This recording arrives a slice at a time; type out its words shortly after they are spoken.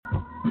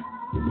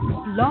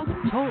Blog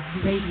Talk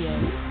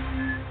Radio.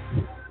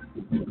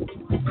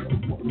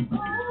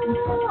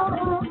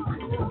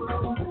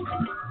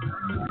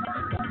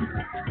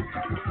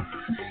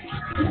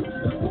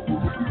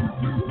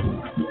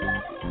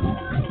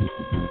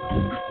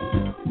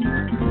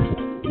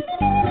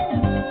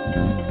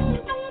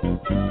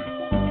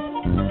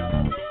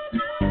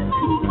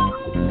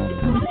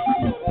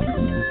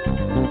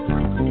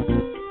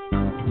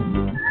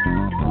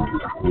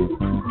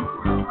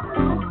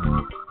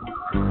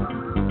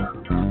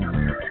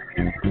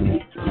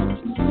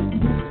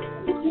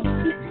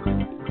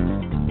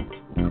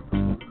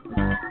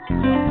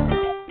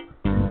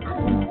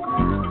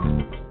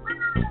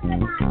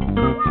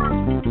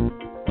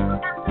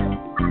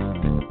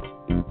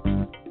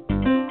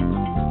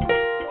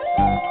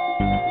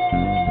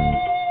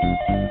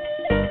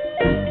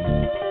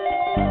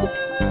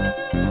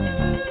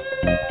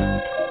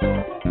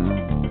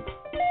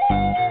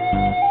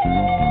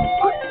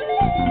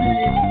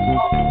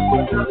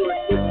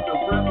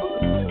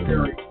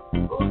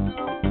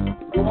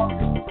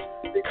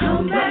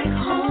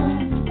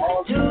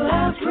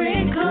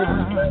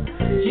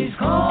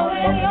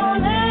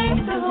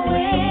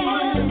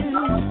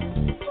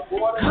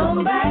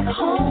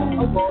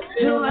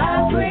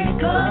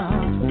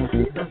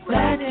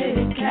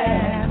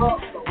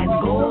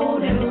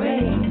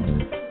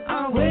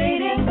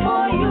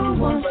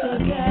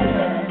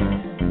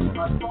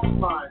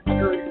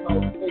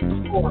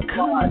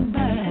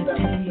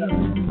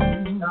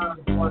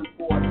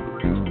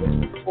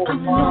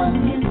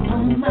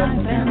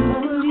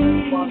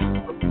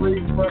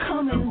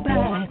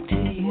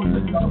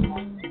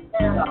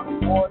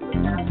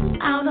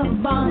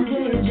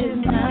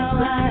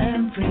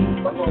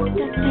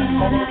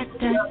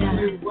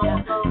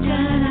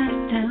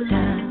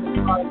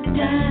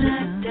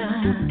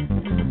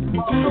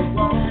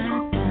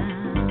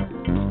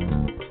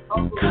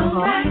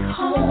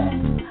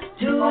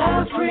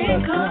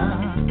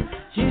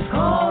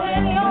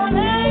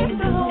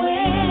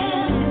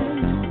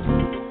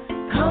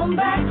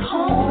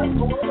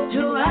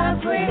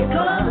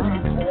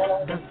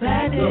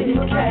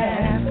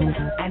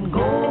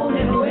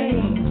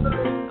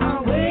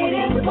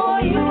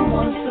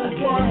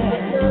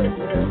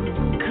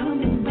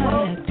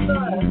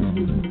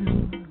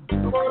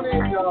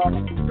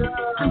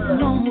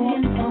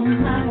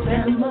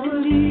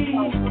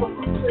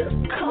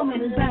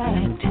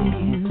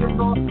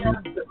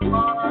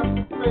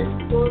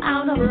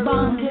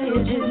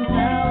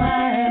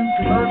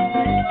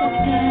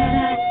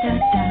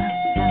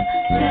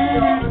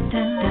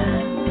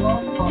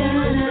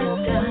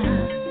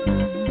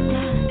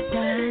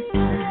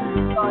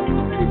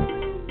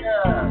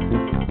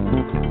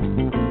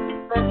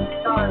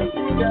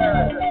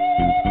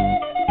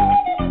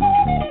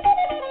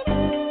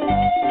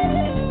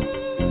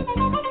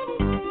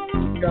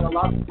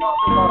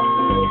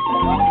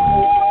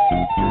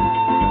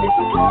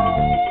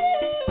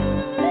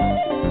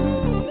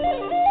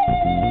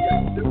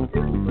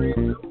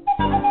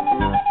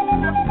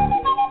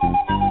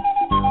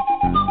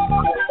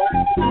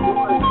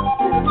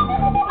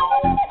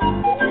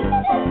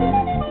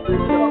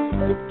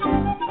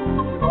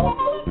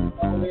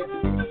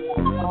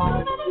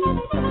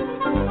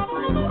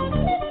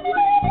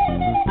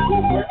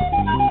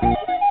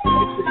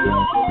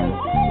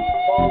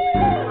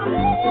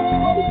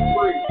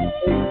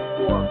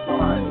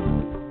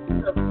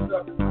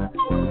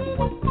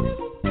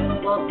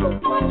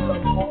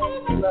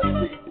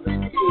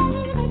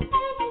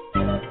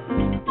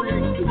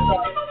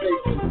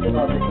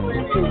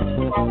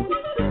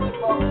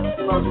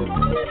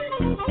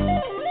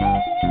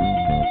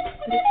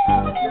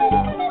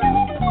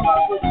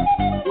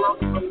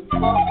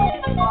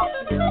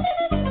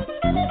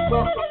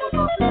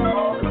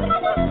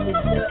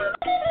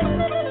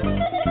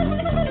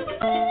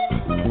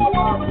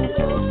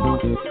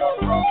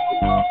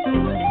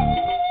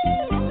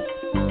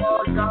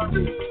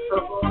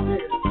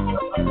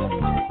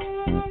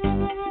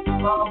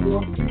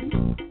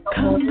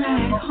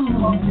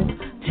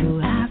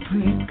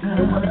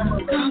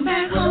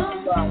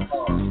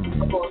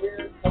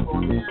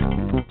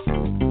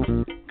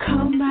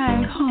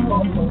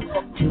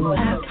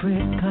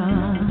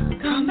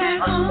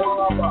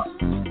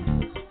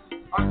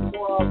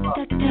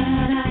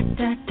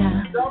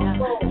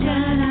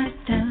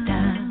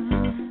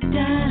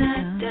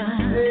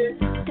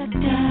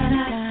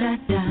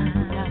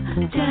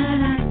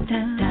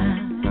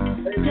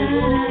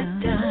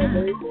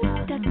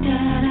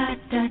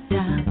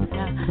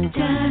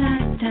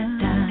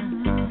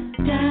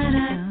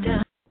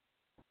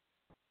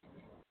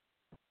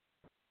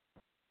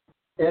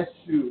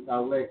 Eshu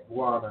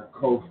Alekwana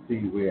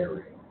Kosi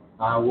Weri,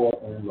 Awo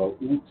Onlo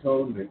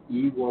Uto Na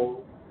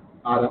Iwo,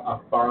 Ada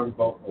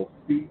Afanbo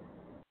Ofi,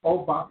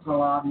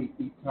 Obatala Ni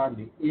Ita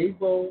Ni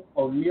Ego,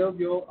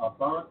 Onilio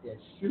Aban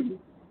Eshu.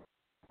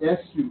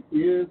 Eshu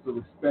is a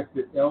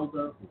respected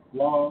elder who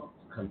flogs,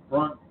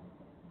 confronts,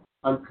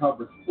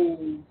 uncovers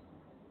fools,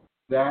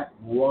 that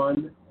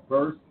one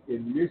versed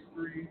in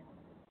mystery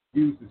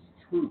uses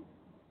truth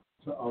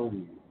to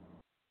own you.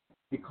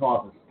 He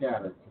causes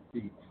scattered to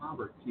feed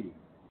poverty.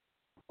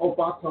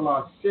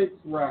 Obatala shakes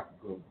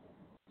rascals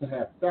to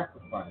have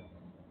sacrifice.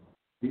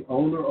 The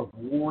owner of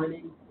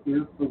warning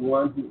is the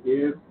one who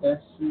is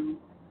Eshu,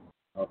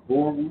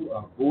 Aboru,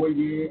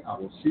 Aboye,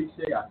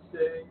 Awoshishe,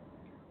 Ashe.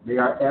 May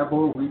our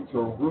Ebo reach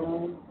your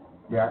room.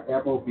 May our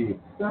Ebo be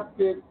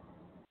accepted.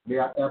 May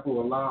our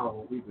Ebo allow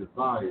what we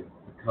desire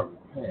to come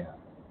to pass.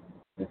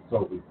 And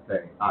so we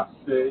say,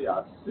 Ashe,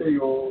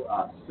 Asheo,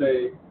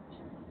 Ashe.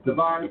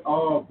 Divine,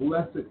 all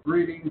blessed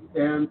greetings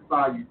and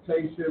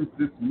salutations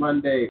this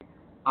Monday,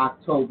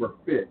 October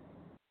 5th.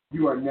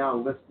 You are now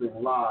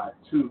listening live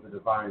to the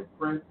Divine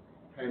Prince,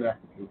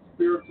 Pan-African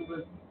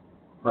spiritualist,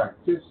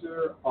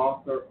 practitioner,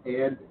 author,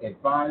 and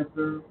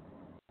advisor,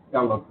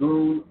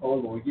 Elagun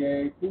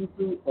Oloye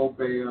Hutu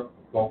Obeya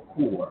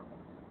Bokur,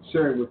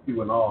 sharing with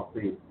you in all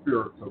things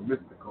spiritual,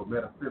 mystical,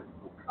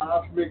 metaphysical,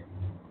 cosmic,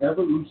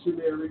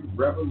 evolutionary,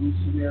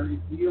 revolutionary,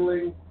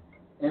 healing,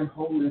 and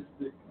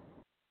holistic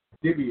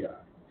Dibia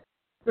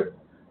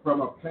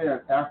from a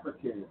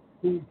Pan-African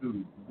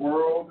Hoodoo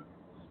world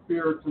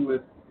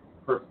spiritualist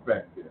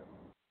perspective,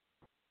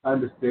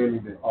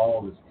 understanding that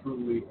all is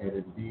truly and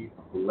indeed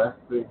a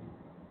blessing.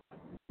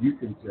 You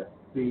can just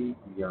see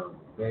beyond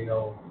the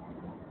veil,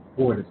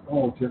 for it is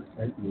all just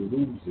an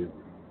illusion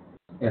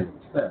and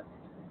a test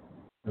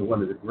in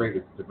one of the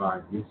greatest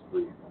divine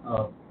mysteries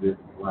of this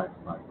life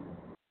cycle.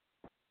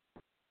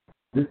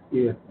 This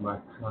is my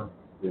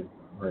constant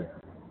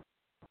prayer,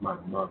 my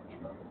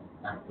mantra,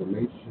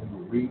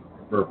 affirmation,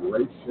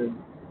 reverberation,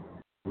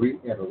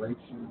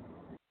 reiteration,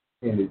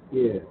 and it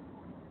is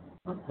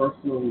a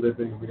personal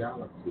living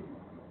reality.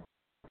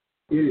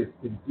 It is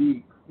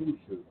indeed crucial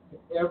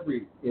to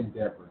every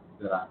endeavor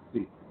that I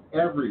seek,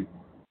 every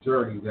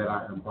journey that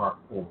I embark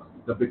on,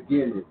 the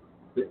beginning,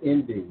 the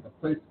ending, the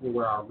place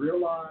where I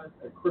realize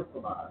and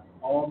crystallize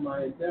all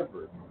my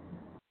endeavors,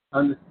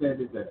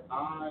 understanding that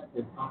I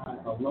and I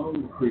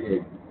alone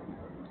create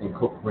and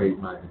co-create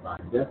my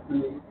divine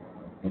destiny,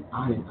 and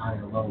I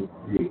alone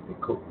create and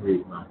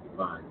co-create my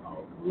divine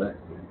blessed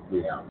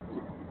reality.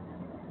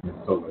 And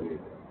so it is.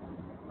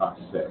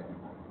 Ashe.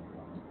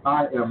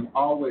 I am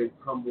always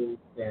humbled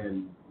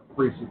and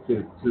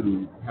appreciative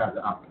to have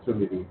the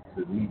opportunity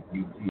to meet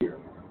you here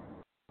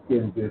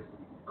in this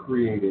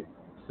created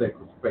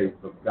sacred space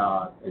of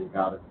gods and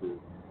goddesses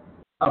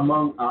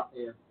among our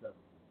ancestors,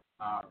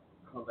 our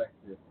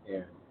collective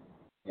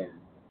and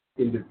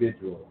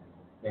individual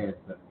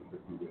ancestors, if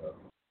you will.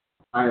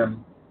 I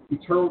am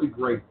eternally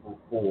grateful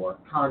for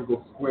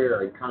Congo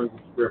Square and Congo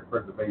Square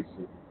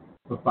Preservation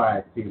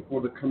Society,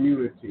 for the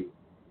community,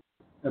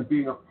 and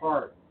being a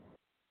part,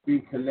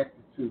 being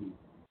connected to,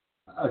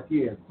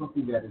 again,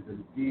 something that is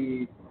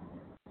indeed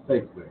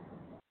sacred.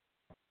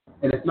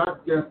 And it's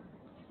not just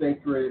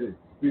sacred and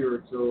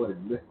spiritual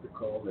and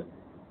mystical and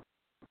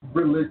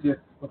religious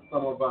for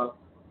some of us,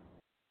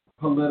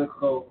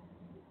 political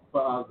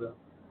for others,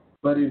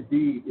 but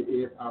indeed it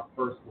is our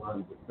first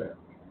line of defense.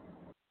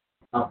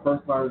 Our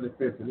first line of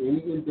defense in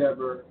any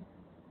endeavor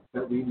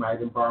that we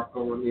might embark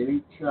on,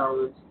 any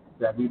challenge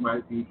that we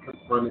might be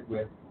confronted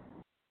with,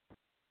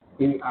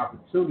 any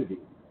opportunity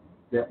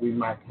that we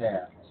might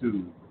have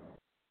to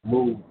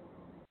move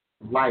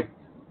light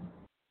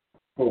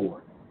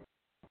forward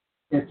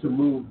and to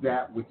move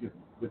that which is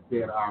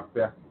within our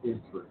best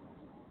interest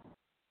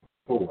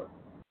forward,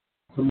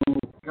 to move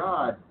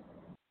God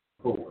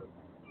forward.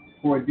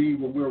 For indeed,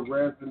 when we're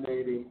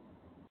resonating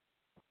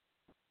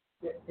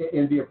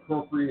in the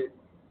appropriate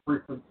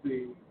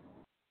frequency,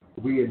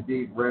 we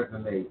indeed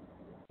resonate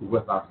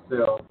with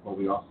ourselves, but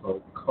we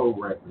also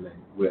co-resonate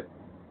with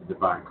the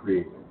divine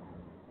creator.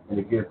 And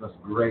it gives us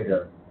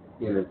greater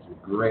energy,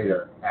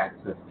 greater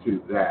access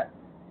to that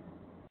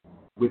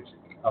which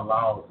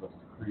allows us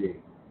to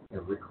create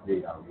and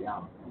recreate our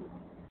reality.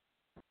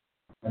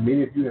 And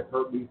many of you have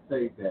heard me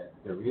say that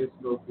there is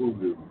no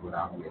voodoo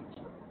without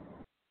nature.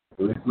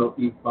 There is no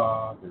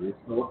Ifa, there is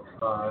no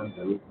Akan,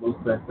 there is no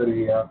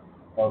Santeria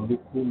or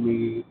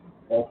Lukumi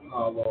or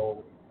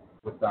Palo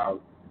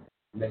without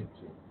nature.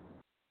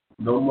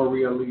 No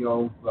Maria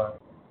Leonza,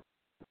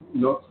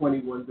 no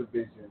 21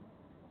 Division,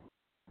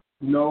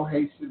 no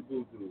Haitian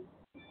voodoo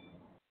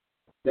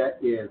that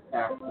is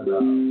absent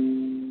of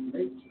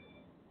nature.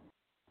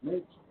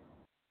 Nature.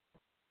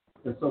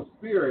 And so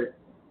spirit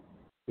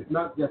is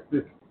not just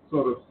this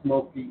sort of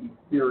smoky,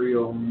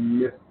 ethereal,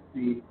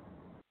 misty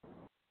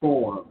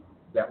form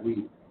that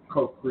we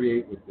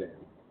co-create within,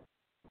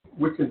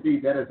 which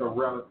indeed that is a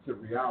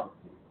relative reality.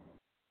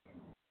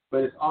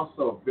 But it's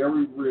also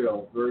very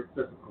real, very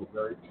physical,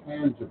 very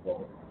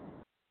tangible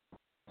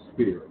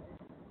spirit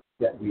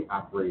that we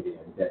operate in,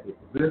 that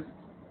exists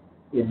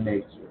in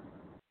nature.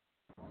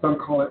 Some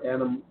call it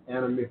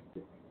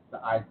animistic,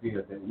 the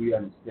idea that we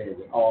understand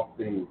that all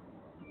things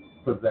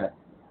possess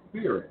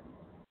spirit,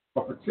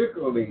 but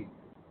particularly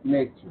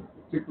nature,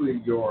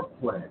 particularly your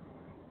plant,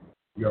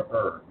 your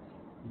earth,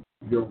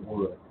 your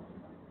wood,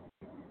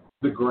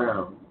 the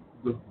ground,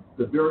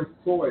 the very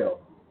soil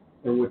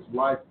in which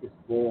life is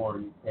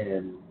born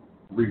and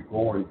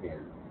reborn in.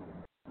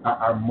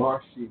 Our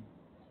marshy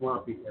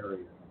swampy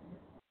areas,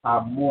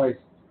 our moist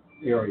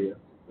areas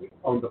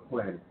on the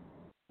planet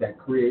that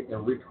create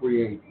and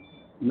recreate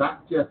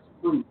not just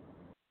fruit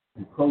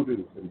and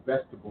produce and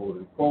vegetables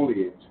and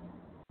foliage,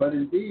 but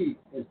indeed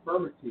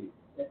infirmity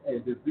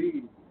and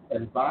disease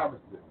and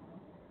viruses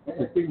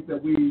and things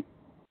that we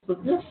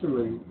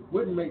traditionally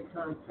wouldn't make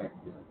contact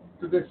with.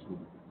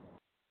 Traditionally,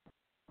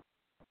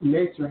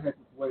 nature has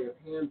its way of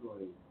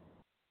handling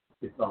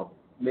its own.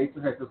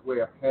 Nature has its way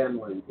of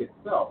handling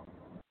itself.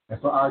 And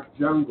so our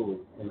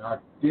jungles and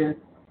our dense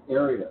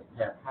areas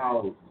have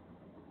housed,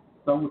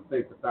 some would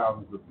say for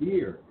thousands of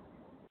years,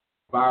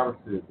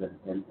 viruses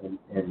and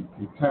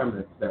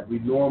contaminants that we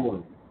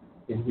normally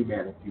in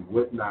humanity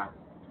would not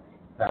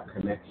have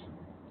connection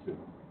to.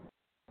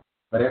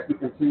 But as we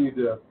continue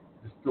to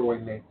destroy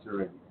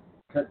nature and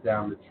cut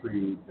down the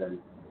trees and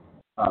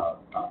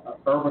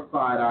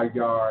herbicide our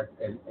yards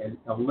and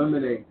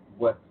eliminate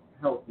what's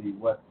healthy,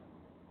 what's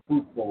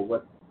fruitful,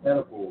 what's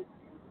edible,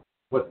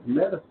 what's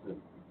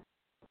medicine,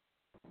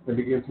 and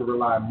begin to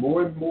rely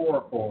more and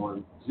more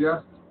on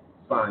just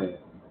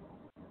science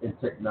and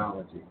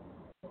technology,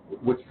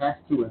 which has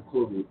to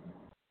include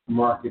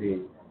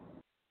marketing,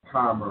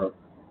 commerce,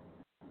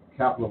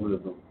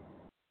 capitalism.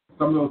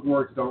 Some of those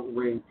words don't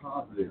ring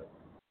positive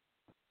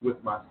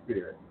with my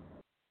spirit.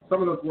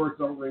 Some of those words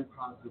don't ring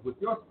positive with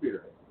your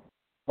spirit.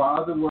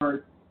 While other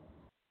words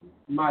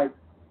might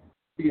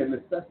be a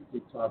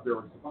necessity to our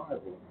very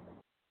survival.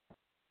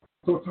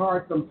 So it's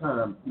hard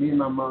sometimes. Me and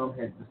my mom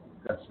had this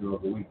discussion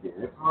over the weekend.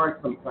 It's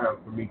hard sometimes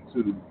for me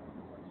to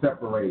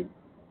separate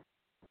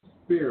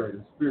spirit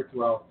and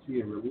spirituality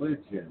and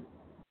religion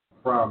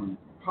from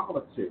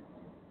politics,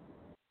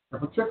 and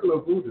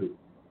particularly voodoo,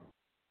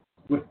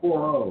 with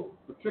 4 O's,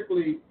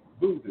 particularly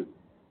voodoo,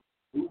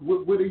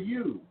 with a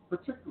U,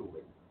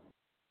 particularly,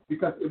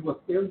 because it was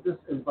in this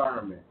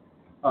environment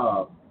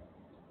of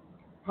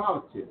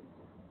politics,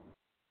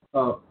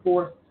 of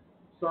forced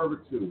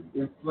servitude,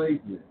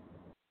 enslavement,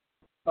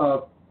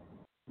 of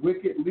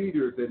wicked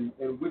leaders and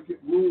wicked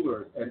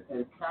rulers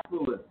and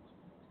capitalists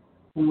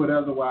who would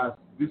otherwise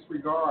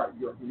disregard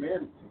your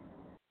humanity,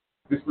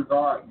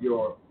 disregard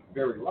your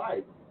very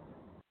life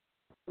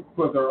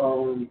for their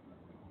own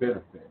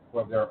benefit,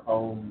 for their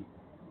own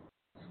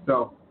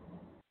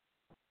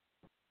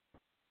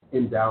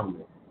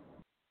self-endowment.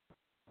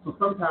 So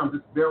sometimes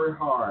it's very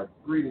hard.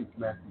 Greetings,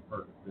 Matthew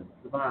Ferguson.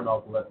 Divine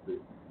all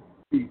blessings,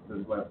 peace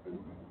and blessings.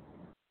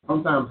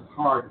 Sometimes it's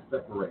hard to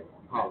separate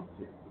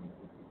politics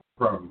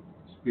from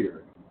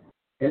spirit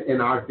in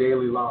our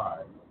daily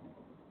lives.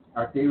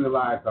 Our daily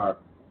lives are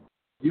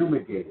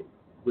fumigated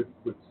with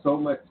so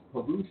much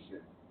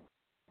pollution.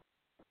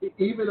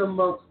 Even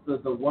amongst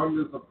the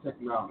wonders of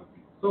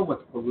technology, so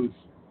much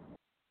pollution.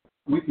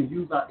 We can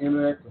use our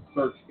internet to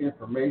search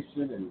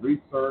information and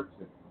research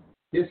and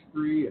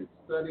history and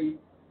study,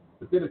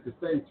 but then at the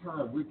same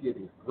time, we're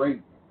getting a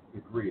great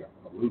degree of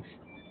pollution,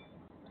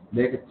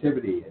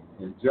 negativity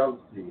and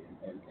jealousy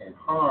and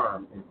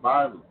harm and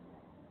violence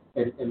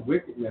and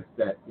wickedness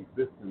that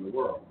exists in the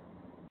world.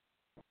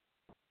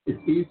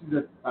 It's easy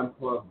to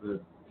unplug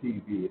the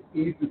TV. It's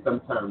easy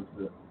sometimes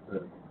to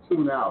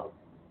tune out.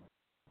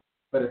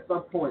 But at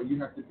some point, you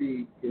have to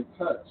be in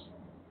touch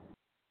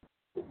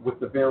with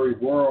the very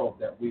world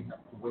that we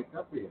have to wake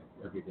up in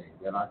every day,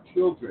 that our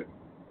children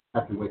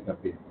have to wake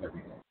up in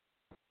every day.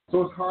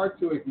 So it's hard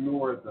to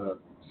ignore the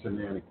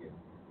shenanigans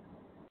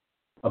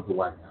of the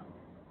White House.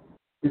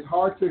 It's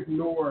hard to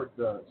ignore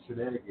the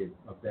shenanigans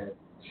of that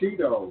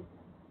Cheeto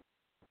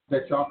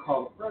that y'all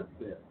call the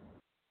president.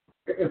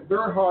 It's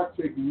very hard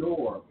to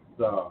ignore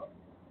the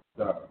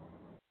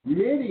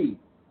many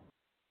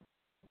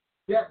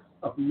depths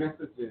of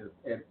messages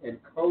and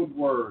code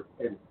words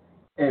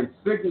and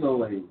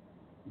signaling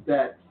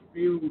that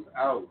spews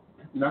out,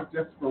 not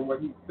just from what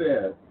he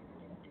says,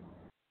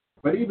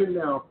 but even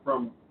now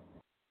from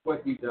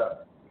what he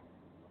does.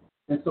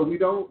 And so we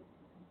don't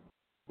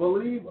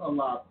believe a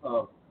lot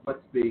of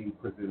what's being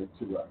presented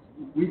to us.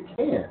 We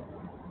can.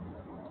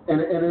 And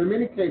in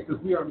many cases,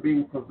 we aren't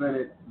being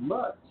presented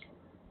much.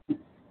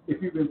 If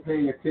you've been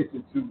paying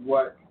attention to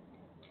what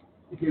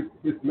his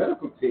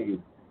medical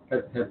team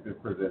has been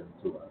presented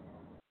to us.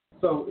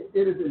 So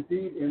it is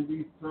indeed in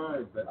these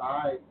times that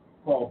I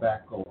fall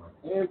back on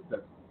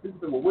ancestors. People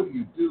say, well, what do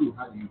you do?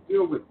 How do you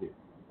deal with it?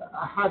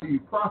 How do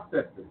you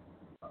process it?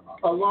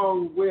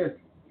 Along with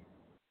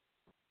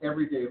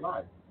everyday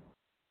life.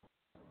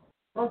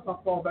 First, I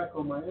fall back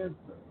on my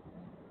ancestors.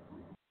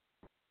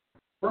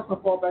 First, I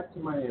fall back to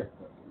my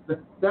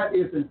ancestors. That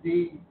is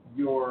indeed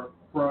your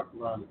front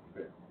line of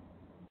defense.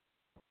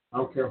 I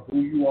don't care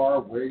who you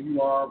are, where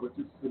you are, what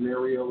your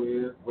scenario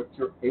is, what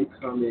your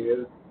income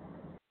is,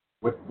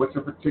 what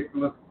your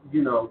particular,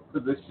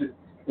 position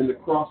in the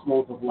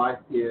crossroads of life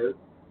is.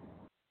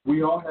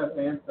 We all have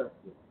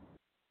ancestors.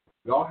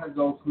 We all have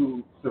those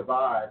who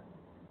survived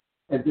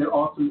and then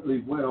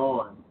ultimately went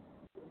on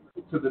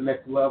to the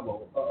next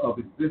level of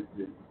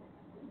existence,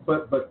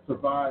 but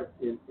survived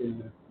in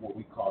this, what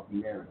we call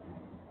humanity,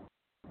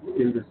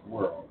 in this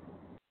world.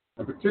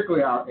 And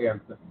particularly our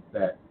ancestors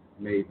that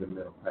made the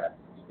Middle Passage,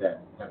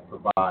 that has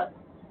survived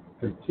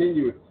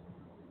continuous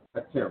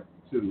attempts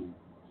to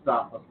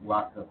stop us,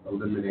 block us,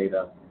 eliminate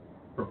us,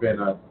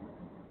 prevent us,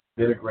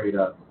 denigrate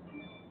us,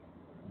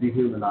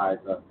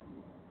 dehumanize us,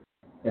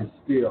 and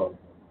still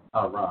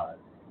I rise.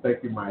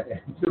 Thank you, Maya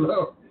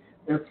Angelou.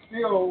 And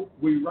still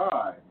we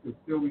rise, and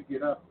still we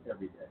get up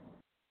every day.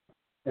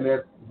 And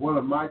as one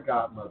of my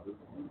godmothers,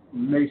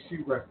 may she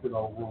rest in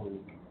her womb,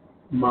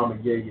 Mama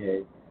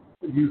Yeye,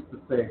 used to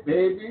say,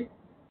 baby,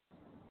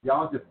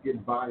 y'all just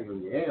getting by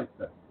on your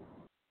ancestors.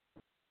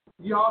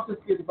 Y'all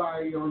just getting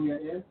by on your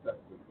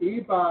ancestors.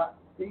 Iba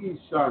I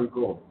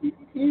Shango.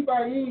 Iba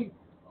I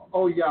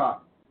Oya.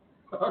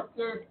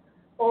 Okay?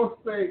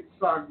 Ose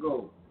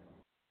Shango.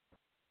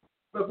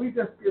 But we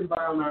just getting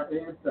by on our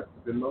ancestors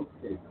in most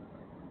cases.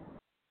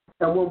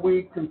 And when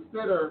we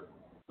consider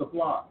the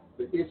blocks,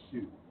 the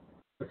issues,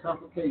 the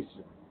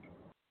complications,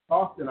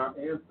 often our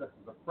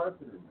ancestors are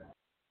present in that.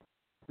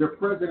 They're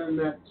present in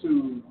that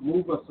to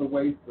move us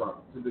away from,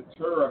 to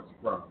deter us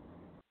from,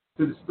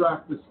 to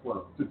distract us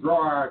from, to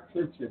draw our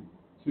attention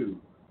to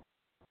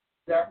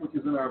that which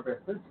is in our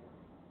best interest.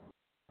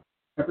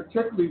 And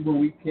particularly when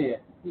we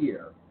can't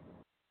hear,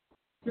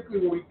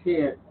 particularly when we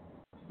can't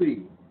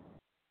see,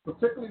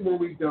 particularly when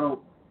we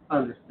don't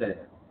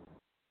understand.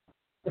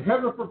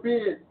 Heaven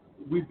forbid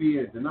we be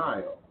in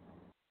denial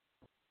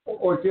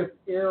or just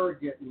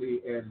arrogantly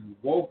and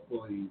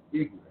woefully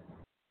ignorant.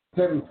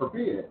 Heaven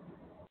forbid.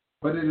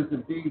 But it is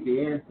indeed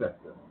the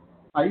ancestor.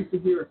 I used to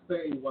hear a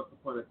saying once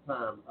upon a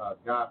time,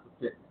 God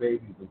protects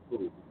babies and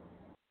fools.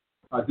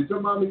 Did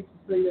your mama used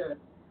to say that?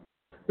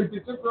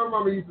 Did your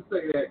grandmama used to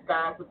say that?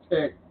 God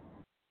protects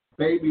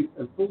babies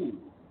and fools.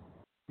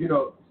 You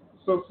know,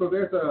 so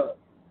there's a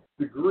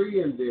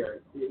degree in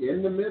there,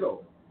 in the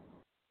middle,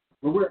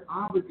 where we're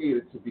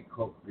obligated to be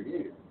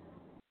co-creators.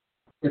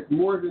 It's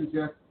more than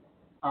just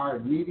our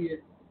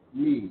immediate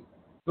needs.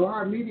 So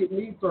our immediate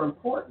needs are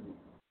important.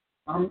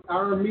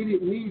 Our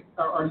immediate needs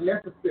are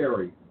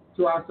necessary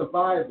to our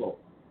survival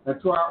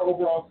and to our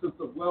overall sense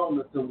of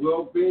wellness and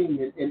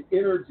well-being and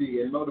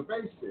energy and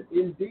motivation,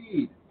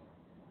 indeed.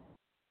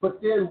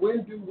 But then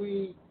when do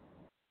we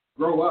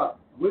grow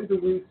up? When do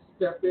we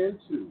step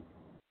into?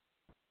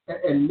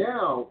 And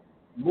now,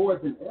 more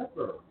than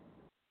ever,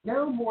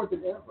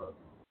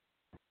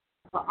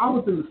 I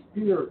was in the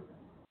spirit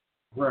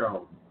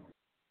realm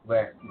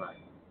last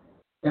night,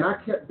 and I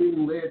kept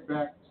being led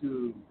back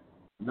to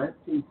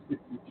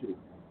 1962.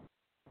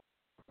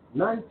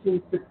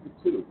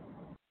 1962,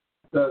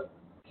 the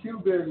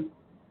Cuban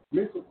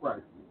Missile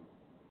Crisis.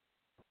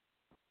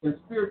 And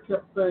Spirit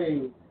kept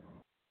saying,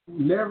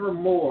 never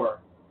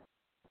more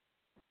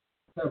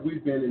have we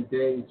been in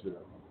danger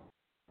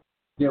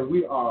than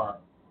we are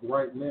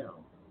right now.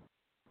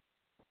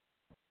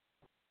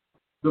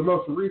 The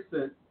most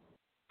recent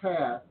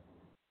past,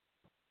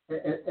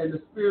 and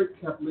the Spirit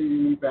kept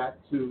leading me back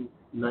to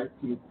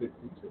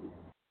 1962.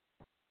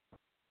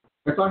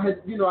 And so I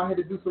had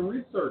to do some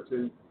research,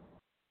 and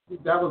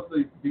that was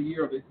the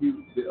year of the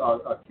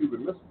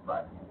Cuban Missile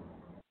Crisis.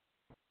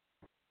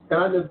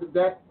 And I know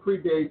that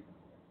predates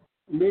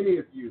many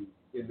of you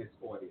in this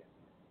audience.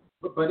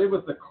 But it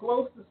was the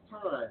closest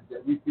time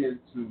that we've been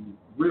to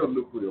real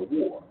nuclear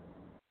war,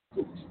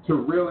 to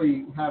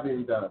really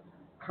having the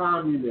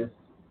communists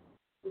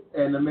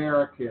and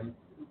Americans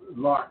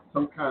launch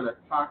some kind of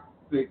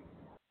toxic,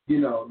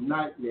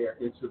 nightmare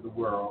into the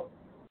world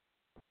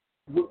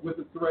with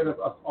the threat of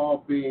us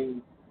all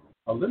being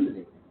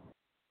eliminated.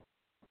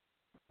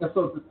 And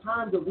so the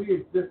time that we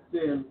exist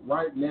in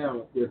right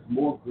now is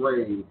more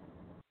grave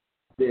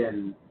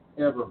than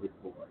ever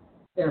before.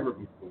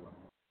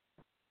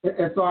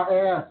 And so I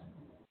asked,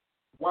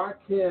 why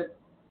can't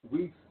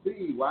we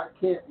see? Why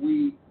can't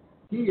we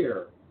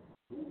hear?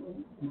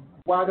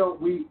 Why don't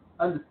we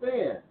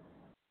understand?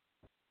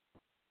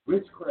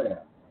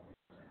 Witchcraft.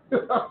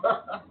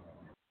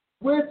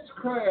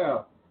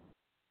 Witchcraft.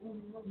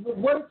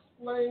 What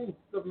explains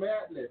the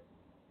madness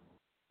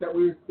that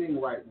we're seeing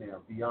right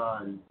now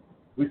beyond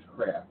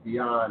witchcraft,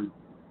 beyond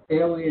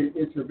alien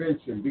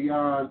intervention,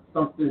 beyond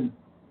something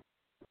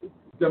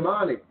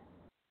demonic?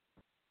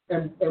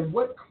 And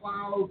what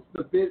clouds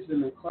the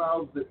vision and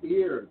clouds the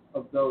ears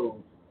of those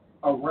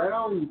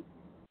around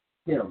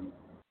him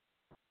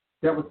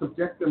that would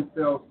subject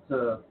themselves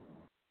to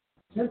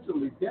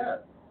potentially death?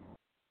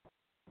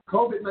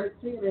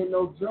 COVID-19 ain't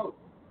no joke,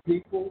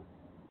 people.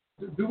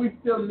 Do we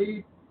still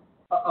need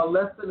a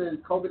lesson in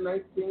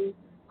COVID-19?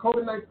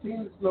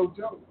 COVID-19 is no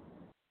joke.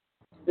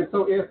 And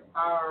so if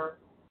our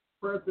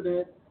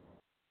president,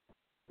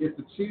 if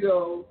the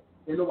Cheeto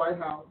in the White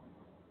House,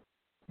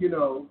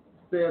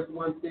 says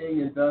one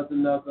thing and does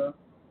another,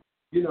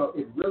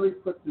 it really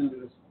puts into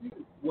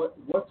dispute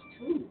what's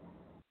true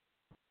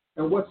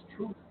and what's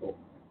truthful.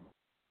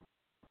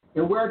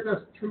 And where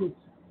does truth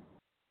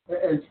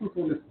and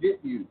truthfulness get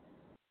you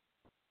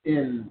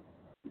in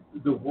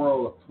the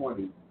world of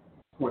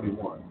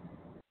 2021,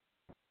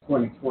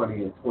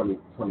 2020 and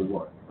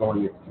 2021, going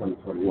into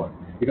 2021?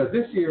 Because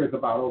this year is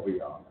about over,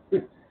 y'all.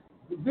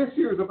 This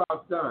year is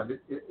about done.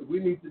 We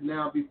need to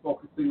now be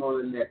focusing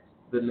on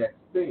the next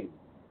thing.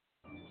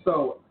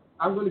 So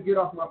I'm going to get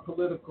off my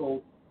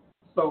political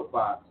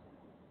soapbox.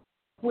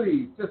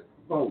 Please just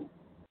vote.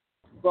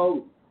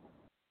 Vote.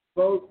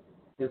 Vote.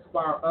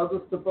 Inspire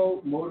others to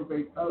vote.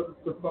 Motivate others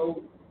to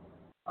vote.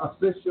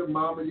 Assist your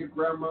mama, your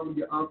grandmama,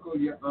 your uncle,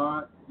 your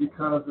aunt, your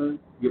cousin,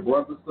 your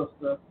brother,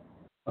 sister.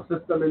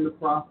 Assist them in the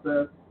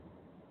process.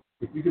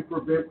 If you can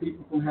prevent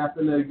people from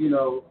having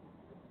to,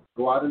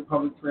 go out in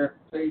public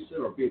transportation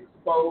or be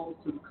exposed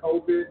to the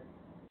COVID,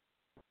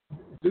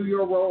 do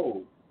your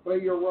role. Play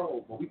your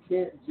role. But we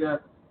can't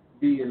just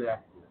be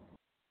inactive.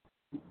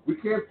 We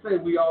can't say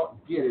we all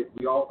get it,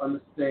 we all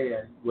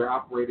understand we're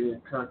operating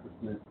in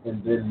consciousness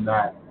and then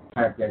not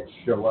have that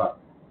show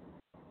up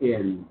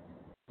in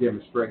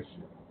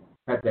demonstration,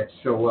 have that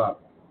show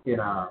up in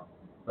our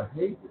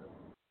behavior.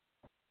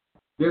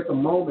 There's a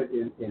moment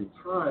in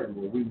time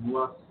where we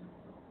must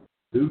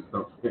do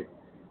something,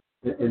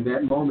 and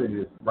that moment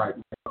is right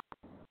now.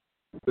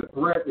 The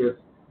threat is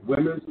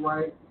women's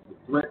rights, the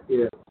threat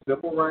is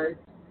civil rights,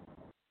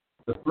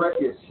 the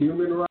threat is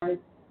human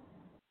rights.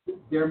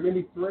 There are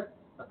many threats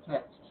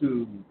attached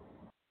to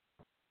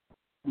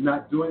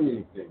not doing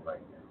anything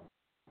right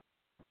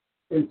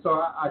now. And so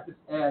I just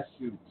ask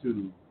you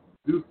to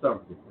do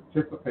something,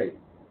 participate,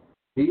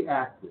 be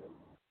active.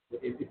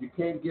 If you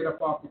can't get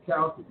up off the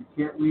couch, if you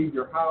can't leave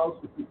your house,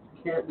 if you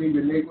can't leave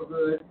your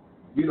neighborhood,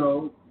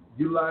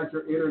 utilize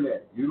your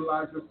internet,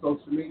 utilize your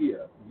social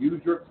media,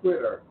 use your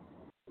Twitter,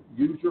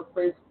 use your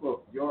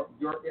Facebook, your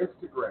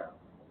Instagram.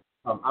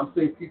 I'm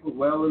seeing people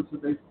well into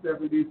their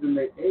 70s and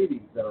their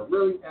 80s that are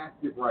really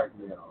active right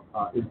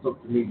now in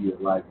social media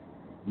like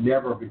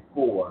never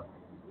before,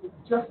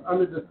 just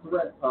under the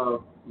threat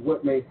of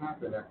what may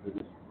happen after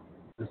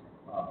this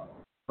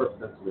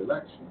presidential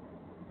election.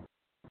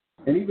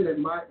 And even at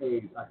my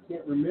age, I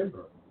can't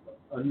remember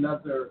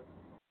another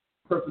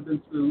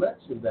presidential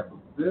election that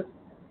was this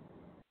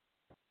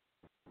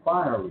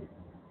fiery.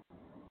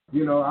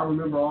 I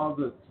remember all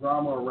the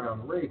drama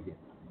around Reagan.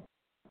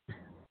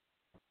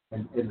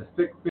 And the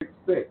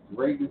 666,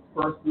 Reagan's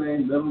first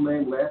name, middle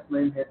name, last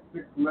name had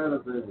 6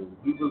 letters in it. And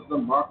he was the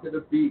mark of the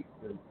beast.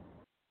 And,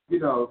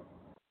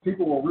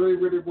 people were really,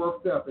 really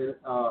worked up. And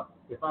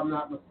if I'm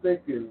not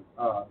mistaken,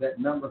 that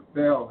number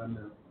fell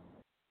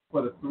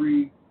for the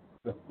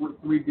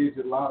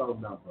three-digit lotto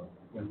number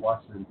in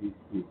Washington,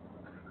 D.C.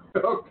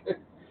 Okay,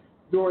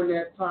 during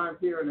that time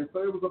period. And so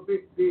it was a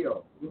big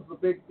deal. It was a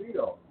big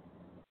deal.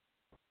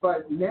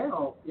 But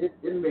now it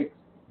makes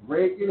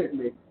Reagan, it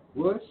makes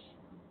Bush,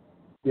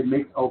 it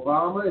makes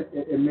Obama,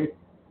 it makes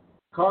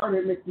Carter,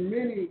 it makes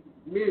many,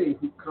 many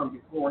who come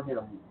before him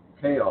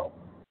pale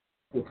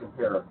in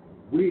comparison,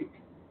 weak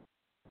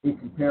in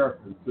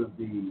comparison to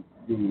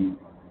the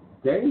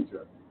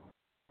danger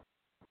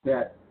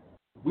that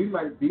we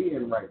might be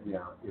in right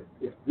now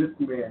if this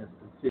man is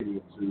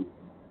continuing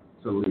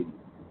to lead,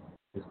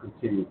 is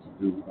continuing to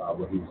do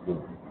what he's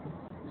doing.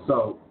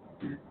 So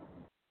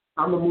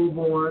I'm going to move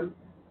on.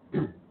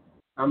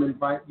 I'm going to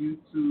invite you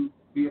to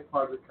be a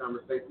part of the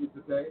conversation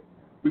today.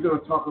 We're going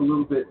to talk a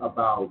little bit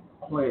about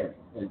plants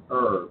and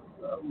herbs,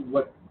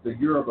 what the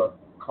Yoruba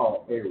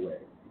call ewe,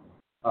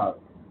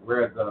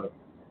 where the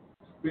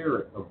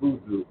spirit of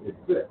voodoo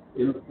exists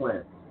in the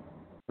plants.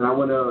 And I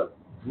want to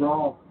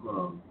draw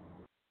from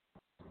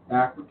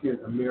African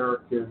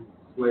American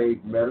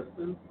slave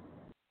medicine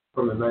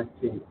from the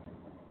 19th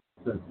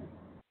century.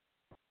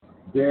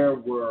 There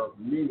were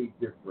many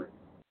different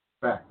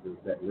factors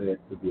that led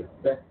to the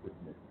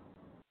effectiveness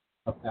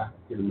of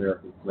African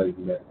American slave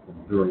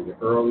medicine during the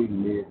early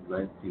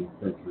mid-19th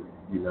century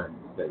United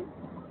States,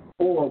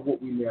 or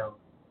what we now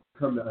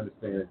come to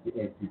understand as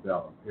the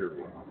antebellum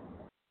period.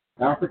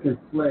 African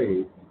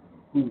slaves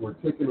who were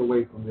taken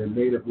away from their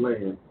native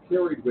land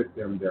carried with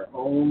them their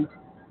own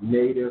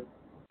native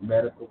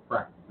medical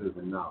practices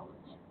and knowledge.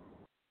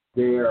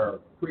 Their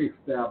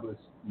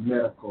pre-established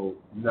medical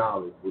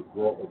knowledge would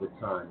grow over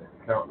time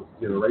as countless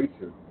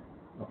generations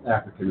of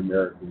African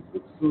Americans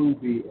would soon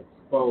be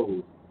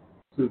exposed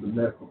to the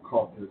medical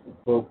cultures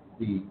of both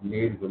the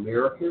Native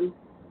Americans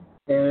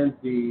and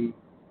the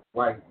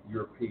white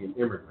European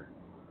immigrants.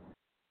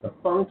 The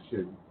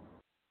function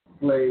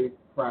slave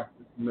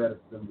practice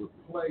medicine would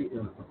play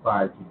in the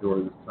society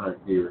during this time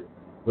period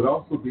would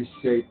also be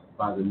shaped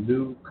by the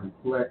new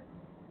complex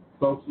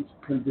social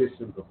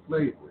conditions of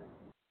slavery.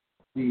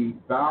 The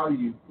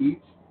value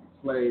each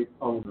slave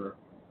owner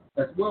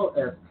as well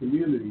as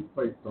community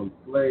placed on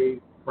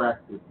slave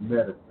practice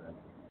medicine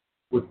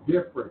was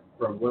different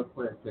from one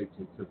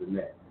plantation to the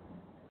next.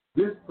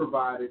 This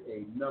provided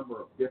a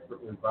number of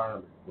different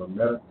environments where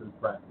medicine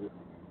practiced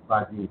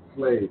by the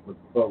enslaved was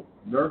both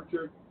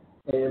nurtured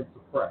and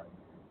suppressed,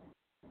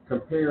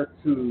 compared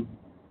to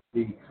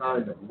the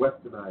kind of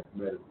westernized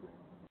medicine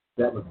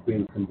that was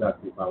being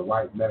conducted by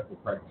white medical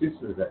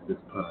practitioners at this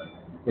time,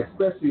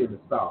 especially in the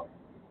South.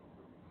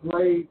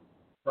 Slave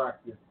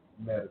practice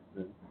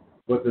medicine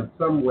was in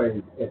some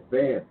ways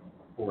advanced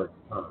for its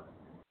time,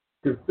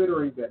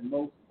 considering that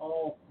most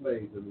all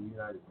slaves in the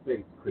United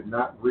States could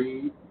not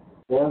read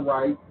or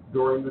write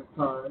during this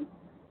time.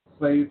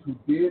 Slaves who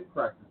did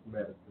practice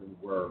medicine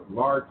were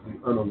largely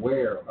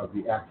unaware of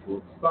the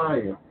actual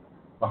science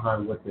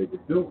behind what they were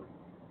doing.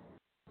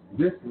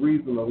 This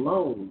reason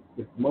alone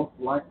is most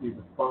likely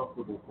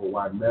responsible for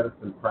why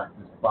medicine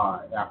practiced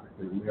by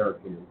African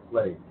American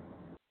enslaved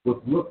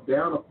was looked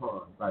down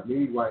upon by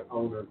many white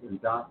owners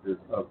and doctors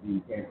of the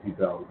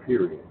antebellum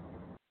period.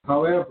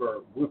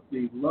 However, with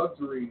the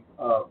luxuries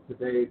of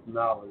today's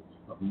knowledge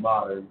of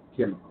modern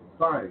chemical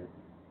science,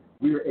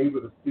 we are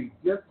able to see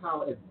just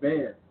how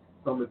advanced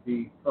some of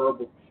these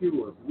herbal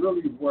cures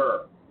really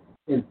were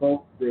in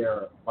both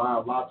their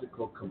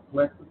biological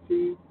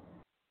complexity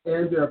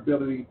and their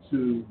ability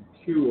to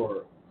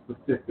cure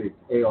specific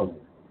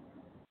ailments.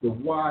 The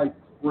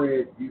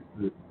widespread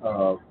usage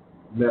of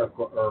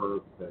medical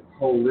herbs and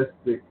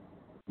holistic,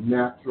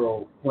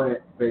 natural,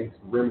 plant-based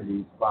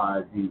remedies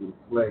by the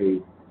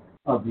enslaved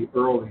of the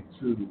early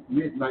to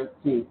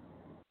mid-19th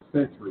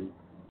century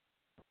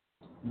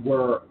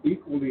were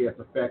equally as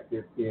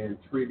effective in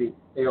treating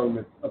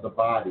ailments of the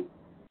body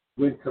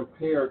when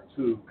compared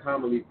to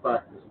commonly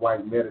practiced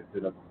white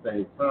medicine of the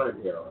same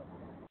time era.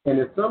 And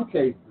in some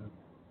cases,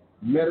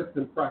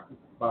 medicine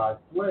practiced by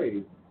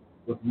slaves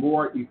was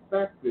more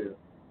effective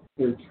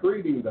in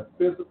treating the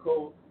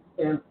physical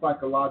and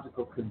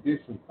psychological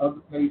conditions of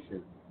the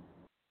patient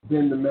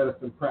than the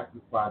medicine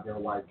practiced by their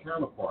white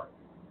counterparts.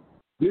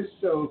 This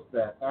shows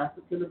that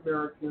African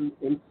American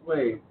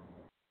enslaved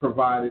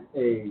provided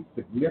a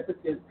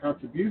significant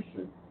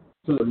contribution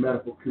to the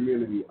medical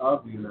community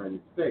of the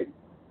United States.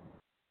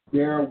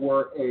 There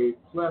were a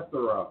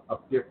plethora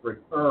of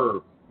different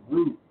herbs,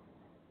 roots,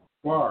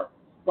 bark,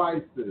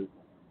 spices,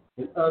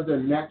 and other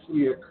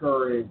naturally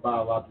occurring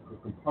biological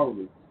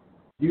components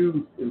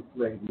used in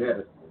slave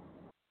medicine.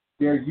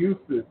 Their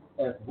uses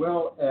as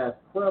well as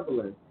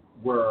prevalence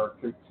were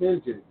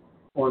contingent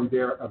on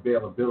their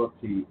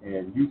availability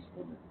and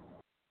usefulness.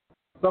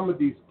 Some of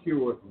these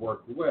cures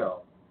worked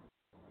well.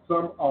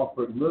 Some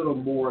offered little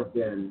more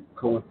than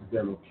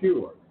coincidental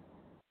cures,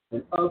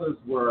 and others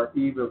were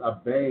even a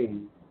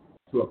bane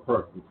to a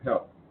person's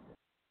health.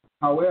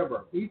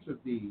 However, each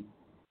of these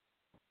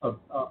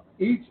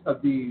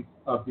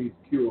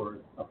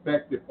cures,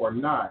 effective or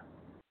not,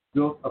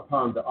 built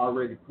upon the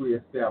already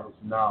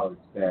pre-established knowledge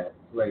that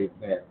slaves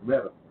had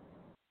medicine.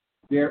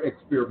 Their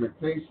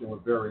experimentation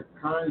with various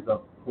kinds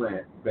of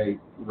plant-based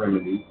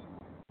remedies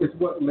is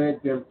what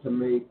led them to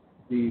make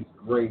these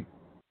great,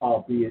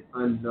 albeit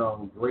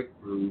unknown,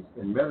 breakthroughs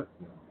in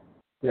medicine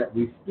that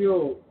we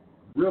still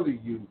really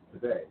use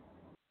today.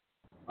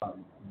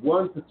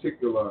 One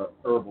particular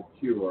herbal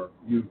cure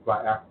used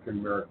by African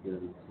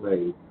American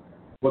slaves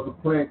was a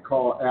plant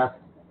called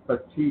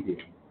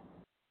asafoetida.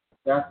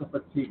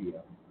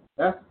 Asafoetida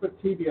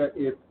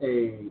is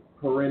a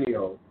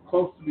perennial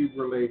closely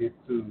related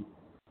to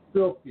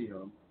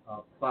Silphium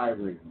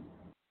cyrene.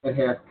 It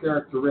has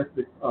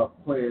characteristics of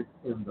plants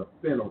in the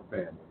fennel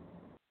family.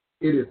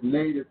 It is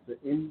native to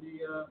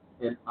India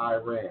and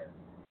Iran,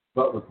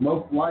 but was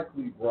most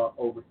likely brought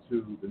over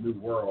to the New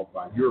World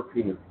by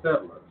European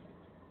settlers.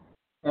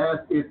 As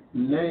its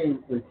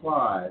name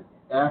implies,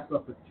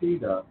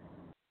 asafoetida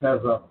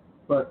has a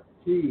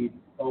fetid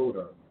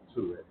odor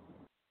to it.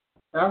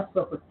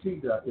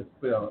 Asafoetida is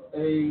spelled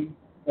A-S-A-F-E-T-I-D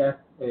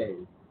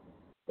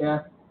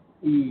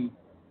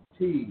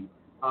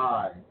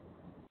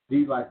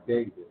like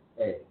David,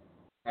 A.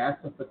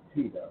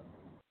 Asafoetida.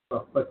 A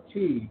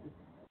fetid,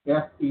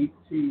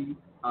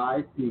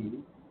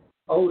 F-E-T-I-D,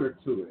 odor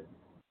to it.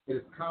 It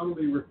is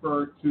commonly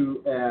referred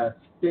to as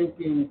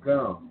stinking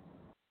gum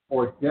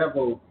or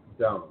devil's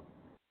dung.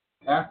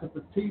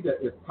 Asafoetida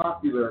is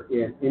popular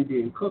in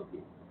Indian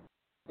cooking,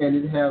 and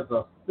it has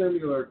a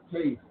similar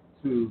taste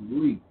to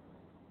leek.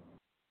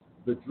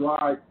 The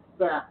dried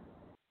sap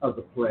of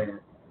the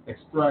plant,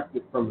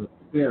 extracted from the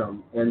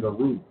stem and the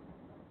root,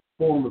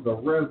 forms a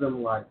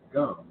resin-like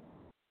gum.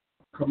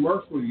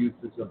 Commercial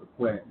usage of the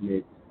plant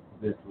mix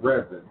this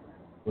resin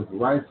with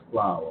rice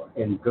flour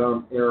and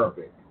gum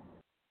arabic.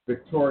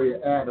 Victoria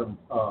Adams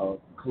of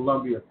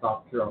Columbia,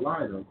 South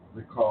Carolina,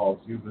 recalls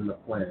using the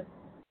plant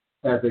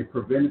as a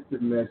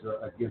preventative measure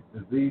against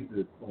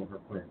diseases on her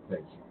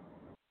plantation.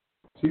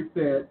 She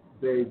said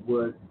they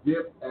would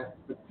dip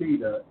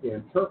asafoetida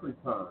in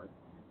turpentine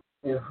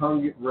and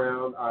hung it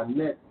round our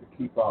neck to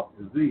keep off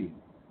disease.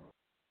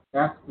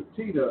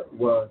 Asafoetida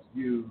was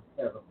used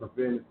as a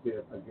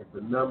preventative against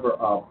a number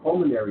of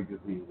pulmonary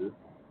diseases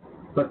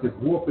such as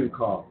whooping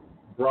cough,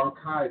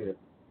 bronchitis,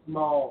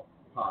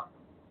 smallpox,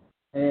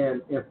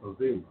 and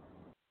emphysema.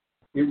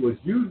 It was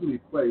usually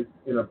placed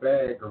in a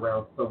bag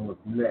around someone's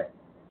neck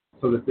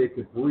so that they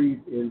could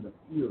breathe in the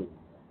fumes.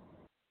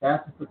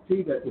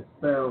 Asafoetida is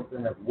found to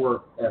have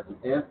worked as an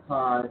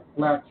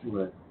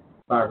anti-flatulent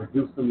by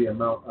reducing the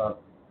amount of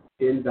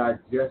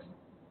indigenous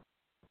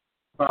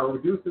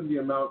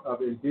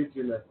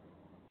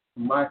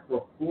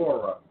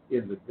microflora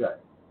in the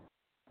gut.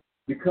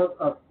 Because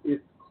of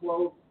its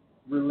close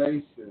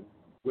relation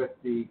with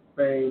the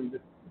famed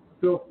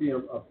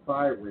Silphium of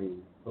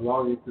cyrene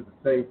belonging to the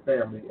same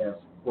family as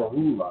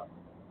Sporula,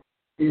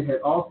 It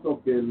had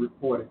also been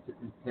reported to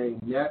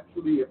contain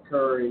naturally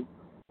occurring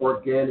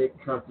organic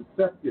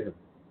contraceptive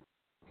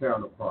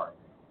counterparts.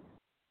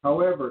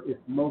 However,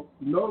 its most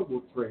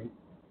notable traits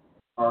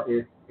are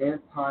its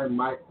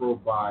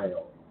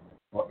antimicrobial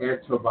or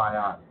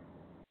antibiotic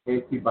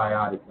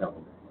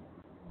elements,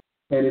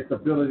 and its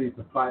ability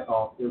to fight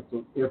off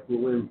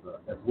influenza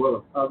as well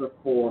as other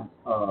forms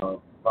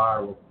of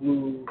viral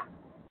flu.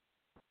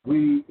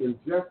 We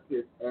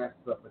ingested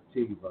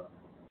asafoetida,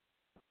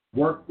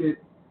 worked it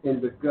in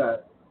the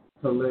gut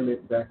to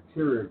limit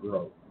bacteria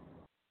growth.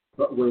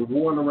 But when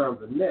worn around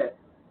the neck,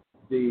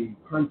 the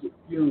pungent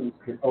fumes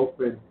can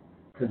open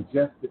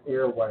congested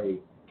airways,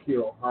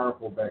 kill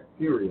harmful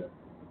bacteria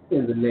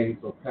in the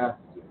nasal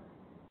passages.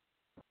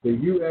 The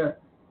U.S.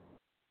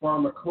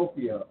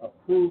 Pharmacopoeia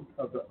approved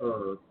of the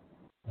herb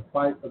to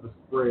fight the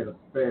spread of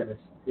Spanish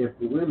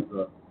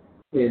influenza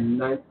in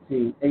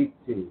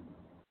 1918.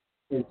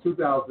 In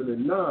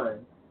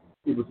 2009,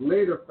 it was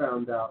later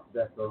found out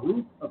that the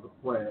roots of the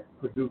plant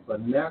produce a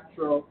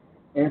natural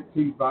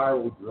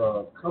antiviral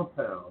drug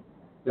compound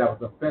that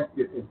was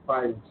effective in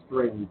fighting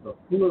strains of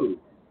flu,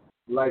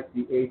 like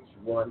the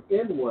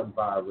H1N1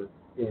 virus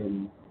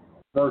in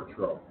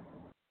Virtro.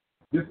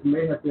 This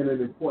may have been an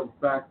important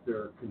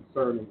factor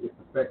concerning its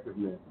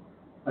effectiveness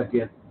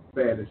against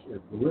Spanish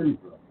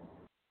influenza.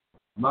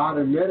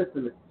 Modern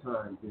medicine at the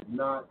time did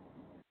not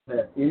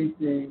have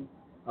anything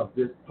of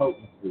this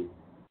potency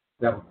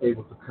that was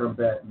able to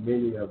combat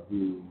many of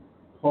the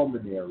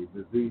pulmonary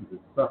diseases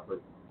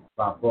suffered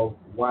by both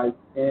white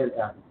and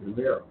African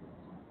Americans.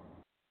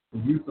 The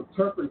use of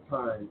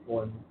turpentine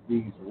on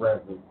these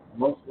resins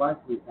most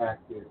likely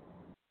acted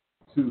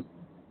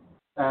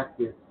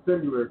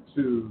similar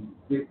to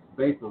Vicks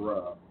Vapor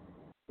Rub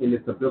in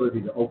its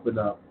ability to open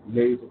up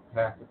nasal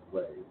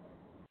passageways.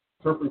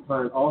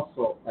 Turpentine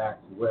also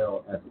acts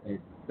well as an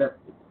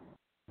antiseptic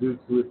due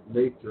to its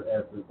nature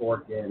as an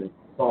organic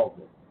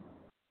solvent.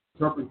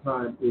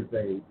 Turpentine is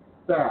a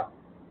sap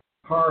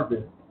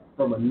harvested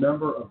from a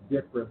number of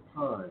different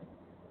pines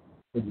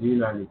in the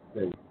United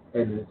States,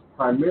 and it is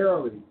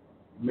primarily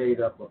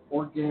made up of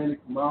organic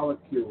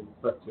molecules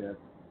such as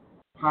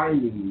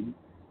pinene,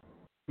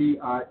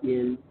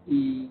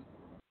 Pinenes.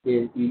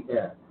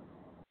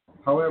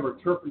 However,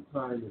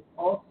 turpentine is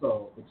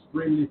also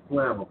extremely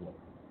flammable,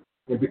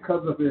 and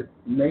because of its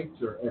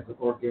nature as an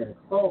organic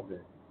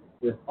solvent,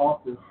 it is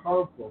often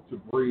harmful to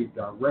breathe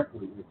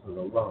directly into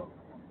the lungs.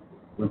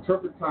 When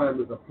turpentine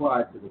is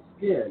applied to the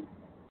skin,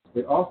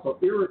 it also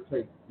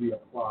irritates the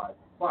applied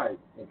site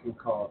and can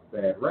cause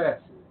bad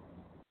rashes.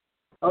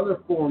 Other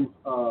forms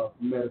of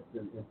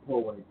medicine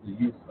employ the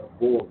use of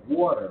boiled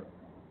water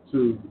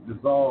to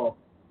dissolve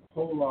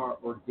polar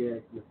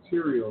organic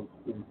materials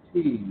in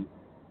teas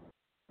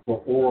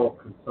for oral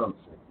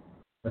consumption.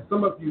 As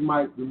some of you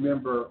might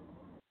remember,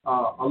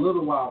 a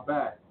little while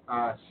back,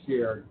 I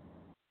shared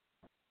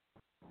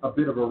a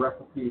bit of a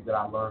recipe that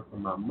I learned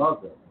from my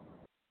mother,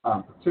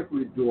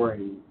 particularly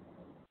during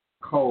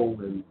cold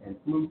and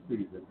flu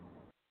season.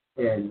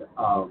 And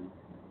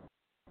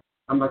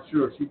I'm not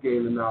sure if she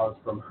gained the knowledge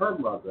from her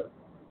mother,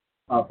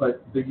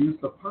 but the use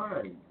of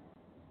pine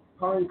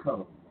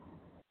cones,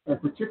 and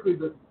particularly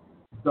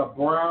the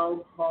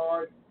brown,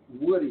 hard,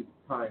 woody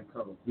pine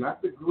cones, not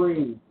the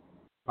green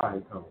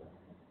pine cones.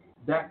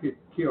 That could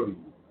kill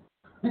you.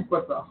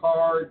 But the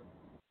hard,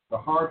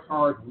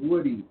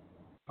 woody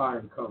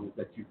pine cones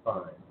that you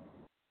find,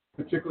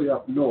 particularly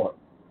up north,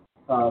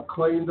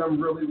 clean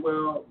them really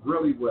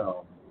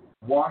well,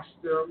 wash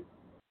them,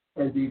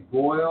 and the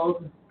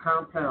boiled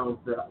compounds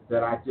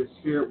that I just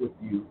shared with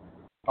you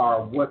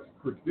are what's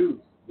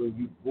produced when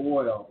you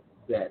boil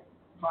that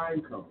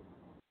pine cone.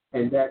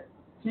 And that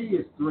tea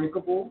is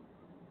drinkable.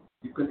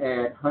 You can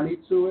add honey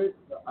to it,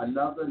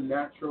 another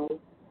natural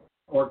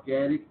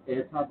organic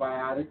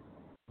antibiotic.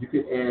 You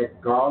can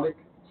add garlic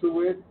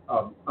to it,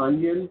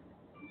 onion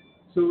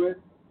to it,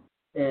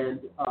 and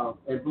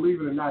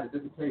believe it or not, it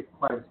doesn't taste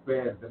quite as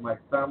bad as it might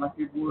sound like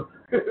it would.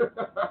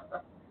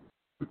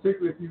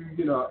 Particularly if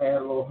you add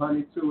a little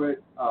honey to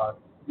it, to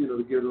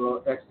give it a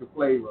little extra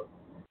flavor.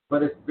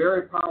 But it's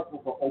very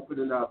powerful for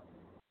opening up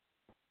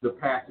the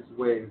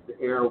passageways, the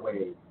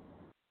airways.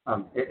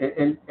 And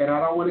I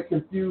don't want to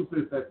confuse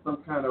this as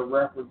some kind of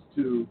reference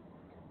to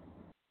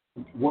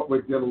what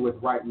we're dealing with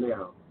right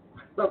now.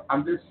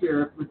 I'm just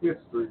sharing for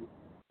history.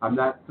 I'm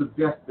not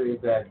suggesting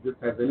that this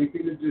has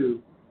anything to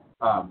do,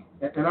 and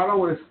I don't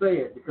want to say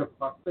it because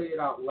if I say it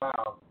out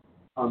loud,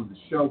 the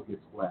show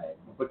gets flagged.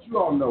 But you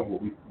all know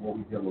what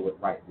we're dealing with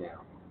right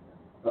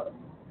now.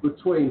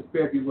 Between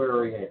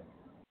February and,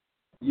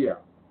 yeah,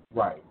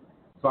 right.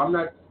 So I'm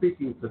not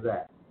speaking to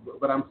that,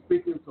 but I'm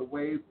speaking to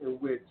ways in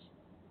which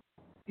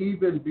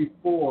even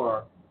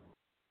before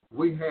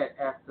we had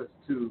access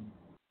to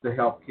the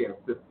healthcare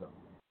system,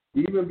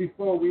 even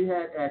before we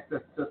had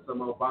access to some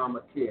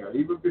Obamacare,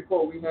 even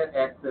before we had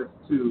access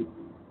to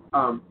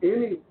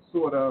any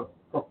sort of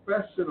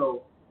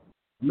professional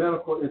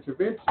medical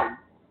intervention,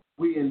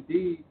 we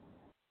indeed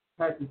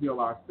had to heal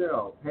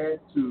ourselves, had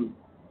to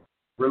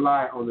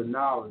rely on the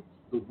knowledge,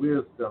 the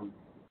wisdom,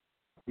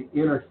 the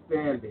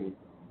understanding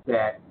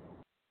that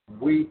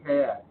we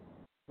had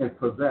and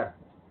possessed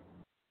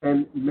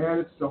and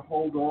managed to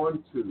hold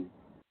on to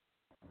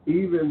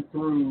even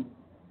through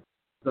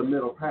the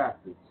Middle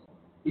Passage,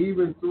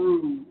 even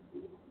through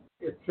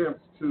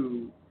attempts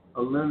to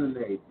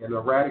eliminate and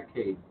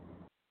eradicate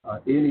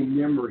any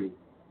memory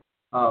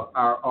of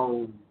our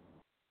own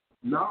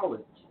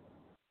knowledge.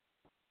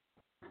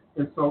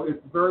 And so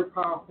it's very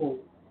powerful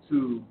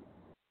to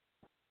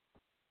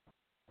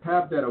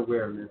have that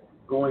awareness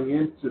going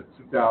into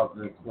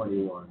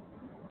 2021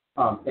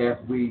 as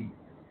we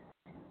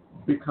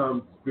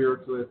become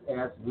spiritualists,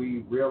 as we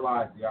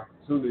realize the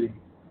opportunity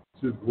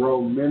to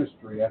grow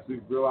ministry, as we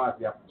realize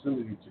the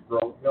opportunity to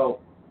grow health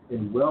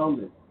and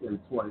wellness in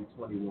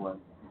 2021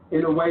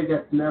 in a way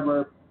that's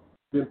never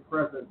been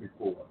present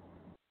before,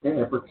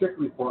 and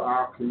particularly for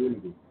our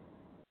community.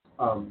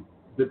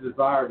 The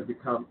desire to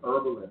become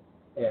herbalists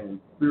and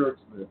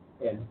spiritualists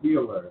and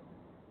healers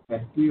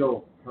and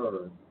healers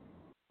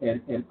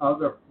and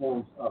other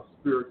forms of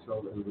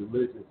spiritual and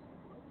religious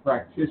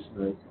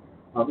practitioners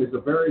is a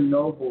very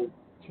noble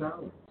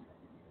challenge.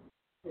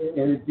 And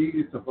indeed,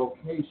 it's a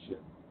vocation.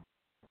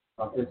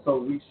 And so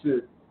we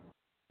should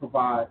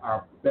provide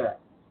our best,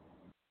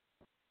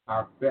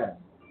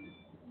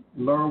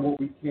 learn what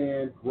we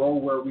can, grow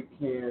where we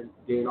can,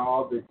 gain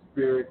all the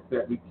experience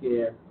that we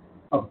can,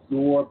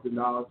 absorb the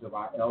knowledge of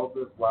our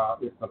elders while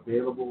it's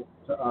available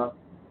to us,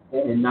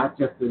 and not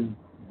just in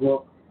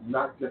books,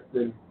 not just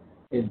in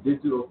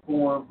digital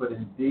form, but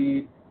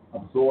indeed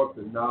absorb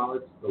the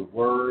knowledge, the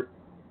word,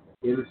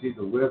 energy,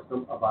 the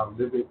wisdom of our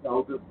living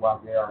elders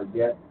while they are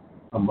yet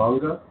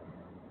among us,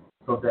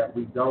 so that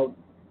we don't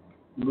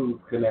lose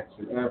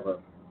connection ever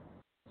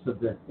to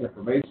this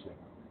information.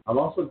 I'm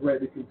also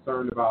greatly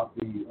concerned about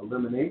the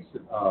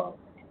elimination of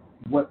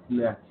what's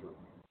natural,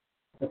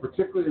 and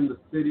particularly in the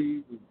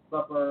cities and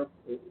suburbs,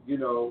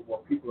 where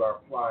people are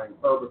applying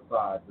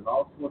herbicides and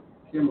all sorts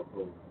of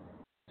chemicals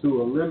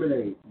to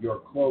eliminate your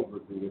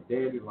clovers and your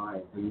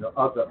dandelions and your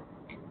other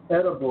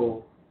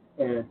edible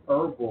and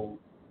herbal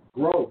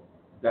growth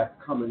that's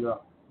coming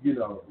up,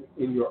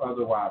 in your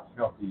otherwise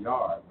healthy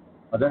yard.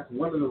 That's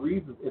one of the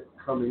reasons it's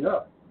coming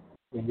up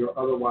in your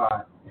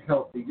otherwise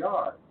healthy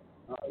yard,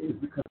 is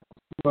because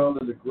well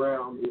in the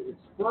ground it's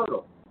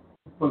fertile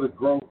for the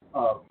growth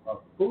of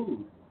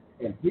food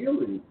and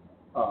healing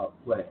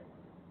plants.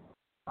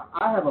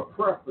 I have a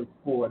preference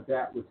for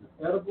that which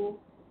is edible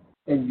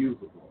and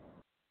usable.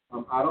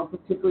 I don't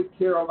particularly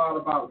care a lot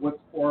about what's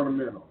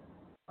ornamental.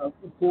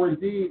 For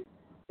indeed,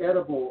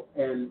 edible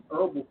and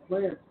herbal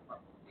plants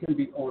can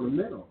be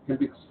ornamental, can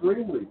be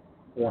extremely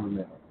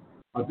ornamental.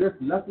 There's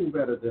nothing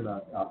better than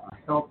a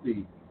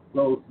healthy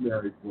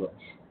rosemary bush.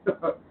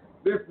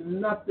 There's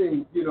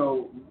nothing,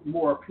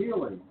 more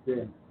appealing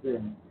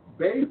than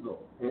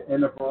basil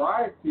and a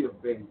variety of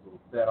basils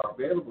that are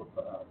available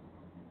to us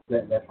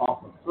that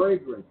offer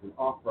fragrance and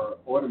offer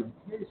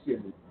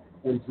ornamentation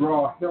and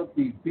draw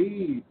healthy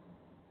bees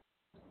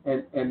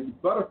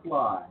and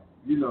butterflies,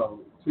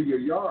 to your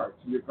yard,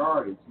 to your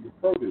garden, to your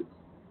produce,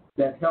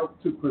 that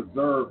help to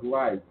preserve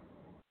life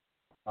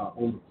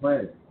on the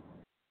planet.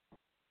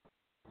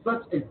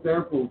 Such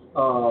examples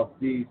of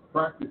these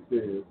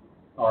practices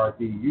are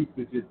the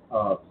usages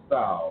of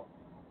salve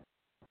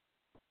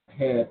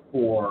had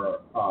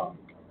for,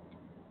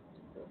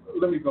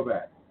 let me go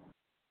back.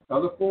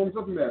 Other forms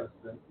of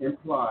medicine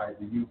imply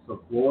the use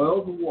of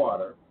boiled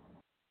water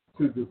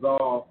to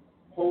dissolve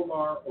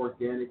polar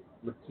organic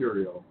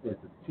material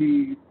into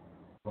teas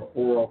for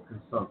oral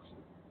consumption.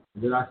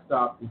 And then I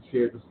stopped and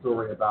shared the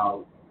story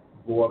about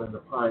boiling the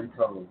pine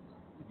cones,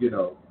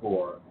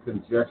 for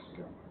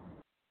congestion.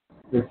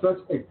 And such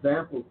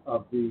examples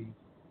of these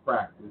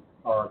practices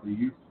are the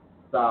use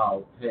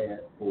salve had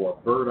for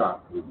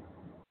burdock root.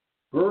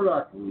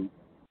 Burdock root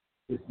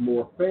is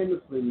more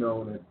famously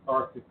known as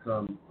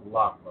Articum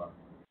lapa,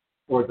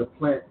 or the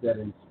plant that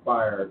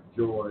inspired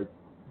George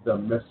the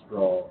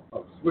Mistral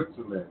of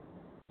Switzerland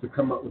to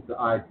come up with the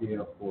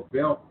idea for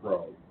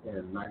Velcro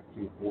in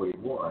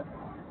 1941,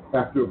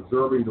 after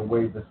observing the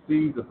way the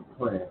seeds of the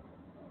plant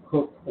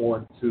hooked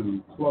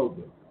onto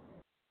clothing.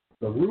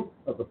 The root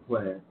of the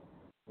plant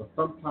was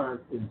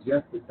sometimes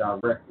ingested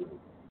directly,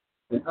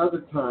 and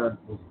other times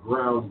was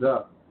ground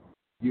up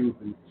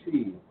using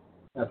tea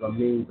as a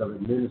means of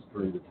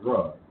administering the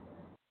drug.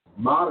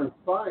 Modern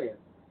science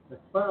has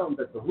found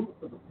that the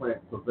roots of the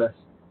plant possess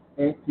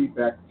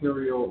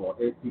antibacterial or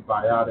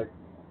antibiotic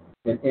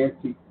and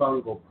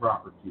antifungal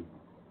properties.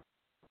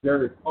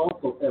 There is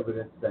also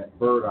evidence that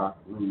burdock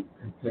root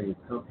contains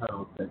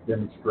compounds that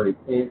demonstrate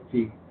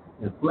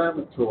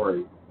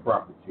anti-inflammatory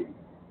properties.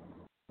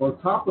 On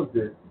top of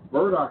this,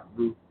 burdock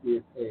root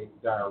is a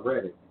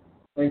diuretic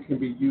and can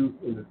be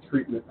used in the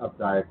treatment of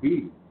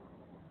diabetes.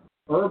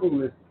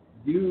 Herbalists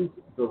use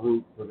the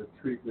root for the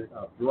treatment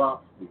of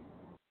dropsy,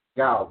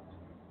 gout,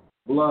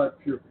 blood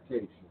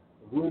purification,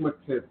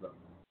 rheumatism,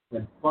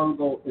 and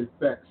fungal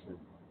infections.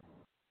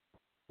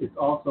 It's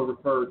also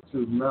referred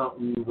to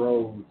mountain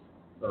rose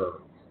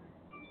herbs.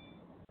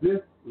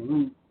 This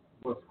root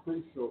was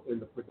crucial in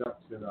the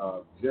production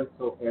of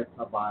gentle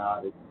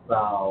antibiotic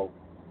salves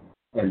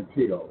and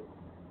pills.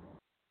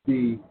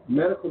 The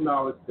medical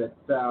knowledge that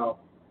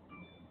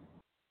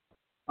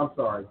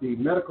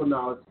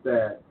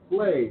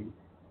slaves,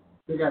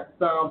 they got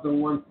salves in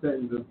one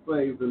sentence and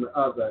slaves in the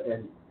other,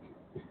 and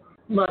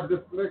my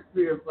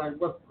dyslexia is like,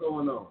 what's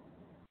going on?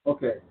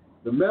 Okay,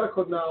 the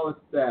medical knowledge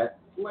that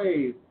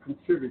slaves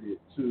contributed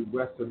to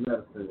Western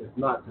medicine is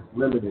not just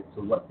limited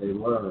to what they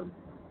learned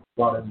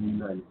while in the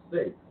United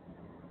States.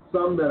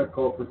 Some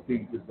medical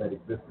procedures that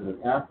existed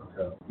in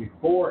Africa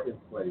before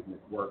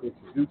enslavement were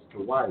introduced to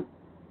whites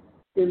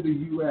in the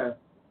U.S.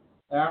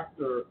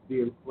 after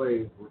the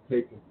enslaved were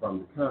taken from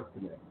the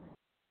continent.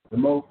 The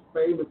most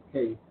famous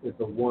case is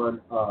the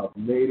one of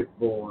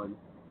native-born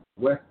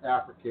West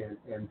African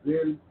and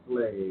then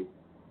slave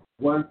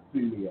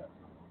Onesimus,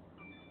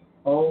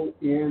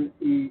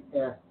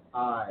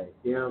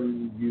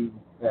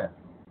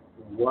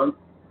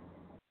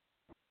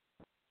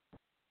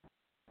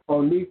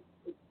 Onesimus.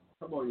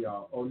 Come on,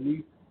 y'all.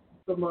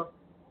 Onesimus.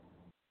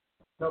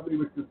 Help me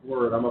with this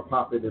word. I'm gonna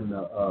pop it in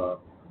the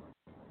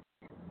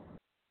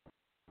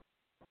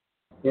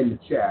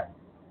chat.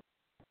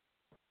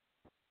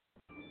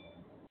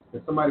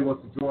 If somebody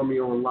wants to join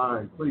me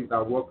online, please,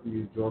 I welcome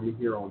you to join me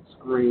here on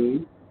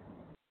screen.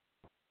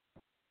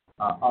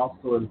 I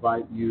also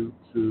invite you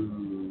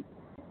to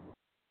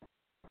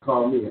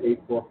call me at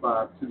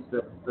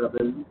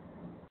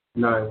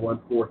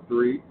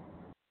 845-277-9143.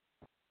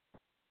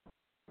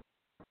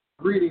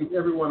 Greetings,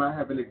 everyone I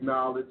haven't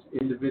acknowledged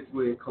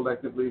individually and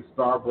collectively: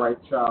 Star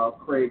Bright Child,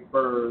 Craig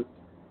Burns,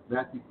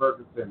 Matthew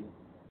Ferguson,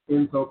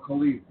 Enzo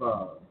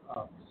Khalifa,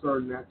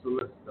 Sir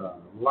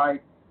Naturalista,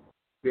 Light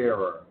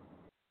Bearer.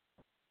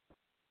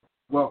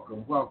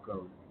 Welcome,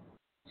 welcome.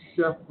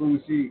 Chef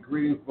Bougie,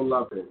 greetings,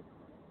 beloved.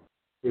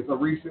 Is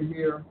Orisha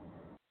here?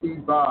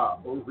 Eva,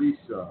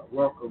 Orisha,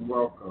 welcome,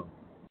 welcome.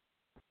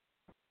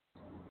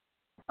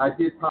 I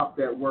did pop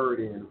that word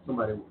in. If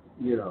somebody,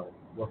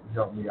 wants to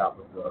help me out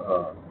with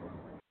the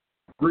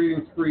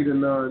greetings, Frida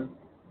Nunn,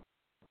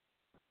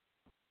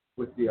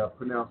 with the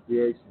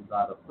pronunciations.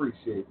 I'd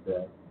appreciate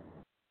that.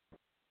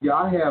 Yeah,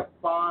 I have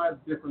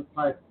 5 different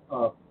types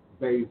of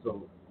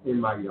basil in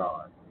my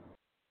yard.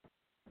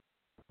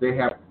 They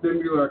have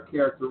similar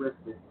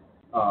characteristics,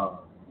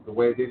 the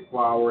way they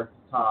flower at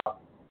the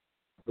top,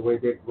 the way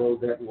they grow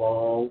that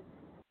long,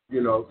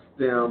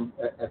 stem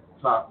at the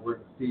top where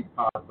the seed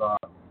pods are,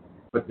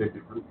 but they're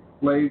different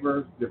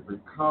flavors,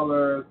 different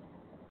colors.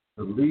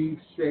 The leaf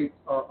shapes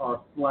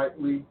are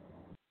slightly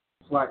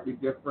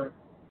different.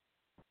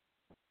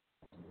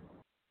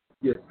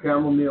 Yes,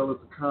 chamomile is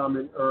a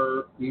common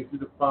herb, easy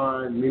to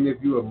find. Many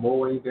of you are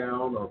mowing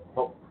down or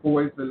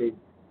poisoning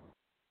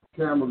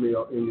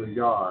chamomile in your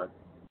yard,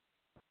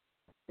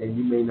 and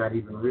you may not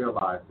even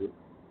realize it.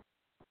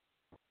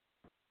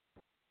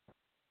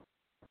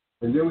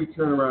 And then we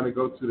turn around and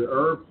go to the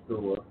herb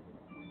store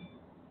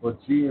or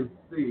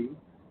GNC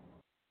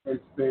and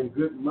spend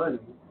good money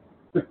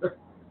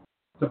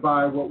to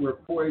buy what we're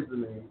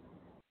poisoning,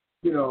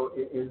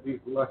 in these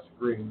lush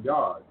green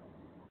yards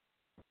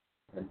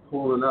and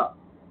pulling up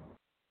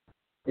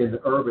in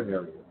the urban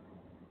areas.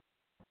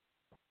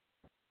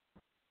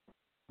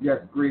 Yes,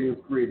 greetings,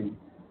 greetings.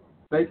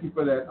 Thank you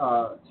for that,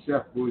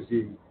 Chef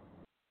Bougie.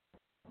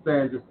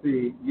 Sandra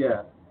C.,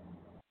 yes.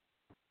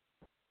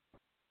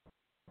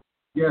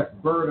 Yes,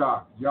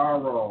 burdock,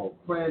 yarrow,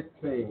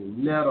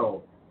 plantain,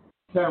 nettle,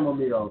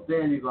 chamomile,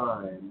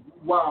 dandelion,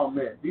 wild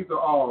mint. These are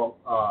all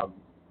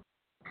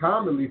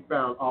commonly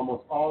found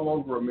almost all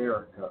over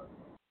America,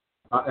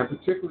 and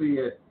particularly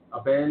at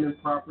abandoned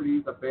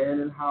properties,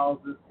 abandoned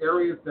houses,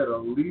 areas that are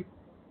least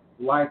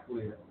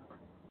likely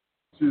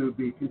to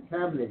be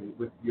contaminated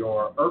with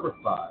your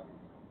herbicides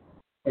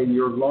and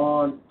your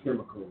lawn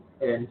chemicals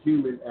and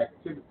human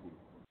activity.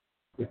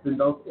 It's in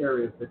those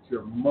areas that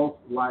you're most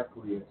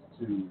likely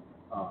to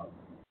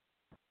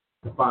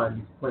find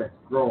these plants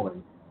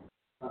growing.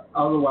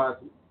 Otherwise,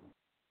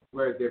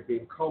 where they're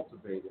being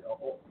cultivated,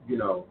 or,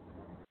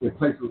 in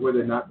places where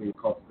they're not being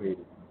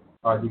cultivated,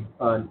 are these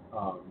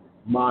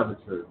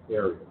unmonitored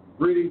areas.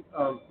 Greetings,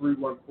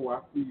 314.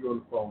 I see you on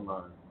the phone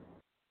line.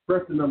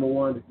 Press the number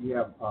 1 if you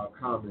have a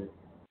comment,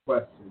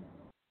 question.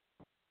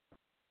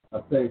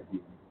 Thank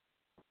you.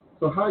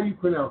 So how do you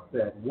pronounce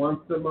that?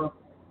 Onesimus,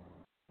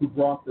 who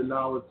brought the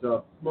knowledge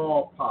of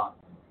smallpox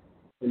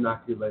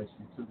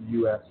inoculation to the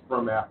U.S.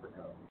 from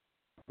Africa.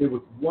 It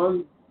was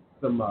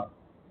Onesimus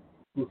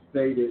who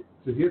stated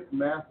to his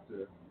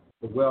master,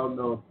 the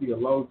well-known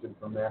theologian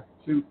from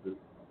Massachusetts,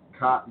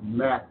 Cotton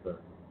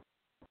Mather,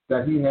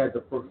 that he had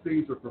the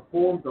procedure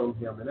performed on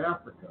him in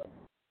Africa.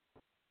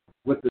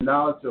 With the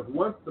knowledge of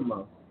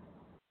Onesimus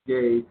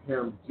gave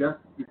him just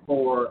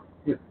before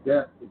his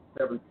death in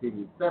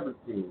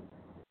 1717,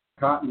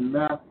 Cotton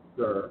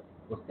Mather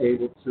was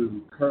able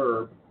to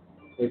curb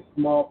a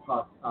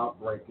smallpox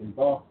outbreak in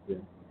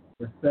Boston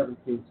in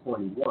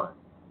 1721.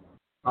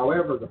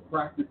 However, the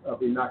practice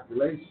of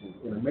inoculation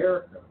in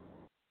America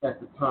at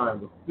the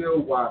time was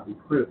still widely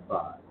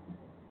criticized.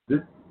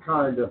 This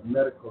kind of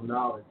medical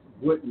knowledge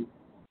wouldn't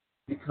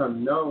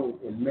become known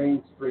in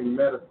mainstream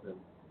medicine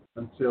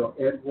until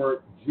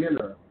Edward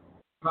Jenner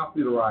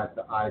popularized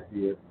the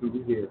idea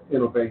through his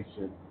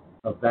innovation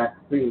of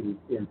vaccines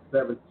in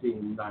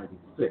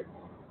 1796.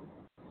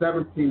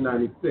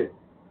 1796.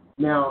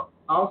 Now,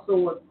 I also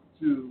want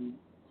to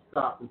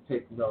stop and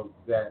take note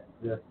that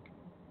this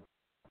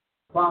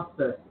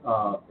process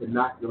of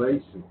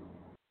inoculation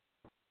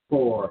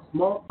for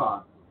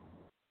smallpox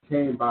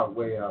came by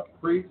way of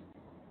priests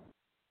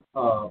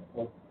of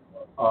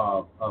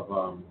Oba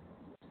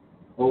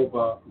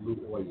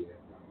Luoye,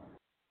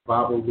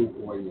 Baba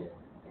Luoye,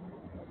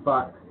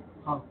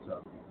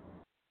 Sakpata,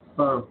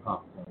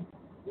 Sanpata,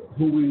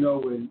 who we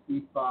know in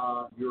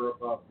Ifa,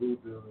 Yoruba,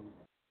 Voodoo,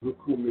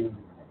 Lukumi,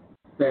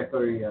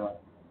 Santeria,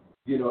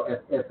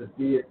 as a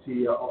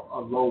deity, a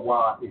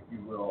Loa, if you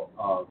will,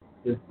 of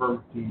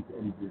infirmities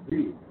and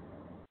disease.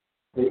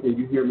 And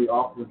you hear me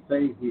often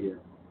say here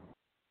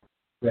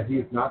that he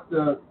is not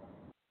the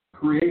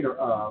creator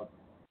of,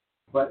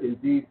 but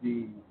indeed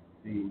the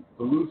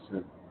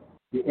solution,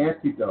 the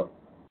antidote,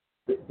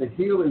 the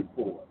healing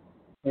for.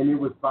 And it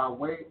was by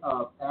way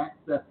of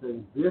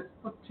accessing this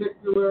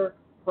particular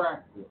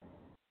practice,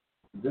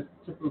 this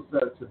particular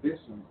set of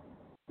traditions,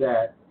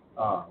 that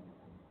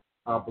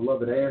our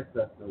beloved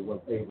ancestor was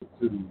able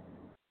to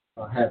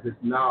have his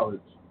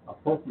knowledge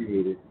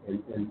appropriated,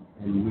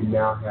 and we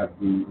now have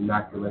the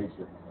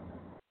inoculation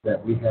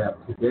that we have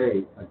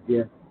today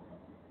against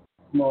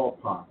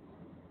smallpox,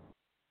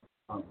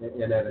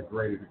 and at a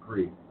greater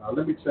degree.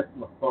 Let me check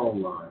my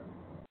phone line.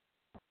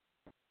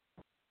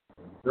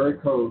 Area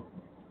code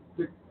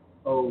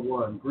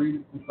 601.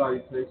 Greetings and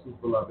salutations,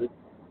 beloved.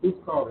 Who's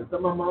calling? Is that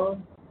my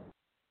mom?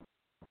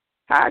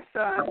 Hi,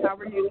 son. How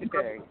are you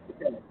today?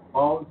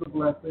 All is a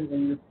blessing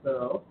in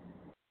yourself.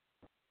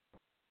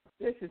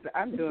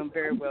 I'm doing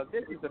very well.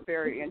 This is a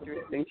very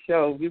interesting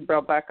show. You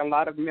brought back a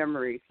lot of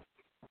memories.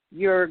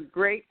 Your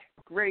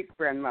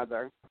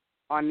great-great-grandmother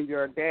on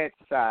your dad's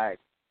side,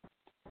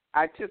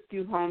 I took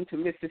you home to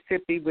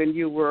Mississippi when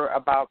you were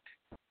about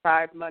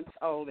 5 months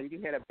old and you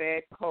had a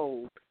bad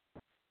cold.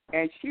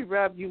 And she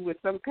rubbed you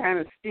with some kind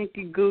of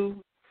stinky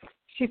goo.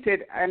 She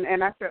said,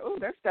 and I said, oh,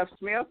 that stuff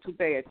smells too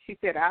bad. She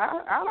said, I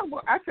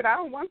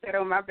don't want that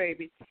on my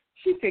baby.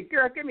 She said,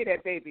 girl, give me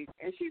that baby.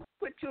 And she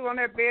put you on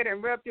that bed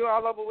and rubbed you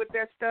all over with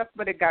that stuff,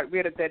 but it got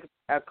rid of that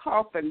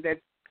cough and that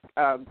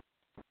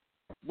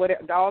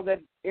all that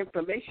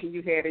inflammation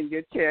you had in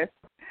your chest.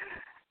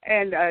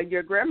 And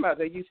your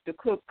grandmother used to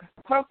cook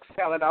pork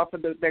salad off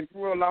of that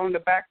grew along the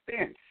back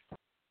fence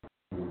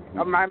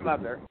of my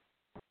mother.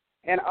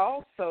 And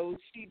also,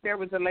 there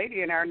was a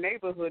lady in our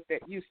neighborhood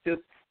that used to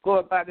go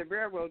up by the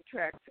railroad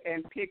tracks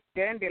and pick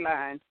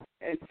dandelions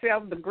and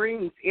sell the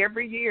greens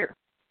every year.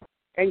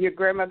 And your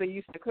grandmother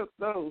used to cook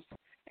those.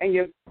 And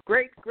your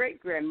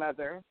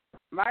great-great-grandmother,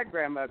 my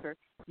grandmother,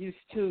 used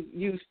to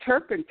use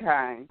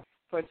turpentine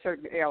for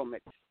certain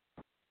ailments.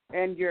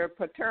 And your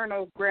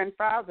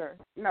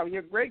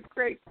your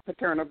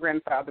great-great-paternal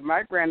grandfather,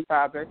 my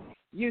grandfather,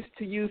 used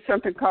to use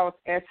something called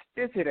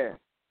asticida.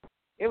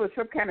 It was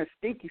some kind of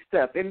stinky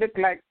stuff. It looked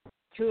like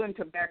chewing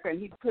tobacco, and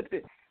he'd put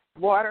the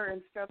water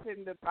and stuff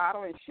in the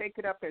bottle and shake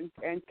it up and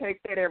take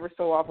that ever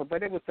so often.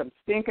 But it was some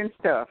stinking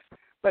stuff.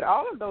 But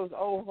all of those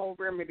old home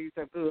remedies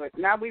are good.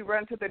 Now we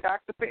run to the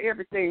doctor for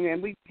everything,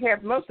 and we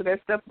have most of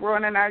that stuff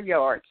growing in our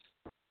yards.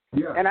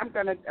 Yeah. And I'm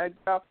going to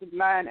drop the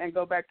line and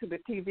go back to the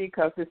TV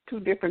because there's two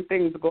different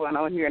things going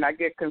on here, and I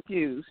get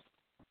confused.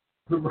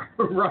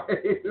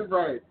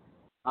 Right.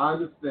 I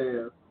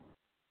understand.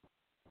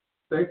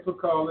 Thanks for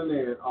calling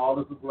in. All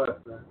is a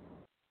blessing.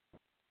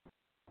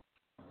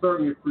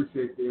 Certainly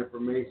appreciate the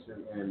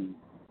information and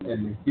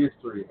the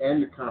history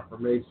and the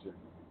confirmation.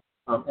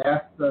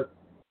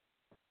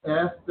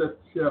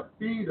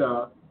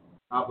 Astafida,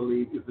 I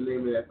believe, is the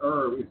name of that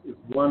herb. Is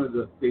one of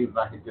the things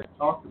I had just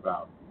talked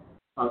about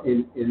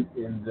in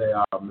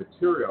the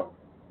material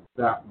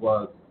that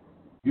was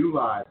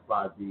utilized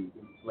by the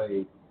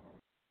enslaved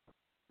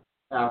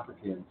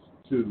Africans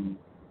to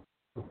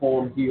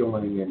perform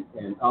healing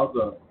and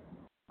other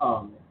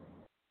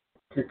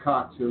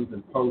concoctions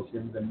and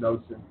potions and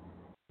notions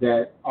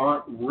that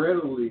aren't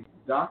readily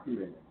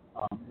documented.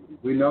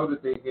 We know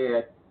that they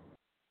had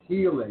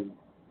healing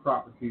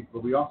properties,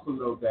 but we also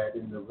know that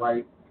in the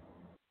right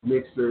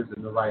mixtures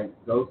and the right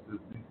doses,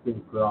 these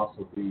things could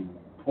also be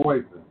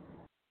poison.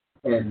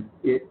 And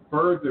it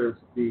furthers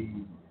the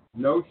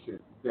notion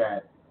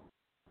that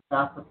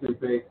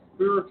African-based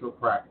spiritual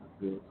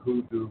practices,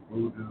 hoodoo,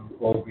 voodoo,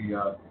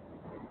 obia,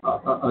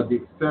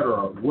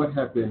 etc., would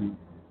have been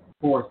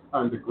forced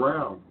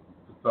underground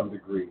to some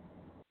degree,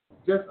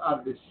 just out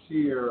of the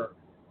sheer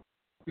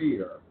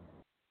fear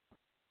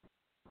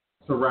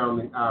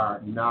surrounding our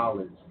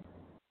knowledge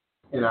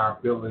and our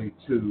ability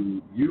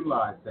to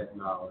utilize that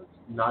knowledge,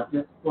 not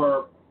just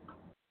for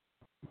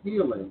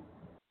healing,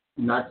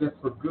 not just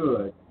for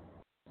good,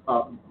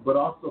 but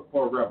also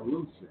for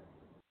revolution.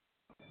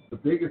 The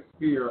biggest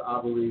fear,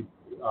 I believe,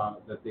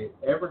 that they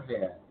ever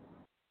had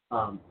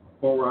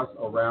for us,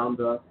 around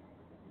us,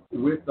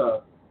 with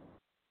us,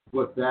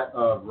 was that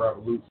of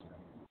revolution.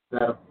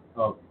 that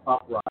of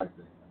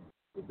uprising,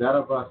 that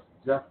of us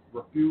just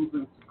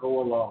refusing to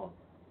go along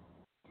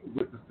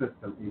with the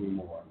system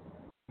anymore,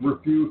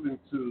 refusing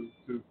to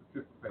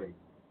participate,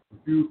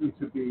 refusing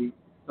to be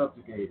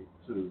subjugated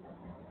to.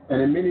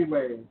 And in many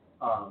ways,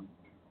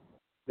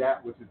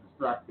 that which is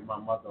distracting my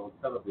mother on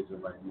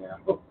television right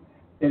now,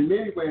 in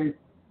many ways,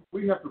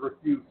 we have to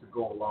refuse to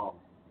go along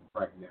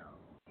right now.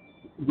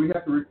 We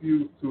have to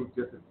refuse to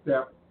just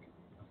accept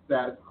the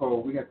status quo.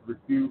 We have to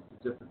refuse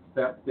to just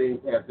accept things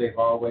as they've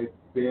always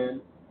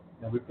been.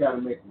 And we've got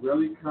to make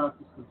really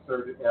conscious,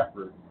 concerted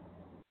efforts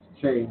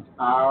to change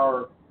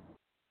our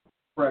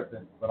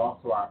present, but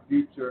also our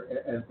future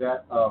and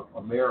that of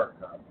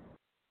America,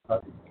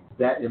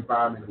 that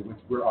environment in which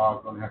we're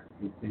all going to have to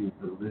continue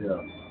to live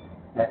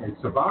and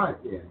survive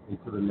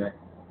into the next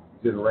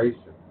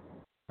generation.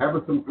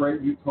 Having some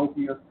great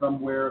utopia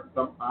somewhere,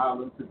 some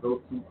island to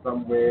go to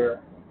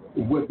somewhere,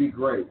 would be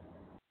great.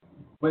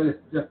 But it's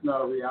just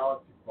not a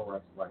reality for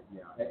us right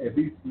now, at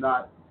least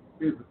not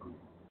physically,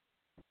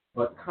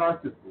 but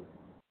consciously,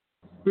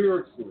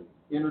 spiritually,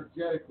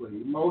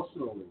 energetically,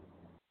 emotionally.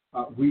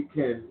 We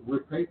can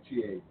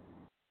repatriate,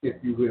 if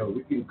you will.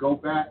 We can go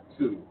back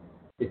to,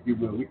 if you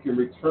will. We can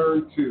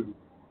return to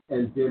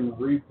and then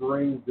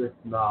rebring this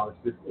knowledge,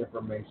 this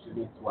information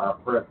into our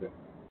present,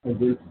 and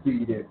then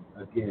feed it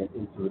again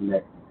into the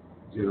next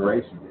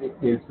generation,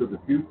 into the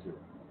future.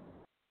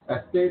 As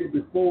stated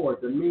before,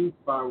 the means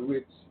by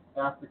which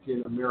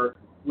African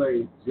American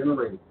slaves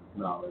generated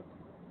this knowledge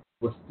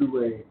was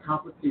through a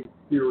complicated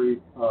series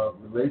of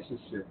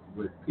relationships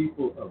with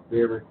people of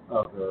various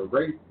other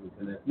races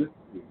and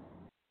ethnicities.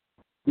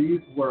 These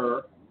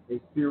were a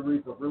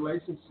series of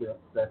relationships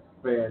that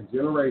spanned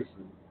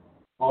generations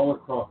all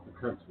across the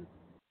country.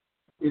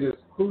 It is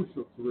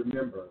crucial to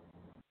remember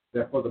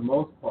that for the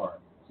most part,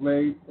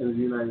 slaves in the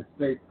United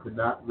States could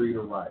not read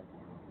or write.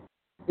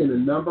 In a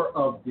number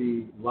of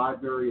the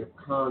Library of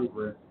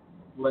Congress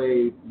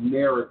slave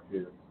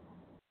narratives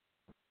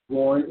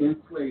born in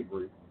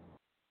slavery,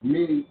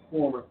 many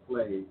former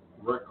slaves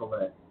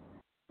recollect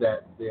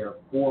that their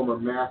former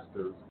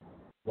masters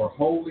were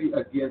wholly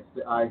against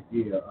the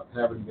idea of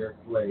having their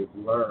slaves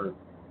learn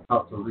how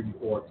to read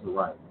or to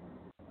write.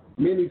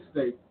 Many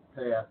states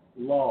passed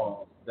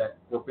laws that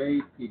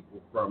forbade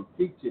people from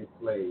teaching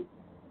slaves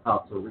how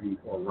to read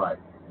or write.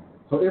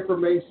 So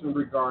information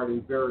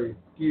regarding various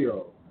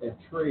skills and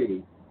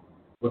trades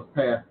was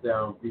passed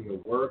down via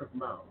word of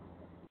mouth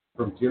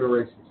from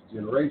generation to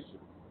generation.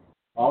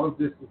 All of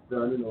this was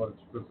done in order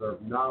to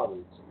preserve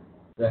knowledge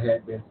that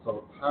had been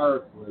so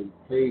tirelessly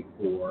paid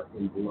for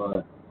in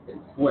blood and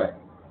sweat.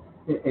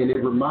 And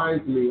it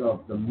reminds me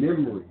of the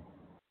memory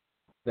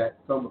that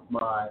some of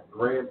my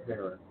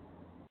grandparents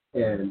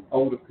and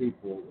older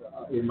people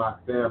in my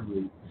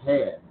family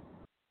had,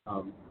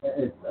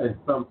 and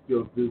some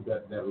still do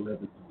that are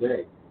living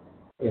today,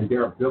 and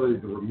their ability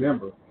to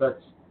remember such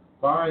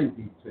fine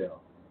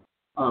detail.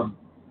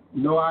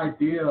 No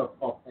idea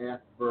of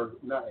Asperger's,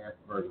 not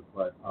Asperger's,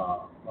 but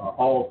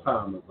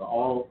Alzheimer's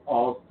or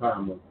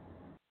Alzheimer's.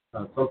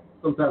 So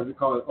sometimes we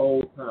call it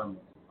old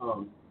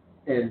timers,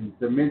 and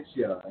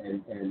dementia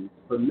and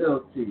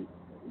senility.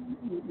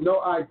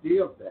 No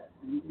idea of that.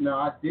 Now,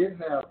 I did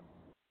have,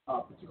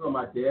 particularly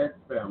my dad's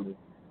family,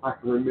 I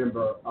can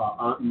remember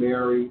Aunt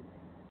Mary,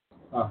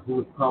 who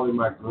was probably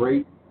my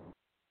great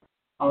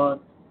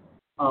aunt,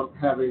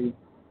 having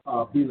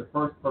been the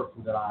first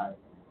person that I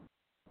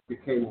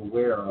became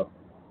aware of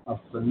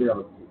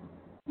senility.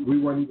 We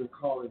weren't even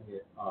calling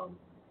it,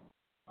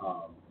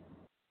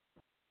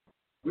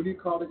 what do you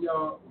call it,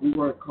 y'all? We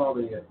weren't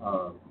calling it,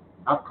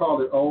 I've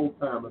called it old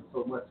timers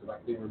so much that I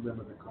can't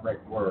remember the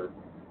correct word,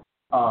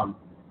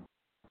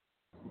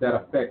 that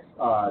affects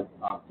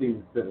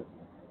senior citizens.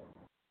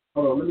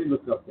 Hold on, let me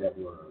look up that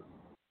word.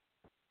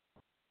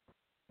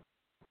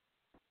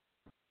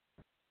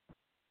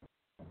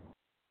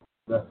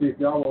 Now, see, if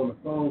y'all were on the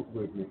phones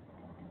with me,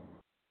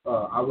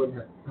 I wouldn't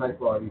have to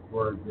type all these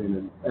words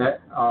in.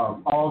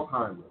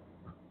 Alzheimer's.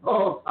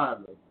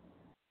 Alzheimer's.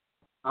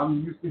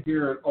 I'm used to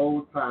hearing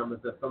old timers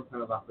that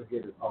sometimes I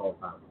forget it's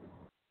Alzheimer's.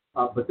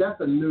 But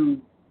that's a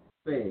new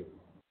thing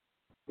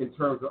in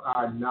terms of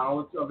our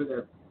knowledge of it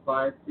as a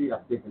society. I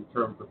think in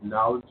terms of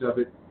knowledge of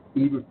it,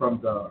 even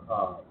from the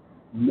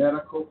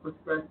medical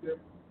perspective.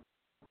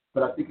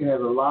 But I think it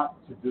has a lot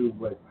to do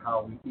with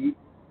how we eat,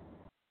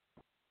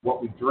 what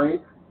we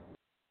drink,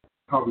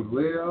 how we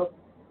live,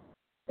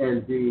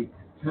 and the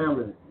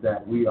contaminants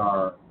that we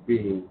are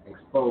being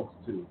exposed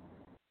to.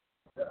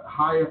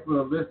 High up on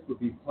the list would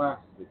be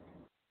plastic.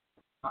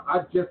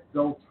 I just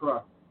don't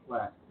trust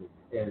plastic.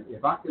 And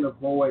if I can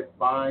avoid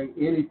buying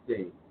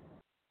anything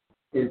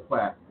in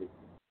plastic,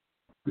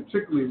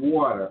 particularly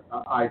water,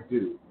 I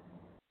do.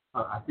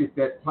 I think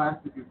that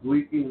plastic is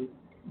leaking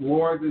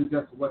more than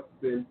just what's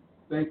been,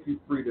 thank you,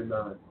 Frida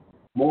Nunn,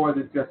 more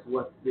than just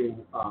what's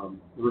being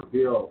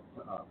revealed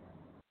to us.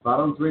 If I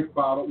don't drink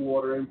bottled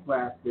water in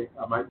plastic,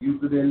 I might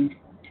use it in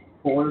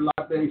foreign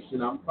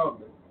libation out in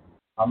public.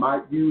 I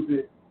might use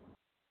it,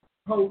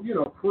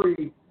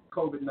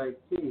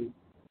 pre-COVID-19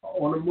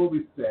 on a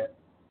movie set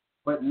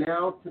But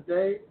now,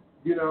 today,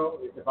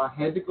 if I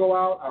had to go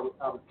out,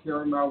 I would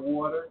carry my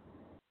water,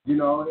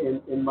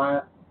 in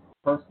my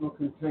personal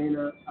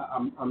container.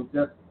 I'm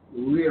just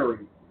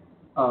leery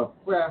of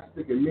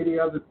plastic and many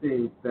other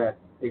things that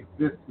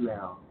exist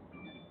now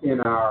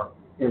in our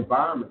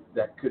environment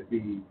that could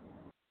be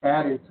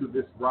adding to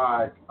this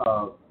rise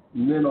of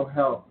mental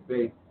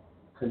health-based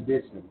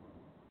conditions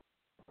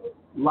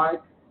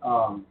like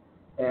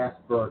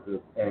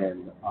Asperger's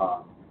and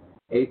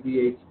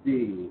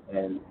ADHD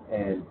and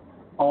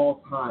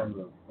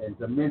Alzheimer's and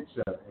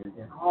dementia and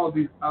all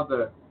these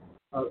other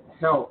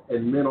health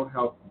and mental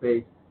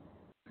health-based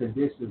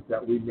conditions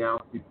that we now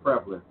see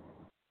prevalent.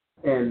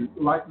 And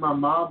like my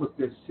mom was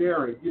just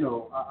sharing,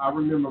 I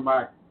remember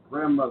my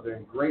grandmother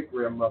and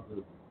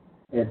great-grandmothers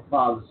and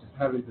fathers just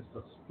having this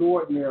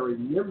extraordinary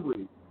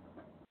memory.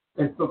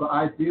 And so the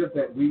idea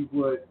that we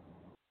would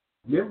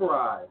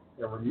memorize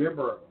and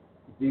remember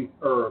these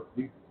herbs,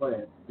 these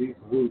plants, these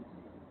roots,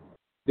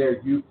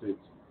 their usage,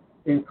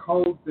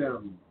 encode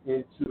them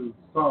into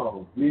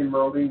songs. Me and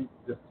Merlene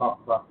just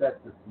talked about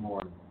that this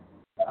morning.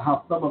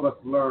 How some of us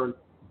learn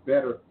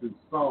better through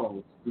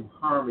songs, through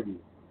harmony,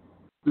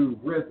 through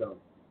rhythm.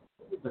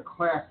 The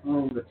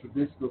classroom, the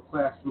traditional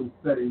classroom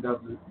setting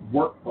doesn't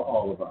work for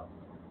all of us.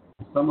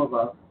 Some of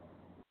us,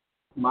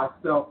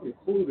 myself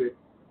included,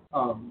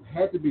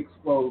 had to be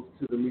exposed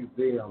to the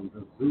museum,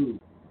 the zoo,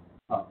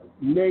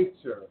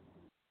 nature,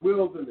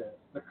 wilderness,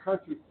 the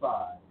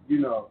countryside,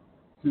 to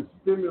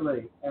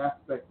stimulate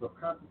aspects of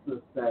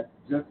consciousness that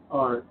just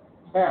aren't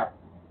tapped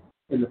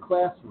in the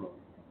classroom.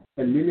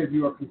 And many of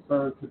you are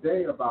concerned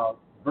today about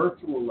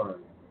virtual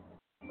learning,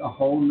 a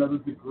whole nother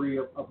degree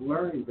of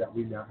learning that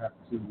we now have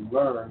to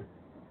learn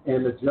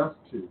and adjust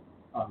to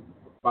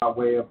by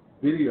way of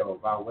video,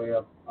 by way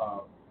of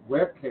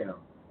webcam,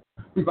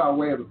 by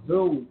way of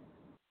Zoom,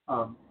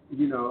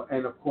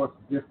 and of course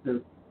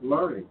distance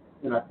learning.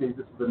 And I think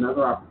this is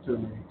another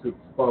opportunity to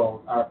expose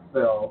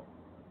ourselves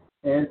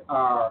and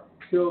our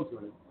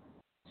children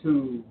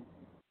to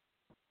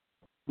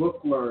book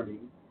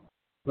learning,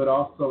 but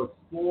also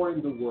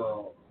exploring the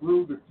world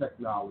through the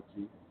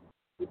technology,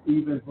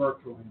 even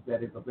virtually,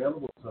 that is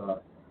available to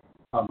us,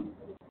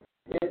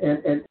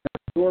 and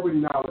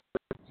absorbing knowledge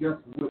that you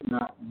just would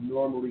not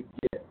normally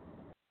get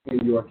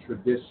in your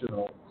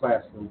traditional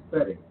classroom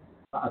setting.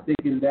 I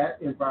think in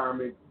that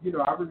environment,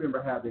 I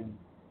remember having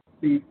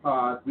seed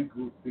pods. We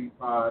grew seed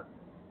pods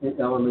in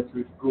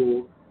elementary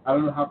school. I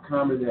don't know how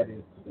common that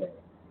is today.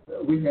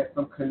 We had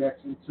some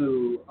connection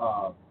to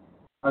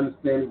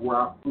understanding where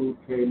our food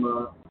came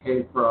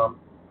from,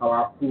 how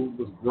our food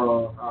was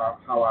grown,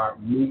 how our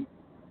meat,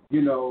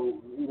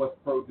 was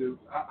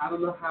produced. I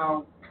don't know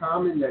how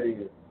common that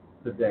is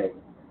today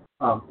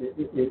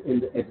in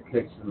the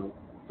educational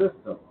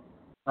system.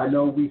 I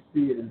know we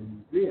see it in the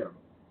museum.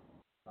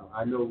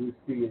 I know we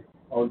see it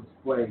on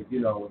display,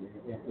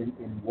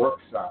 in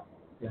workshop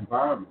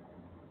environments.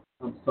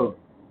 So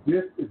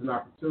this is an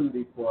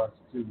opportunity for us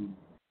to,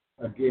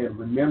 again,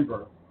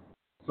 remember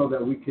so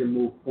that we can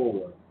move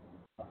forward.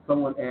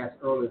 Someone asked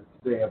earlier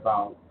today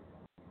about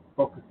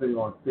focusing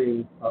on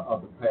things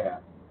of the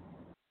past.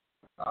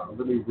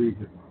 Let me read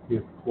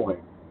his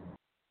point,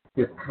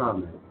 his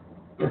comment.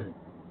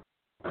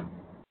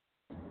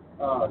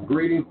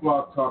 Greetings,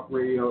 Blog Talk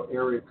Radio,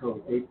 area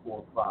code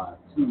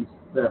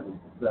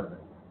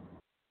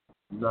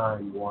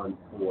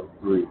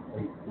 845-277-9143,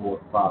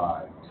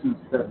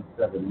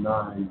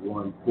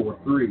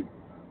 845-277-9143.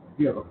 If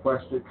you have a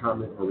question,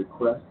 comment, or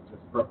request,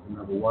 just press the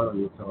number 1 on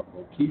your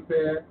telephone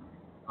keypad.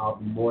 I'll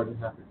be more than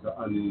happy to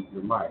unmute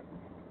your mic.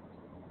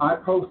 I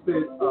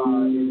posted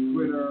in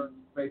Twitter,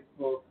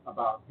 Facebook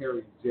about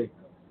Harriet Jacobs,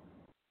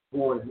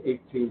 born in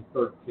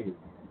 1813.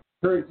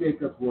 Harriet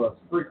Jacobs was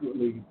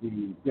frequently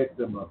the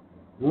victim of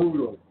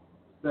brutal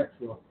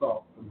sexual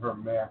assault from her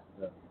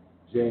master,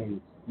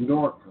 James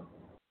Norcom.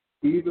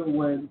 Even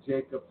when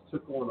Jacobs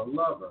took on a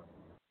lover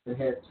and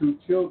had 2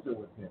 children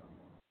with him,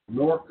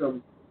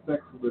 Norcom's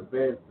sexual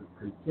advances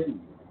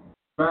continued.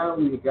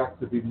 Finally, it got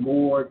to be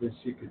more than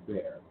she could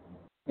bear.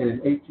 And in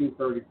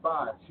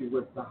 1835, she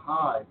went to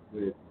hide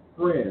with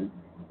friends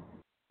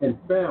and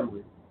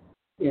family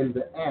in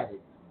the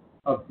attic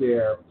of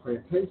their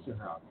plantation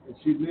house. And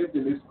she lived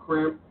in this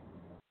cramped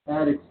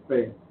attic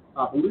space,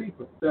 I believe,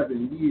 for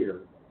 7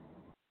 years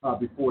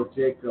before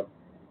Jacob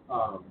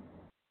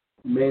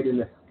made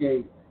an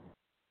escape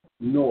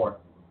north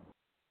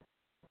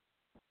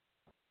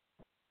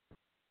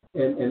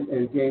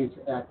and gained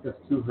access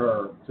to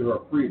her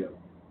freedom.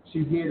 She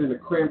hid in a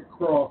cramped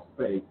crawl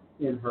space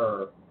in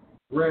her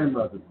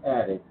grandmother's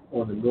attic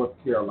on the North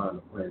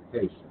Carolina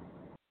plantation,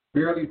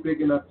 barely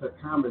big enough to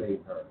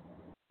accommodate her.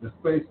 The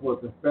space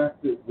was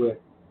infested with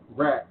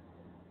rats,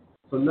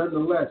 so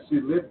nonetheless, she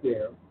lived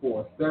there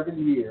for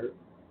 7 years,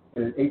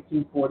 and in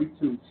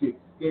 1842, she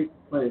escaped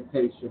the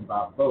plantation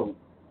by boat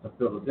to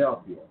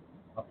Philadelphia.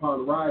 Upon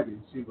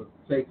arriving, she was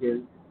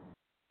taken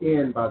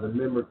in by the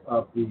members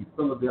of the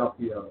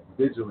Philadelphia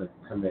Vigilance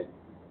Committee.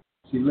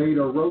 She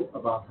later wrote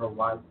about her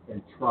life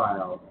and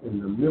trials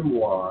in the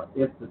memoir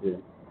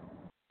Incidents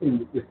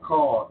It's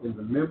called In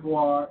the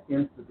Memoir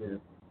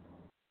Incidents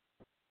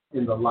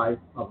in the Life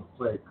of a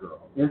Slave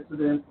Girl.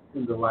 Incidents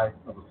in the Life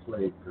of a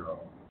Slave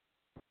Girl.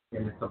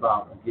 And it's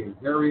about, again,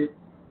 Harriet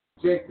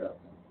Jacobs.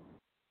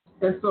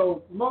 And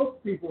so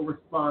most people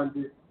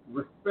responded,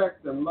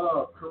 respect and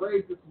love,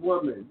 courageous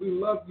woman. We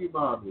love you,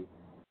 Mommy.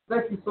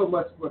 Thank you so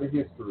much for the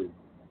history.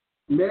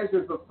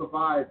 Measures of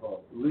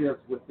survival lives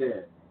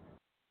within.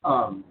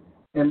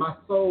 And my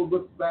soul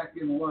looks back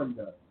in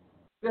wonder.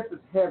 This is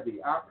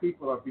heavy. Our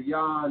people are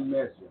beyond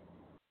measure.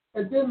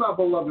 And then my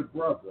beloved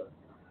brother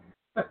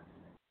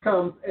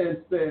comes and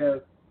says,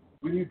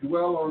 when you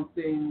dwell on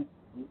things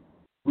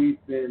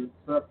we've been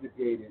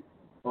subjugated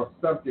or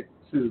subject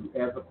to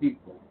as a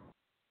people, ...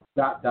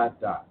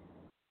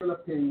 An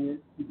opinion.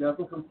 He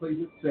doesn't complete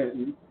his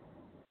sentence.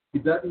 He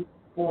doesn't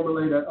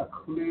formulate a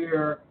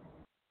clear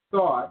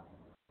thought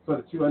so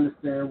that you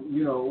understand,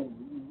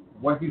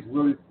 what he's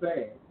really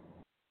saying.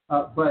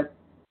 But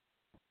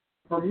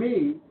for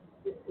me,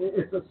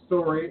 it's a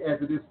story,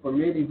 as it is for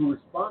many who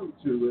responded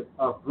to it,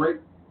 of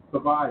great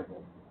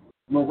survival,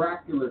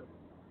 miraculous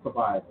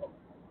survival,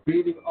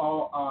 beating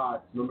all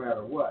odds no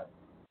matter what,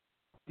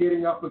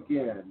 getting up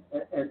again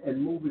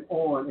and moving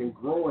on and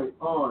growing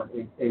on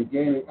and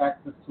gaining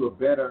access to a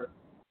better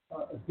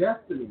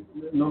destiny,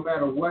 no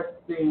matter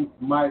what things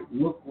might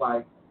look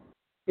like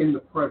in the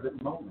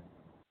present moment.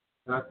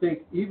 And I think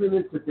even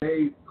in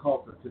today's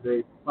culture,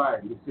 today's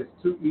society, it's just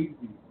too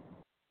easy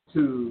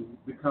to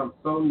become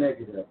so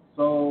negative,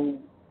 so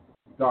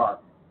dark,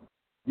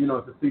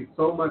 to see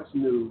so much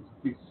news,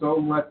 to see so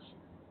much,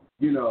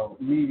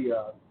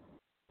 media,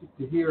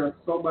 to hear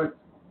so much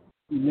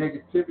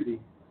negativity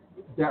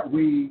that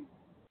we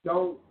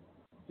don't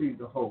see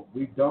the hope,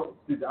 we don't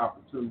see the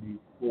opportunity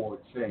for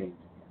change.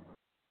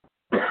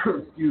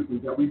 Excuse me,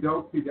 that we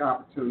don't see the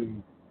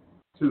opportunity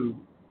to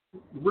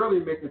really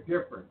make a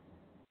difference.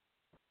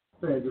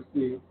 Sandra,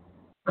 see,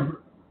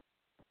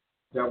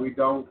 that we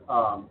don't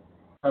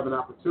have an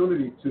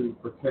opportunity to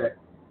protect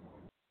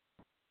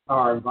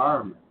our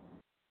environment.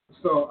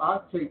 So I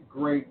take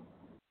great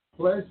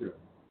pleasure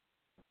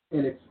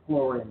in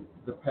exploring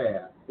the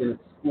past, in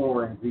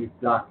exploring these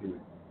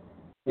documents,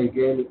 and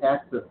gaining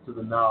access to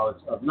the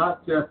knowledge of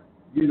not just,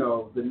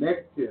 the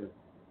negative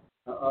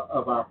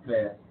of our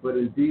past, but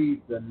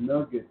indeed the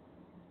nuggets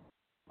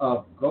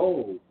of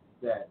gold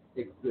that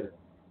exist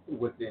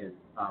within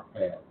our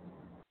past.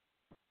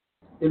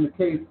 In the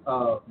case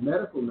of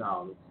medical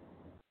knowledge,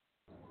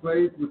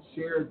 slaves would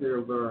share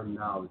their learned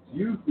knowledge,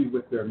 usually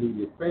with their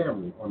immediate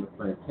family on the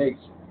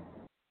plantation.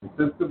 And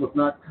since it was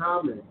not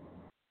common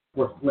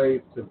for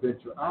slaves to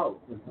venture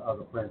out into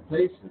other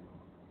plantations,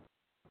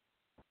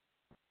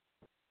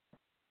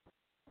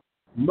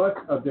 much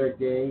of their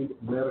gained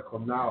medical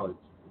knowledge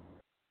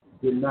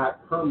did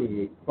not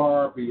permeate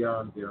far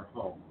beyond their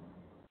home.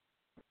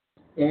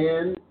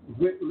 Anne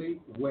Whitley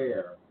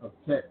Ware of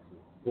Texas,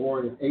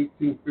 born in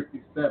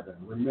 1857,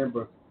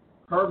 remembers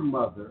her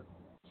mother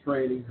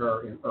training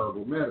her in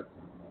herbal medicine.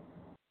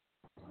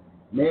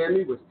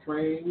 Mammy was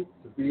trained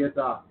to be a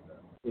doctor.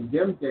 In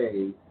them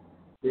days,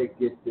 they'd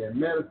get their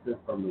medicine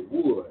from the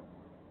woods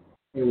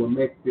and would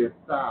make their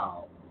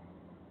salves,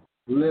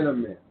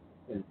 liniments,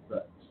 and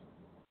such.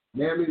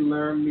 Mammy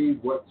learned me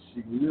what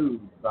she knew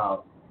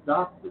about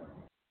doctoring.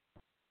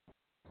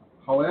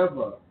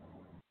 However,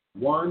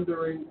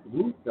 wandering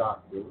root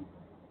doctors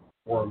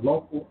or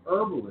local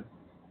herbalists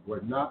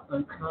were not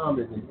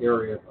uncommon in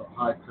areas of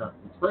high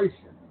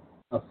concentration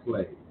of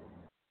slaves.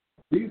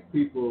 These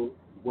people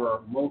were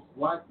most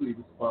likely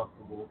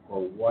responsible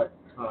for what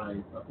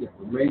kind of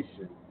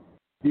information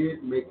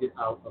did make it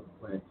out of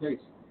the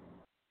plantation.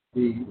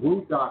 The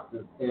root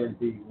doctors and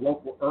the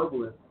local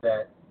herbalists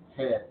that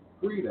had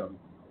freedom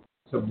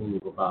to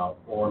move about,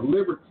 or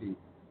liberty,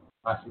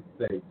 I should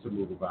say, to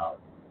move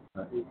about,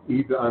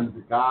 either under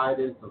the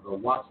guidance or the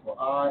watchful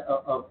eye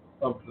of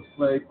the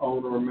slave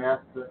owner or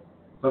master.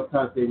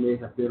 Sometimes they may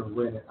have been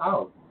rented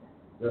out.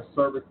 Their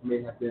service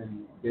may have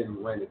been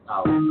rented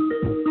out,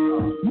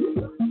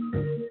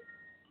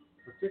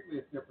 particularly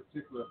if their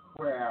particular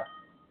craft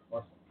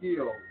or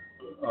skill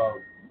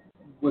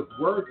was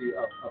worthy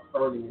of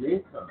earning an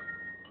income.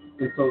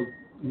 And so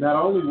not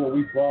only were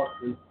we bought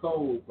and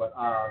sold, but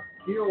our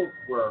skills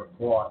were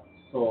bought,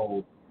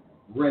 sold,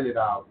 rented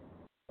out,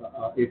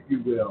 if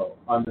you will,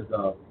 under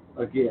the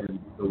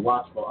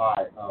watchful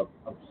eye of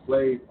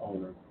slave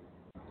owners.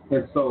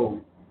 And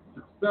so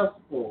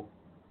successful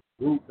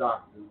root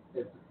doctors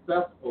and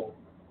successful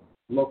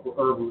local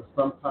herbalists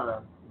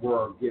sometimes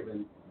were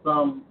given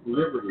some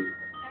liberty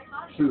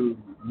to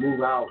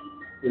move out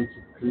into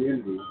the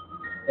community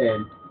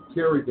and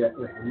carry that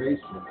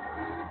information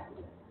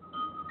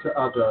to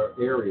other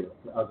areas,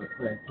 to other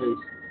plantations,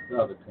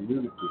 to other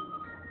communities.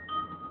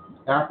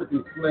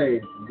 African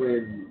slaves,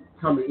 when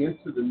coming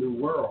into the New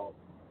World,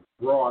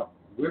 brought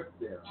with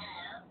them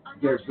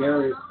their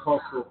various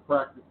cultural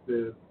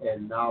practices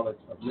and knowledge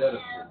of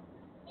medicine.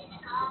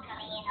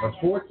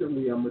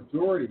 Unfortunately, a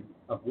majority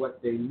of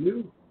what they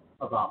knew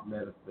about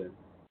medicine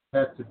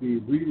had to be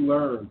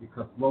relearned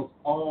because most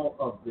all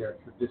of their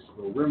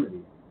traditional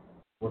remedies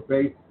were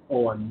based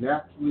on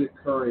naturally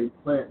occurring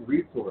plant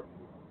resources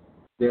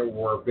that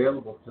were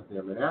available to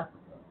them in Africa.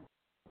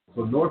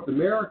 So North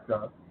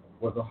America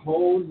was a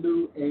whole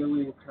new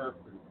alien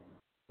country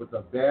with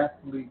a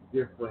vastly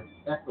different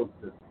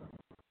ecosystem.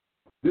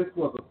 This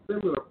was a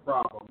similar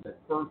problem that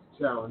first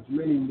challenged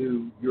many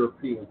new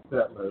European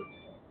settlers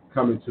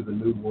coming to the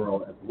New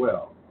World as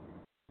well.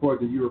 For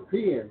the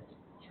Europeans,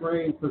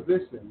 trained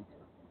physicians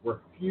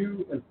were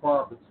few and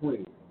far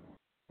between.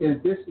 In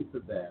addition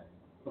to that,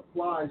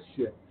 supply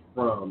ships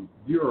from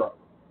Europe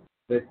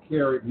that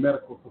carried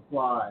medical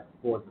supplies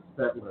for the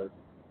settlers,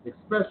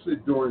 especially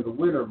during the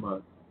winter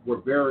months,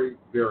 were very,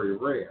 very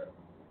rare.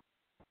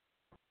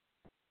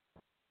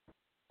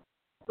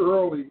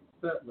 Early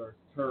settlers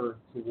turned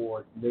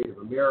toward Native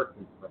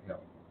Americans for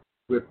help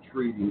with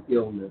treating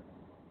illness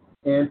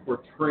and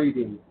for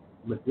trading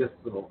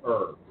medicinal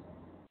herbs.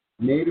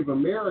 Native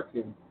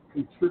Americans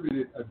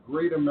contributed a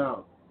great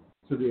amount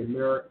to the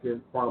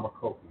American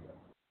pharmacopoeia,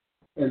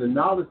 and the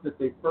knowledge that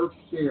they first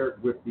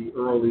shared with the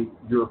early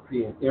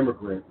European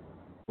immigrants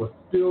was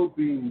still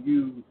being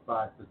used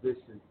by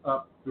physicians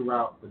up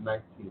throughout the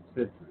 19th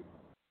century.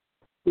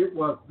 It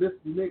was this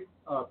mix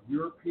of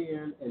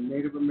European and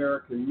Native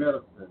American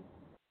medicine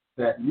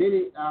that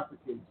many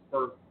Africans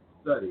first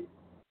studied.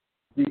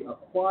 The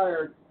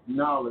acquired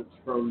knowledge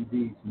from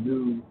these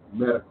new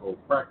medical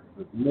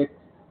practices mixed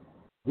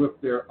with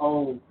their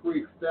own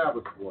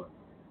pre-established ones.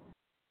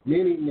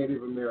 Many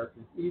Native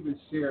Americans even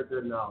shared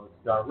their knowledge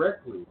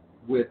directly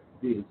with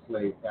the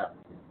enslaved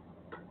Africans.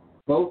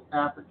 Both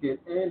African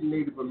and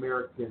Native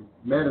American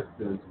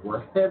medicines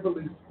were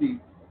heavily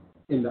steeped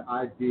in the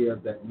idea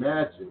that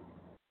magic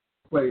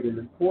played an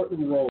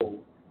important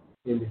role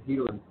in the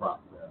healing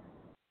process.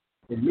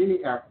 In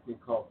many African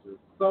cultures,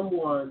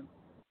 someone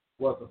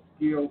was a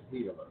skilled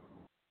healer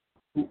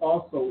who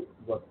also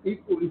was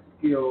equally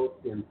skilled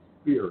in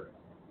spirit.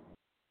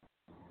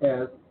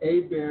 As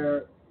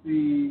Hebert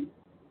C.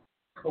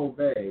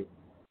 Covey,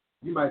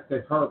 you might say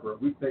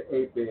Herbert, we say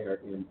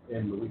Hebert in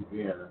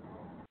Louisiana.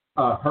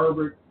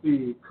 Herbert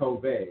C.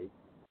 Covey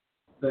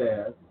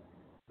says,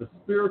 the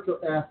spiritual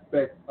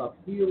aspects of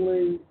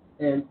healing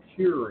and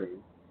curing,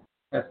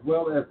 as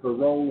well as the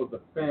role of the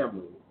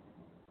family,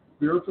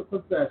 spiritual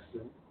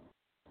possession,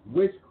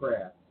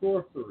 witchcraft,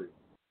 sorcery,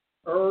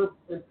 herbs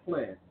and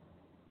plants,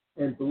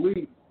 and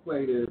beliefs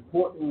played an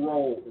important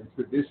role in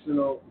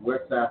traditional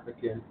West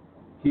African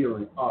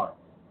healing arts.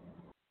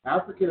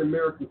 African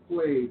American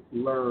slaves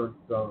learned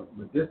the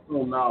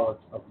medicinal knowledge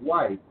of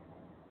whites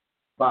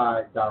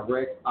by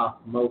direct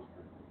osmosis.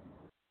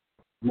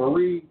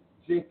 Marie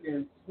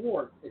Jenkins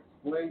Swartz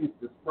explains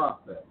this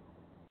process.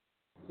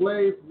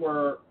 Slaves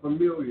were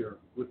familiar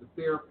with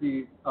the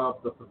therapies of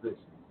the physician.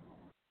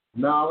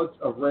 Knowledge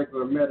of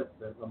regular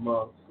medicine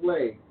among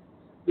slaves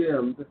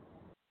stemmed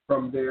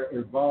from their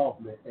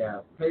involvement as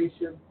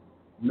patients,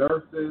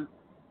 nurses,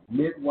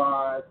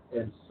 midwives,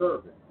 and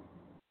servants.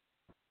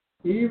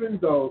 Even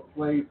though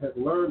slaves had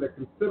learned a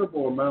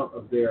considerable amount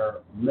of their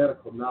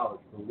medical knowledge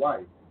from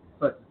whites,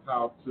 such as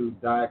how to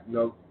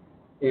diagnose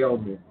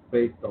ailments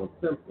based on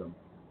symptoms,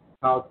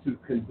 how to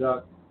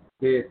conduct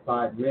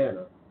bedside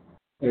manner,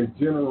 and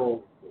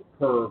general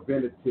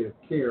preventative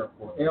care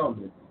for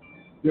ailments,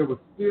 there was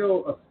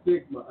still a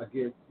stigma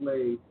against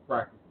slaves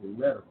practicing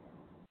medicine.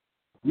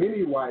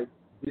 Many whites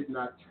did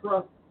not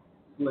trust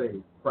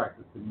slaves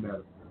practicing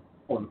medicine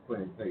on the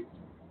plantation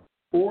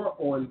or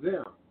on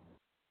them.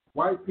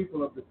 White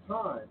people of the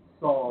time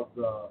saw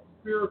the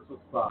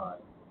spiritual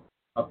side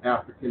of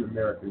African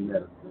American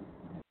medicine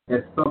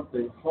as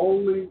something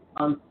wholly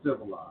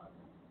uncivilized.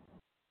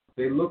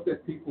 They looked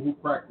at people who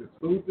practiced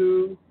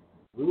hoodoo,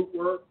 root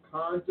work,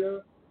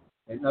 conjure,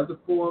 and other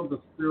forms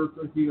of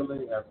spiritual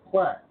healing as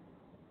quacks.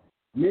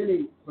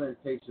 Many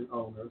plantation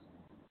owners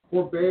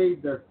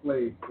forbade their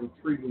slaves from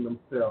treating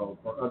themselves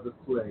or other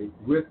slaves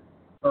with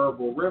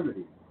herbal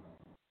remedies.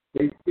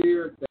 They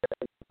feared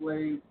that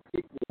enslaved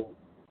people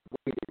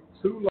waited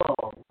too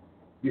long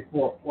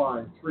before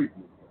applying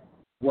treatment,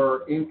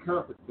 were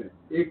incompetent,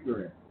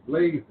 ignorant,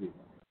 lazy,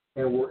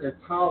 and were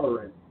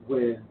intolerant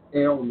when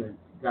ailments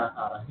got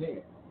out of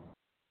hand.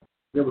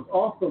 There was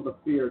also the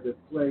fear that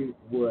slaves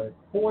would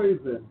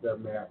poison their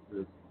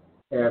masters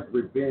as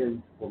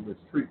revenge for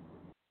mistreatment.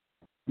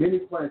 Many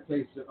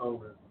plantation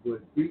owners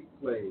would beat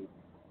slaves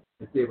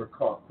if they were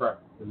caught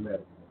practicing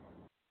medicine.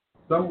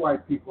 Some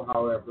white people,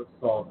 however,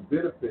 saw the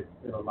benefits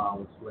in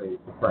allowing slaves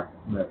to practice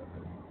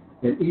medicine,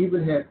 and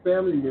even had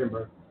family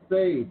members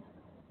saved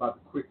by the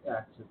quick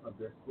action of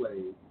their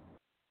slaves,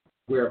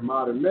 where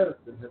modern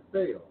medicine has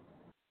failed.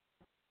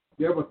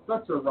 There was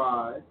such a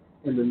rise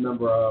in the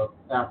number of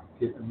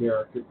African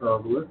American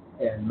herbalists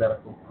and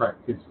medical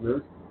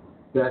practitioners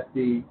that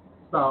the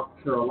South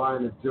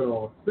Carolina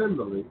General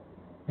Assembly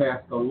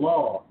passed a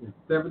law in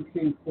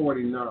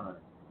 1749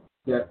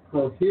 that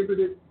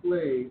prohibited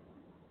slaves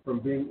from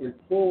being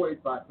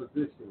employed by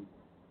physicians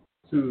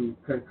to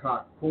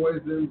concoct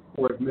poisons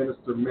or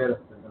administer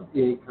medicine of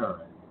any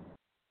kind.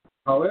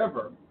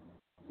 However,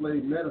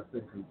 slave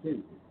medicine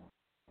continued.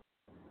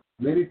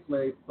 Many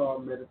slaves saw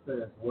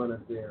medicine as one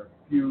of their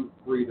few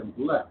freedoms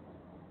left,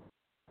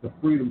 the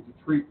freedom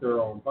to treat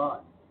their own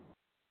bodies.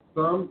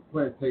 Some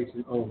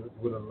plantation owners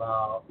would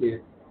allow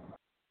it.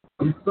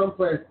 Some,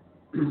 plant,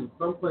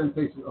 some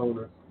plantation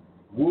owners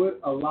would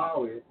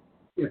allow it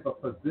if a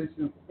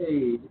physician's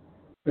aid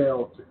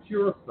failed to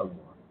cure someone.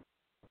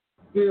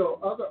 Still,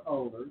 other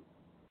owners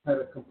had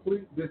a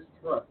complete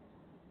distrust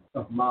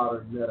of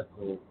modern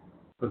medical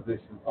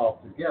physicians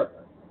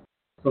altogether,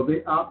 so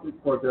they opted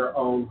for their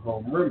own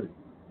home remedies.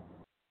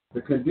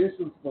 The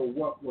conditions for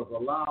what was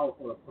allowed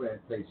on a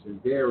plantation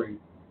varied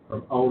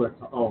from owner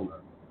to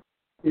owner.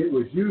 It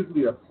was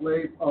usually a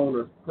slave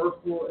owner's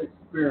personal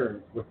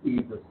experience with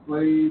either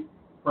slave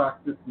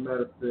practice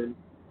medicine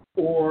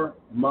or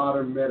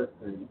modern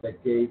medicine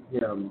that gave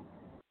him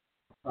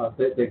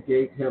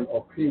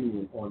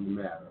opinion on the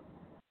matter.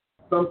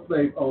 Some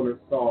slave owners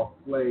saw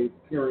slaves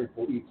caring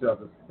for each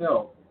other's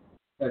health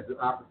as an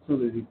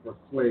opportunity for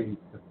slaves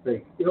to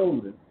fake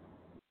illness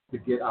to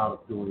get out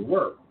of doing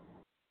work.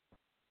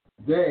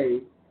 Today,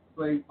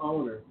 slave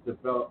owners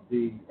developed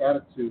the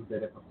attitude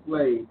that if a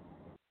slave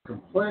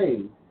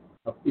complained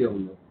of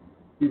illness,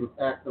 he was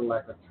acting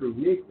like a true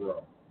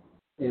Negro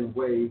and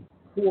weighed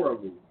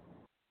poorly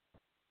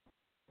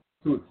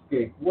to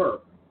escape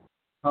work.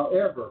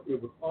 However,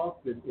 it was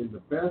often in the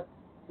best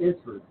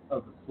interest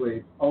of the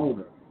slave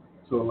owner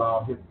to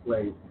allow his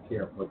slaves to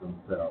care for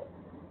themselves.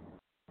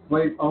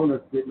 Slave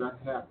owners did not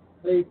have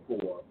to pay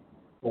for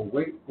or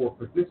wait for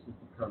physicians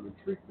to come and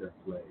treat their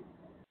slaves.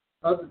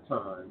 Other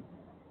times,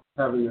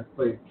 having a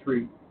slave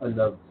treat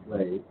another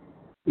slave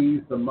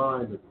eased the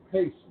mind of the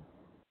patient,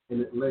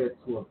 and it led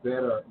to a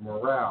better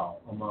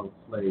morale among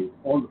slaves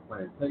on the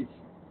plantation.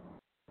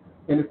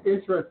 And it's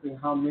interesting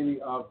how many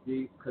of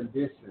these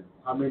conditions,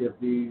 how many of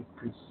these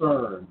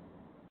concerns,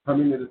 how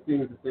many of the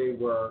things that they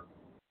were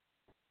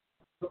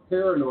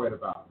paranoid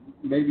about,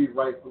 maybe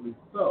rightfully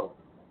so,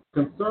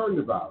 concerned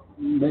about,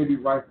 maybe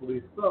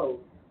rightfully so,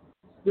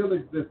 still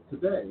exist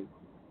today.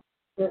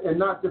 And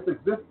not just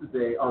exist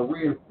today, are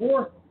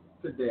reinforced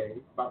today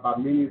by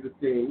many of the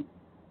things,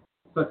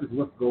 such as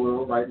what's going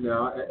on right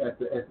now at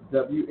the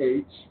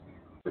WH,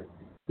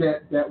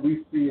 that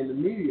we see in the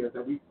media,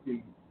 that we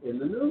see in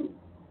the news.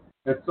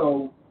 And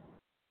so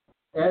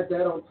add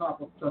that on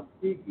top of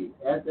Tuskegee,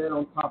 add that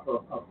on top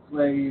of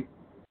slave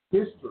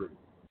history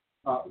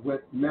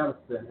with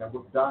medicine and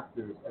with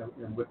doctors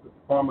and with the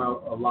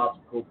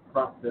pharmacological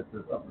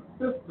processes of the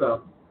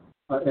system.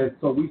 And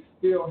so we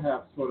still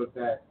have sort of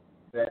that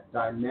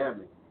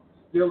dynamic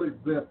still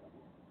exists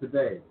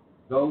today.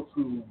 Those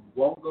who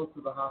won't go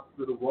to the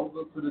hospital, won't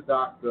go to the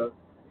doctor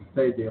to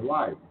save their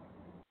life,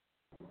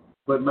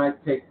 but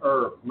might take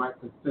herbs, might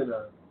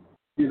consider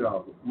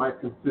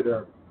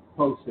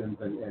potions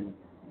and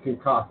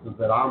concoctions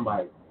that I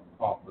might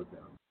offer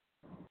them.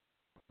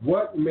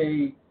 What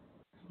made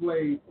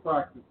slave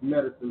practice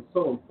medicine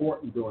so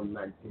important during the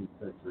 19th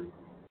century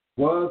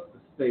was the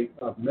state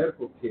of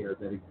medical care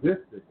that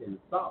existed in the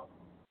South.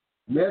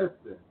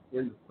 Medicine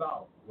in the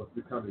South was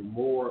becoming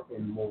more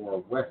and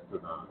more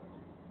westernized.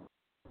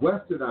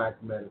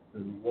 Westernized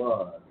medicine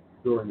was,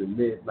 during the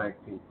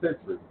mid-19th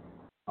century,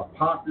 a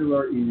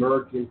popular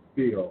emerging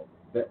field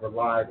that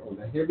relied on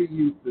the heavy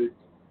usage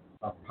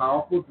of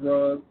powerful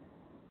drugs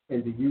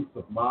and the use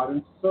of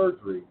modern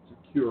surgery to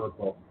cure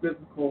both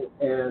physical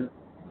and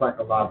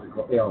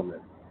psychological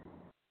ailments.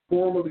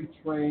 Formerly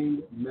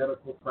trained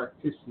medical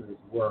practitioners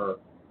were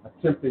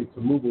attempting to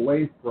move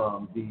away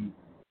from the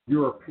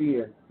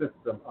European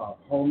system of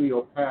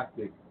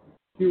homeopathic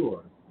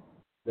cures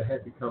that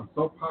had become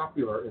so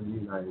popular in the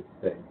United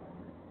States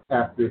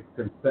after its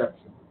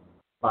conception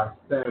by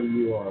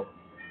Samuel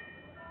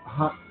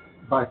Hahnemann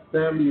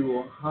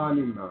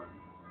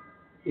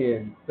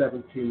in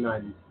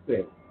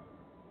 1796.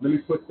 Let me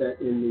put that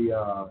in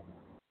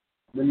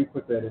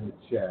the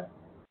chat.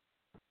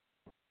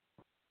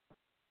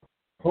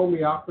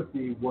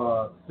 Homeopathy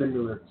was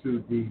similar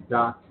to the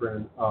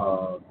doctrine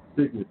of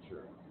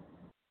signature,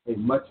 a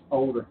much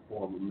older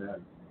form of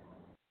medicine,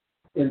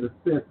 in the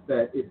sense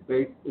that it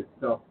based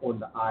itself on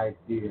the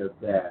idea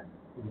that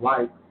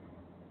like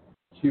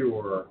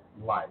cure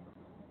like.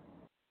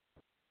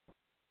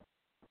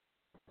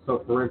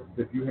 So, for instance,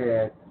 if you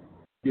had,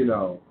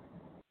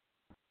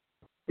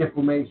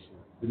 inflammation,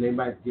 then they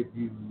might give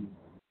you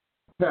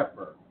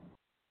pepper,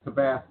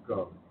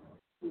 Tabasco,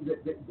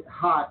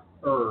 hot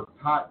herbs,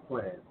 hot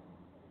plants,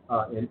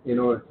 in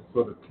order to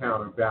sort of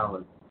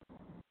counterbalance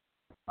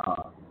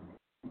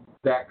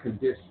that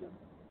condition.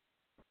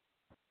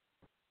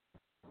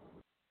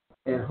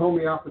 And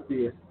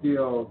homeopathy is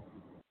still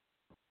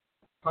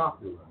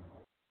popular,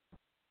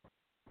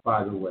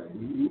 by the way,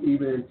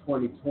 even in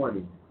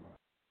 2020,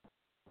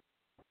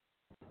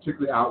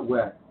 particularly out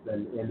west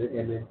and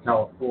in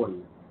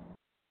California.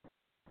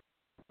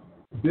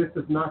 This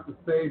is not to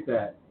say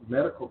that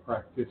medical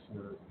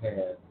practitioners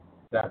had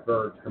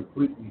diverged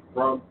completely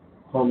from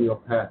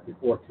homeopathic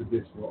or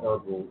traditional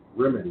herbal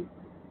remedies.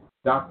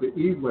 Dr.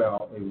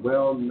 Ewell, a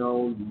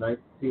well-known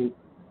 19th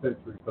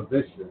century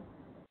physician,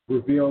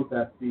 revealed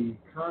that the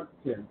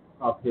contents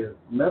of his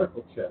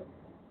medical chest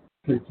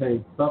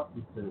contained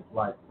substances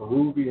like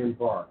Peruvian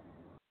bark,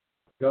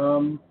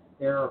 gum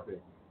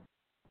Arabic,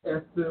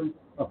 essence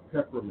of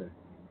peppermint,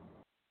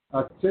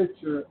 a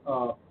tincture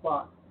of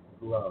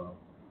foxglove,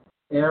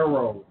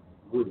 arrow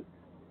root.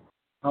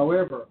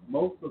 However,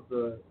 most of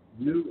the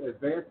new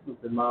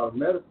advancements in modern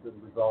medicine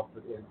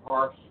resulted in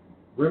harsh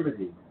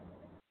remedies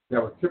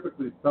that were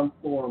typically some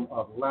form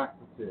of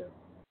laxative,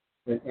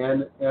 an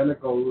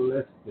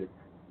antagonistic,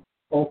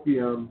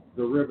 opium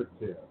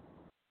derivative,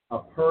 a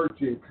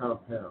purging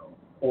compound,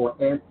 or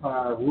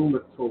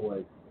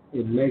anti-rheumatoid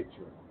in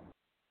nature.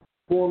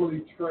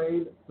 Formerly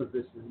trained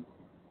physicians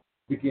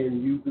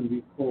began using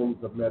these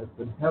forms of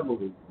medicine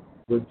heavily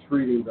when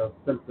treating the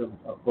symptoms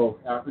of both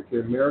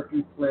African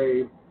American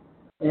slaves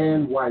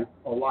and whites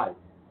alike.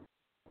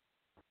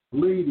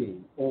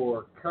 Bleeding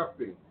or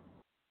cupping,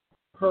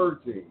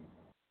 purging,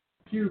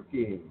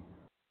 puking,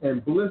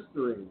 and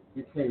blistering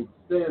became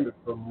standard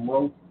for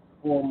most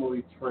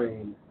formally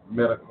trained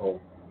medical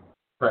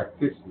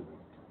practitioners.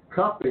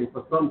 Cupping,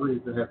 for some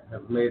reason,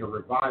 has made a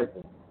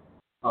revival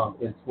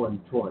in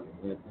 2020,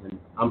 and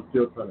I'm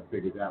still trying to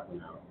figure that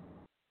one out.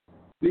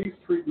 These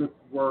treatments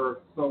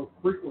were so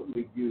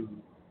frequently used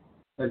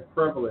and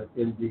prevalent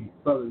in the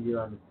southern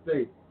United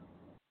States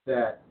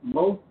that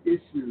most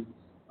issues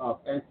of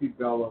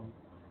antebellum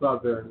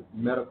Southern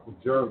medical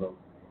journals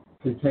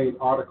contained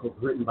articles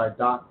written by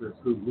doctors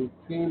who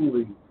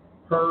routinely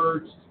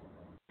purged,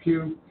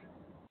 puked,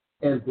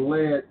 and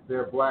bled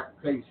their black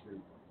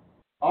patients,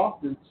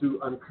 often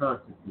to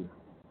unconsciousness.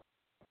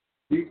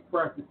 These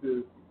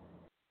practices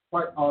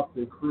quite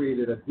often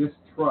created a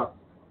distrust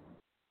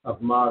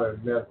of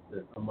modern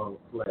medicine among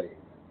slaves,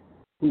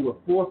 who were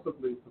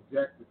forcibly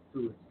subjected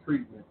to its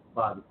treatment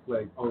by the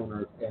slave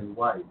owners and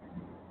whites,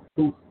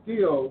 who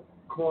still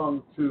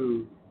clung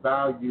to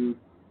valued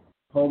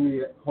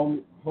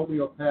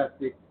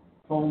homeopathic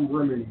home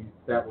remedies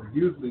that were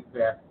usually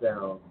passed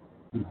down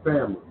through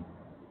families.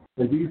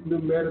 And these new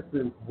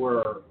medicines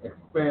were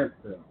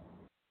expensive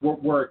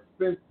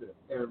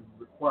and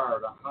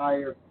required a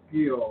higher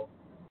skill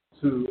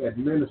to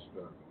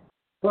administer.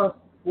 Plus,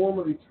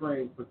 formerly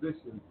trained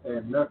physicians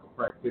and medical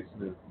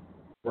practitioners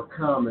were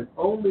common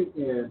only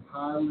in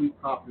highly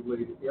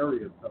populated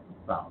areas of the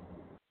South.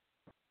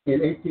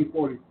 In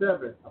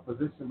 1847, a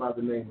physician by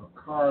the name of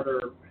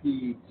Carter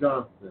P.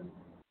 Johnson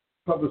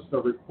published a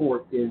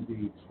report in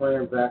the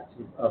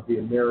Transactions of the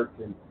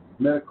American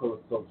Medical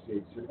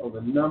Association on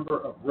the number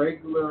of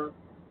regular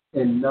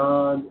and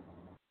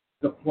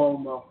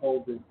non-diploma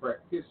holding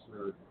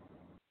practitioners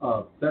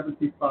of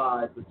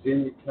 75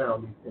 Virginia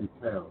counties and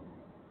towns.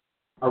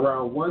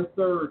 Around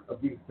one-third of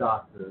these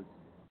doctors,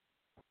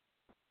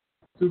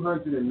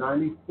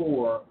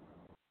 294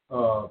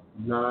 of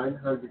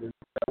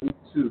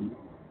 972,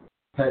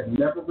 had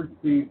never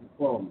received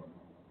diplomas.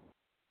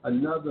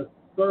 Another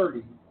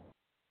 30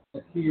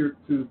 adhered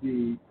to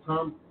the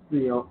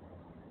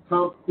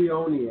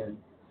Thompsonian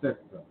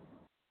system.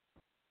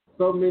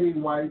 So many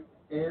white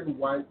and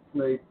white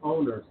slave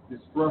owners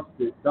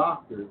distrusted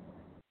doctors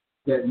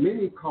that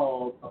many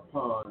called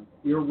upon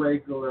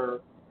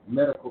irregular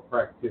medical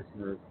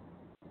practitioners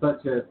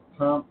such as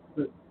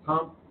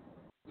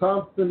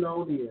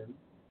Thompsonianism,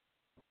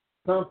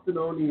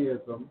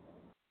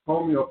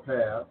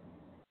 homeopaths,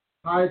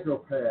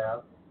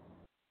 hydropaths,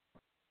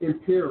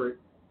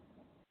 empirics,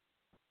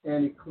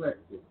 and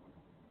eclectics.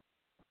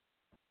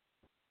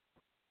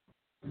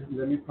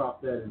 Let me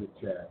pop that in the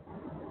chat.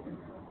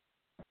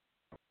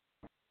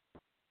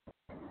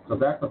 So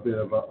that's a bit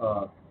of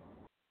a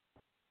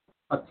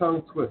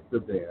tongue twister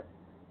there.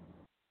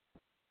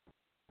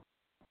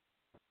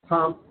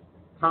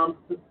 Thompsonianism,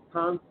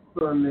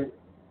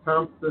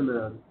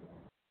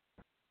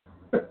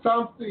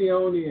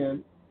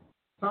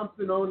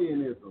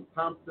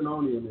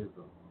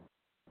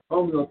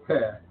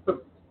 homeopath.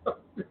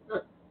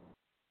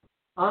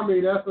 I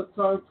mean, that's a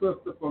tongue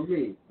twister for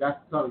me. That's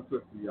a tongue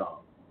twister,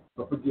 y'all.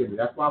 So forgive me.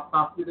 That's why I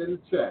popped it in the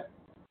chat.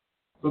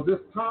 So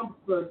this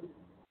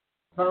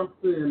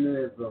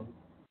Thompsonianism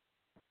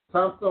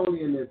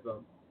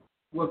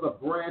was a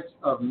branch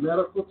of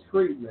medical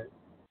treatment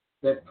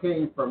that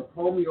came from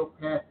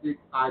homeopathic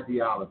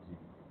ideology.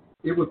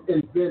 It was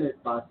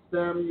invented by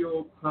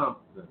Samuel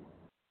Thompson,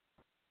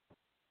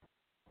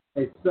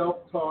 a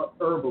self-taught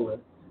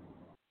herbalist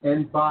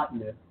and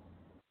botanist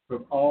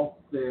from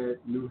Alstead,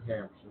 New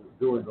Hampshire,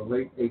 during the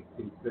late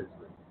 18th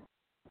century.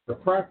 The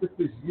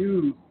practices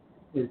used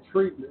in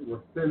treatment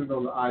were centered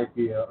on the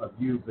idea of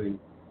using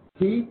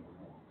heat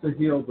to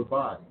heal the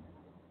body.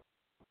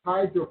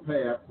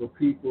 Hydropaths were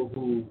people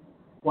who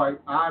quite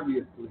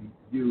obviously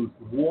used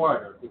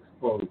water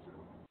exposure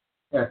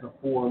as a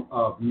form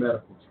of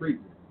medical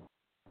treatment.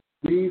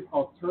 These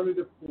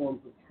alternative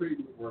forms of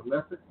treatment were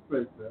less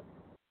expensive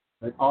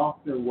and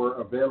often were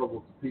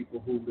available to people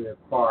who lived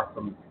far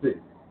from the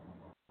city.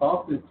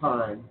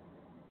 Oftentimes,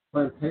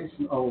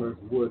 plantation owners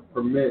would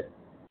permit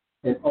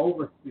an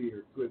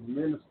overseer to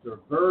administer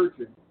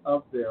versions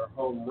of their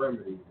home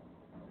remedies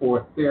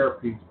or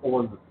therapies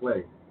on the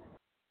slaves.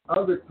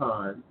 Other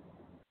times,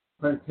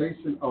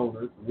 plantation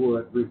owners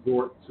would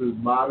resort to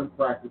modern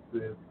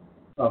practices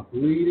of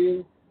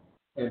bleeding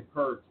and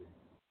purging.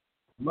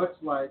 Much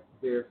like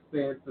their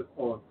stances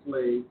on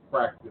slave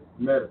practice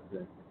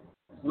medicine,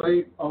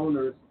 slave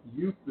owners'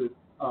 uses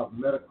of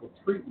medical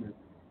treatment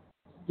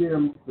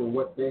stemmed from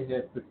what they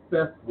had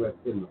success with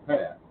in the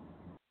past.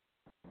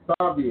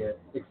 Soviet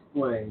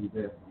explained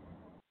this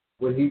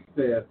when he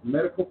says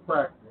medical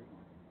practice,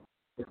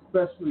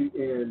 especially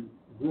in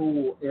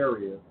rural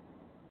areas,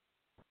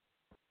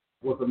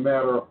 was a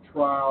matter of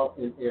trial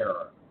and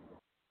error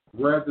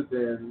rather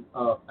than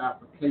of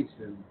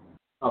application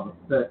of a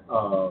set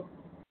of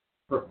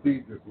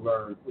procedures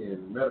learned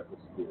in medical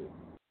school.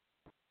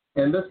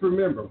 And let's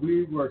remember,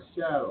 we were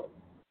shadows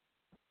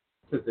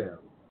to them.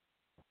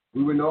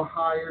 We were no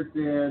higher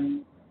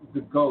than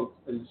the goats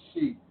and the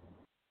sheep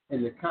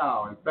and the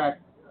cow. In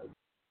fact,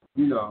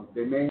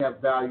 they may have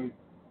valued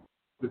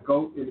the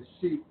goat and the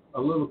sheep a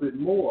little bit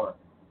more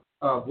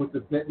with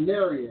the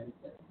veterinarian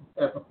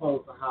as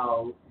opposed to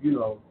how,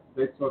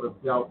 they sort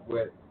of dealt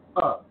with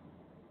us.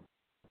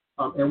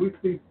 And we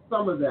see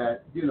some of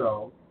that,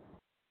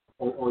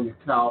 on your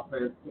cow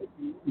fence,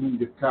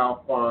 your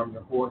cow farm,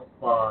 your horse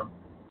farm,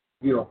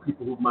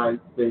 people who might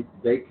think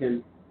they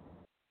can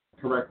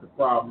correct the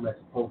problem as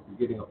opposed to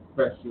getting a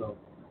professional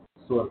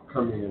sort of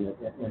come in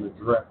and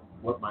address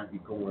what might be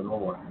going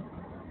on.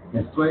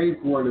 And slaves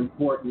were an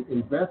important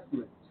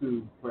investment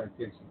to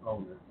plantation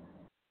owners,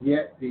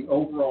 yet the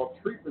overall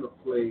treatment of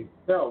slaves'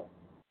 health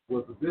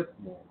was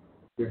abysmal.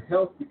 Their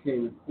health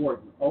became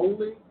important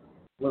only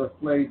when a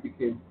slave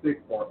became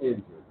sick or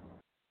injured.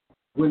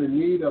 When in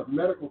need of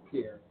medical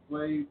care,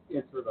 slaves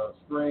entered a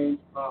strange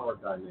power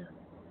dynamic.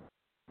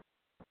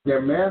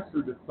 Their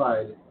master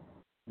decided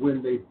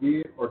when they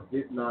did or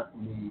did not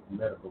need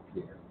medical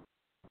care.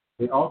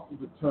 They also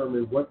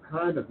determined what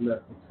kind of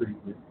medical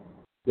treatment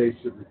they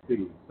should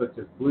receive, such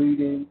as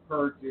bleeding,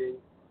 purging,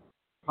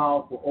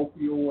 powerful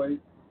opioids,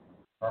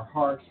 or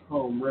harsh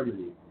home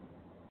remedies.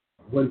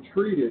 When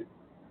treated,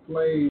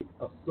 slaves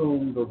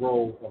assumed the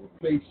role of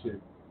a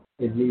patient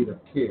in need of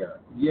care,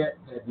 yet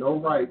had no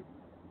right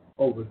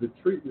over the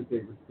treatment they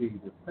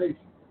received as patients.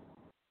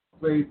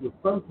 Slaves would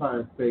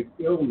sometimes fake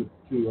illness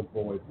to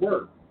avoid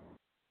work,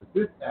 but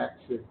this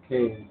action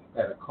came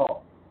at a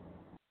cost.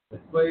 If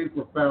slaves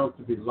were found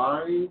to be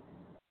lying,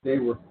 they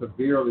were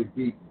severely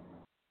beaten.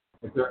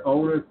 If their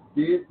owners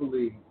did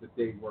believe that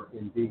they were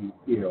indeed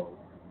ill,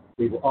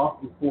 they were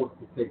often forced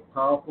to take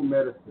powerful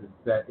medicines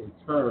that in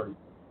turn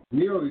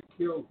nearly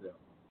killed them.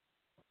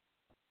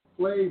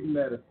 Slave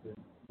medicine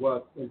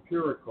was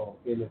empirical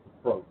in its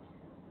approach,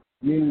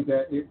 meaning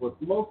that it was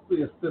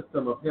mostly a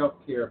system of health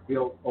care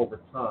built over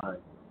time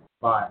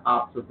by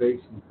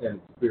observations and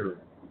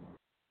experience.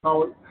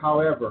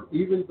 However,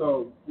 even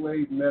though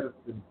slave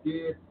medicine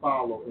did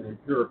follow an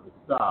empirical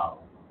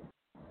style,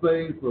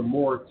 slaves were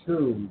more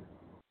attuned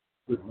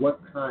with what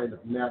kind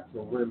of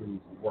natural remedies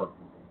worked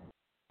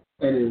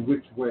and in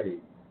which ways.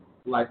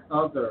 Like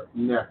other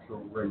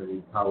natural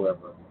remedies,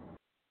 however,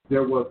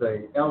 there was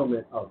an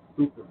element of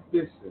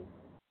superstition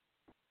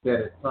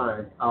that at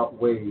times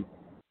outweighed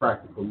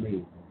practical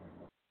means.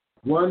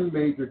 One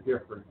major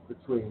difference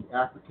between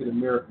African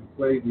American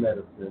slave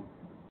medicine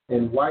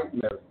and white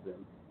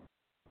medicine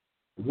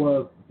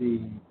was the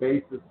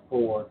basis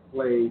for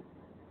slave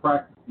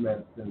practice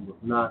medicine was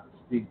not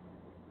steeped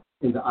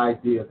in the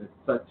idea that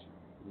such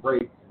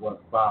race was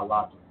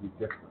biologically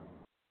different.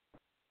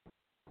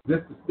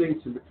 This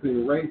distinction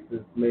between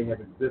races may have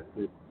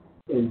existed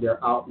in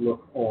their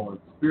outlook on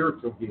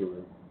spiritual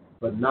healing,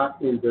 but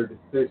not in their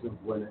decisions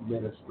when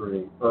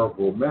administering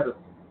herbal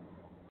medicine.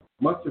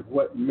 Much of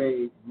what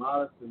made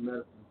modern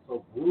medicine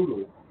so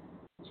brutal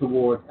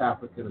towards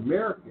African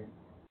Americans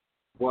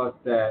was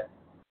that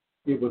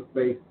it was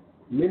based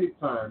many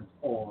times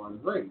on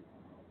race.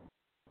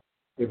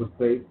 It was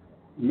based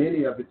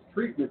many of its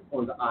treatments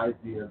on the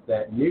idea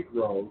that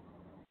Negroes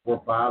were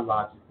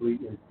biologically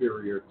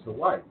inferior to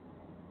whites,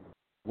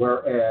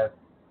 whereas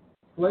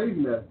slave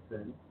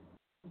medicine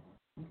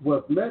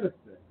was medicine.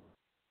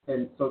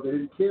 And so they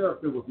didn't care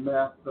if it was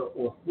master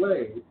or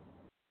slave.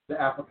 The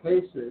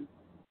application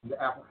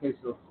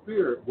of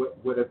spirit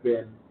would have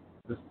been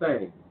the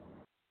same.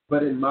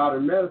 But in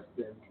modern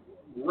medicine,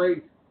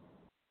 race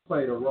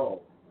played a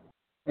role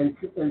and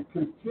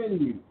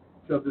continues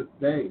to this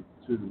day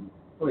to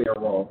play a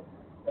role,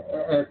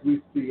 as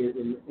we see it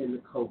in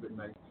the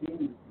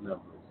COVID-19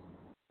 numbers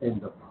and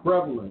the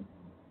prevalence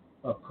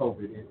of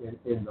COVID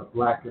in the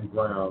black and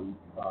brown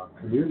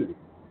community.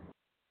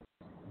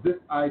 This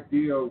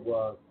idea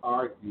was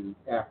argued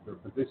after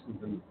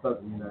physicians in the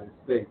southern United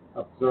States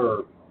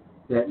observed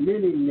that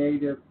many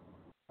Native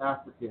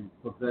Africans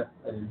possess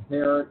an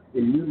inherent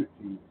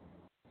immunity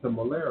to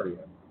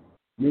malaria.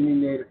 Many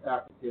Native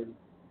Africans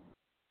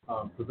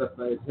possess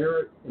an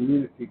inherent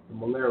immunity to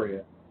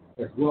malaria,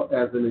 as well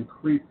as an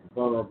increased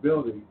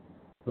vulnerability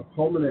to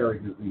pulmonary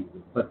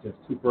diseases such as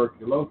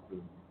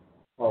tuberculosis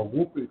or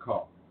whooping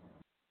cough.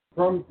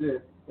 From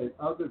this and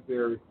other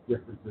various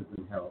differences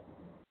in health,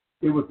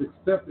 it was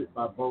accepted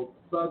by both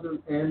southern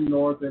and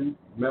northern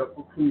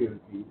medical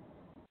communities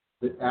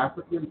that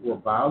Africans were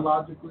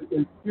biologically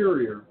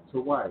inferior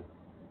to whites,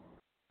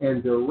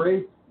 and their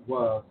race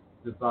was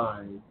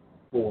designed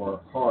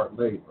for hard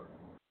labor.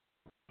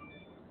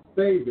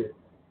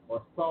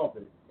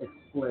 Salvit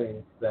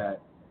explains that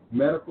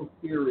medical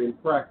theory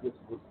and practice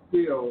was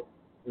still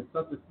in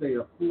such a state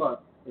of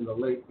flux in the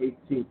late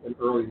 18th and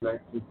early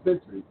 19th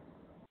centuries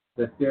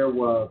that there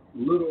was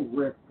little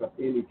risk of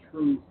any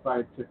true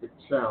scientific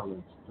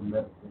challenge to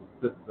medical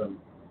systems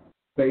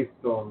based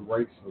on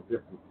racial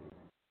differences.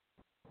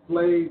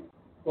 Slave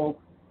folk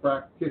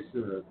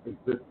practitioners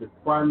existed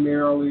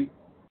primarily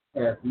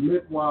as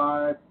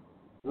midwives,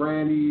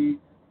 grannies,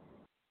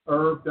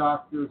 herb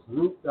doctors,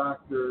 root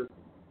doctors,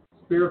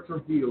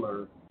 spiritual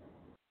healers,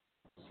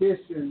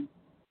 kitchen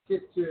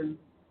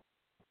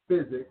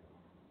physics,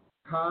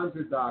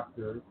 conjure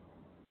doctors,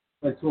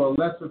 and to a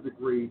lesser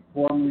degree,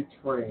 formally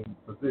trained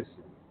physicians.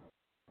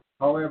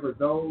 However,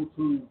 those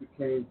who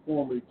became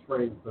formally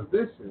trained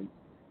physicians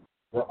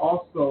were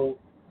also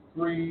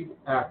freed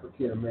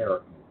African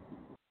Americans.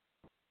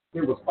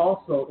 It was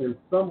also in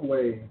some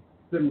ways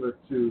similar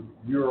to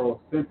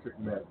Eurocentric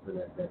medicine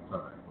at that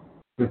time,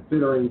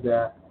 considering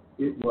that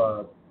it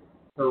was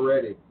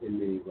heretic in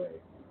many ways.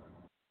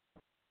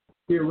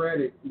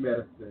 Heretic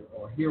medicine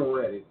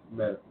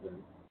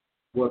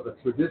was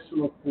a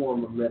traditional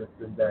form of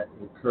medicine that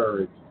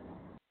encouraged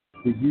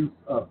the use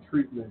of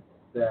treatments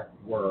that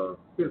were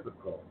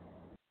physical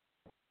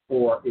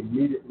or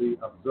immediately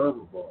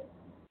observable.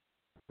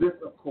 This,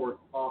 of course,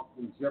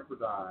 often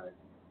jeopardized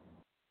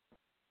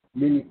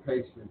many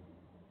patients'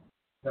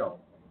 health.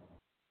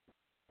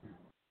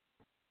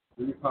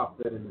 Let me pop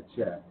that in the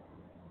chat.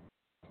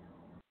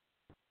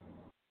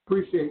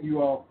 Appreciate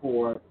you all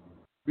for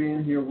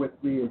being here with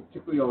me, and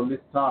particularly on this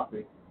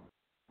topic.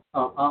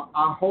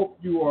 I hope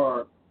you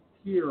are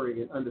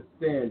hearing and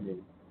understanding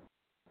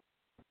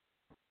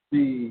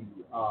the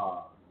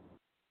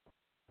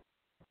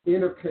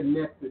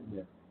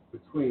interconnectedness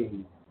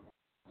between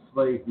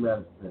slave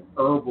medicine,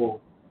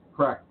 herbal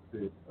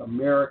practices,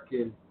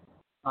 American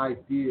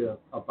ideas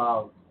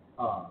about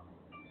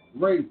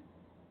race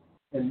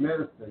and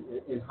medicine,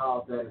 and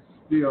how that is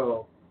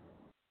still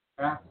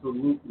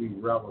absolutely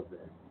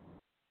relevant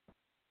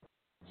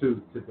to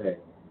today.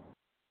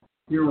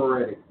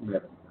 Heretic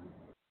medicine.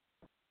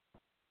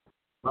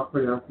 My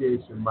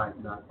pronunciation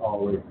might not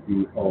always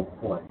be on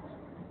point.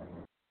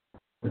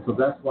 And so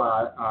that's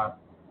why I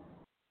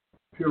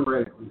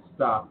periodically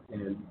stop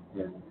and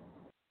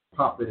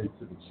pop it into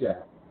the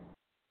chat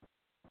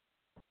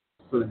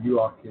so that you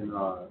all can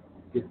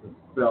get the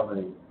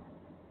spelling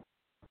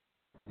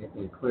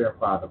and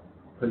clarify the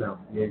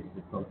pronunciation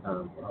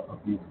sometimes of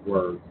these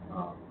words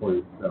for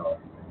yourself.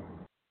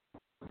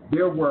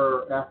 There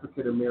were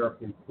African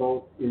Americans,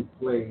 both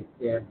enslaved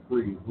and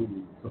free,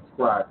 who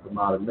subscribed to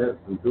modern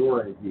medicine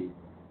during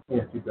the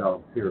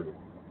antebellum period.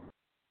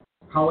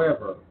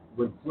 However,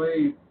 when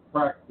slaves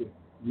practiced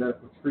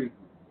medical treatments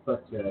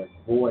such as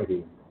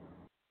voiding,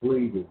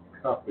 bleeding,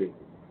 cupping,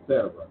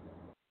 etc.,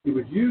 it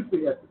was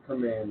usually at the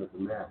command of the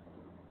master.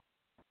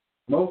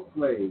 Most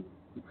slaves,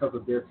 because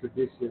of their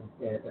tradition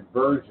and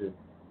aversion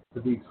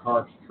to these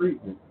harsh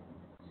treatments,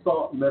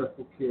 sought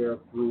medical care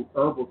through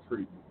herbal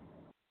treatment,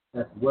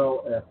 as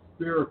well as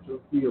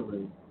spiritual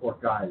healing or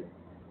guidance.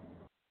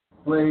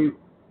 Slave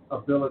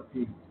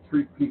ability to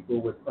treat people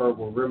with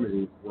herbal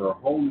remedies were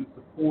wholly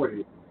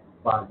supported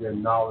by their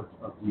knowledge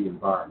of the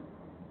environment.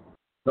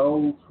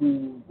 Those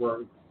who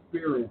were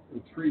experienced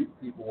in treating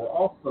people were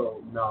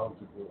also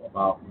knowledgeable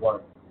about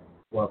what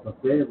was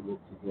available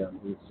to them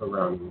in the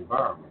surrounding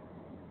environment.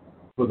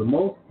 For the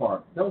most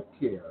part, health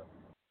care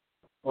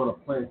on a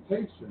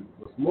plantation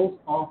was most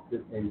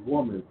often a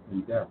woman's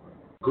endeavor.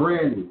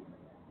 Grannies,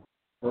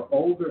 or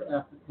older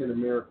African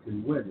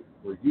American women,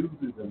 were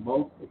usually the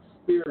most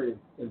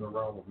experienced in the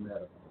realm of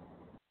medicine.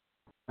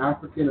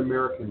 African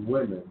American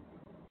women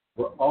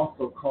were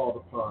also called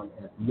upon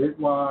as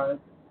midwives,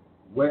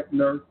 wet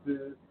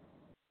nurses,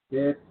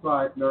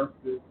 bedside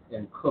nurses,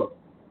 and cooks.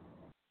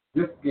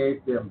 This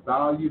gave them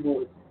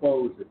valuable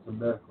exposure to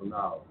medical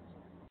knowledge.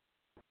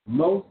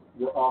 Most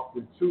were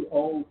often too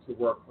old to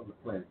work on the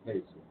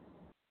plantation.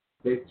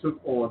 They took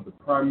on the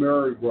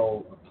primary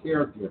role of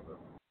caregiver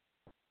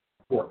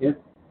for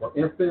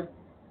infants,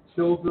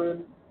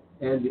 children,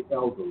 and the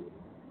elderly.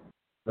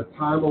 The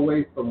time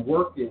away from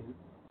working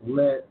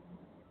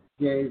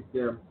gave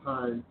them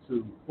time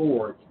to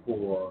forage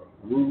for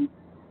roots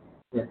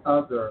and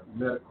other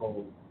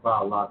medical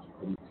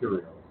biological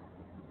materials.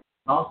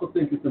 I also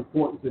think it's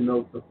important to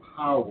note the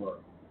power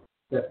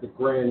that the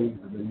grannies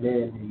and the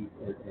nannies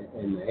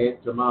and the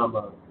Aunt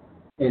Jemima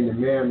and the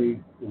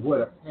mammies would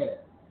have had.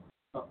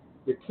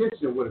 The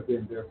kitchen would have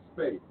been their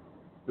space,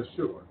 for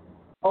sure.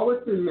 Oh,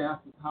 it's in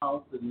Master's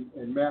house,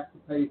 and Master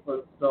paid for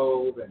the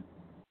stove, and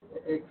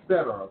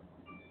etc.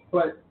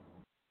 But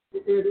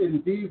it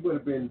indeed would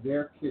have been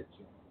their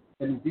kitchen,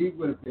 and indeed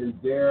would have been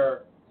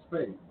their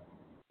space.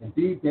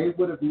 Indeed, they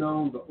would have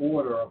known the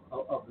order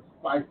of the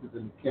spices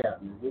in the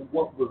cabinet,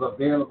 what was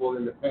available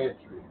in the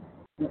pantry,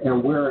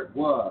 and where it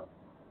was,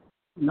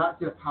 not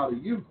just how to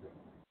use it.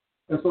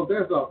 And so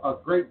there's a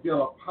great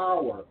deal of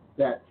power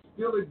that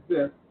still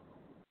exists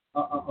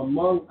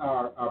among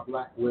our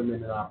black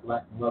women and our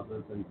black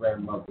mothers and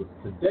grandmothers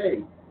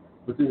today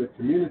within the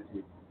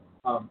community.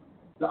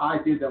 The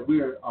idea that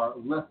we are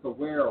less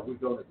aware or we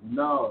don't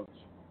acknowledge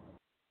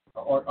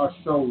or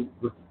show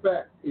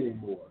respect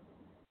anymore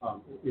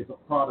is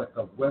a product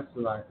of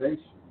westernization.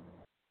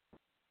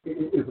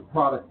 It is a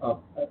product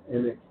of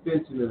an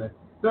extension and a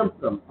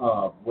symptom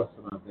of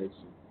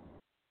westernization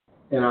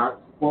and our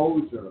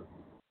exposure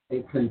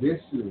and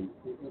conditioning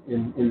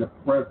in the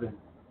present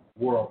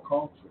world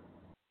culture,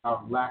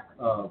 our lack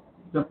of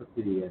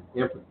sympathy and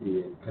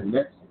empathy and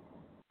connection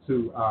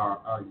to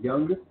our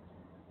youngest,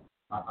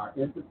 our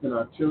infants and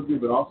our children,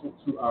 but also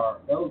to our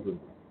elderly.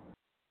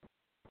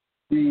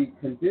 The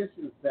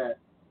conditions that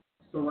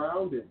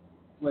surrounded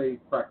slave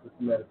practice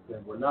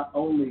medicine were not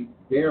only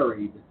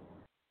varied,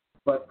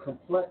 but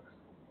complex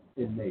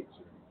in nature.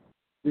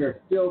 There is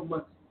still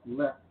much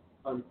left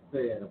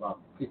unsaid about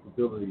the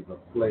capabilities of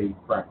slave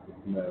practice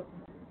medicine.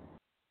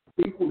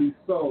 Equally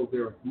so,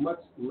 there is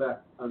much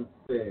left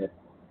unsaid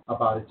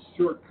about its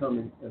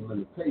shortcomings and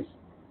limitations.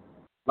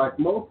 Like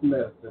most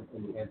medicine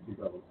in the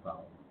antebellum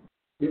South,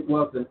 it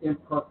was an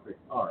imperfect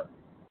art.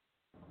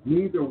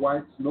 Neither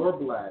whites nor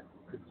blacks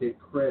could take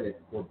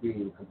credit for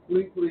being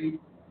completely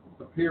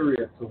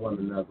superior to one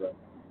another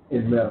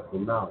in medical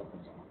knowledge.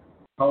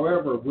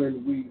 However,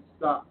 when we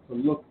stop to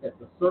look at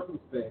the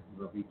circumstances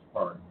of each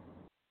party,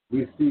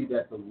 we see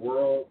that the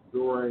world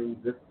during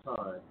this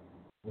time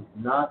was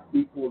not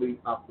equally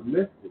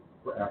optimistic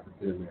for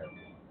African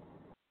Americans.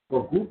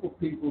 For a group of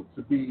people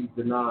to be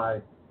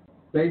denied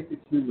basic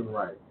human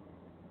rights,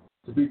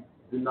 to be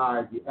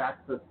denied the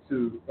access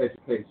to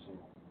education,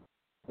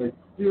 and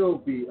still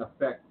be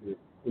effective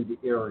in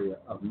the area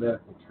of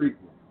medical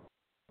treatment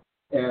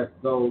as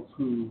those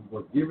who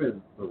were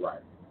given the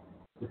right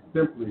is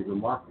simply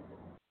remarkable.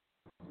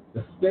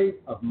 The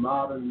state of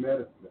modern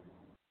medicine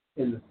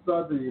in the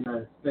southern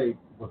United States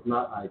was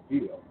not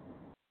ideal.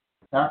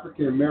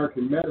 African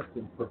American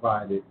medicine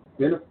provided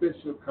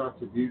beneficial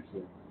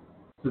contributions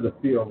to the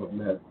field of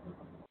medicine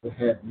that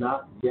had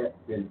not yet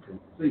been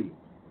conceived.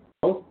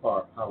 For the most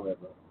part,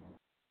 however,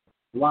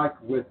 like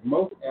with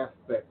most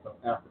aspects of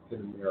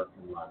African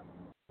American life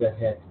that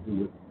had to do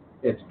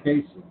with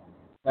education,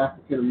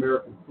 African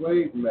American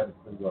slave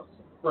medicine was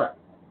suppressed.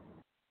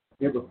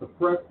 It was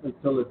suppressed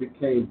until it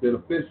became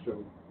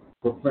beneficial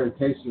for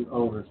plantation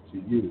owners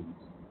to use.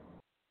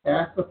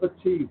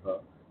 Asafoetida,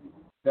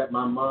 that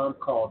my mom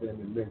called in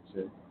and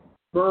mentioned,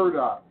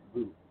 burdock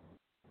root,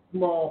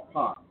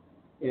 smallpox,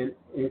 and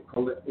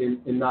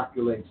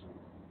inoculations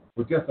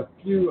were just a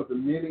few of the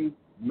many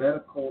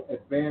medical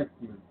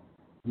advancements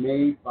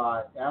made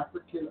by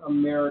African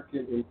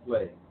American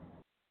enslaved.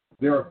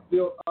 There are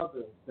still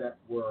others that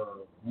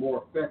were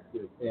more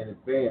effective and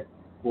advanced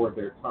for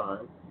their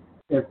time,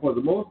 and for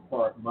the most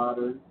part,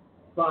 modern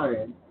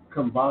science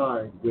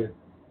combined with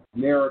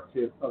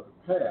narratives of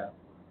the past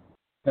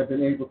have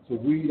been able to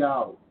weed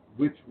out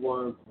which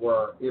ones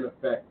were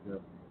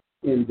ineffective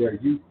in their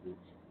usage.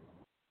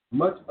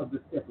 Much of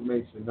this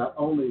information not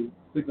only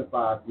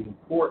signifies the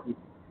importance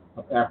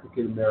of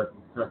African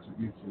Americans'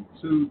 contribution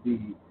to the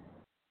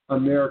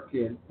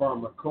American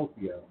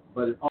pharmacopoeia,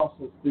 but it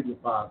also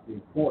signifies the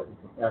importance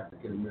of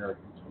African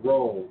Americans'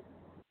 role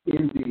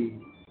in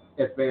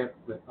the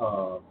advancement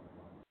of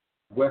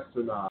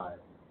westernized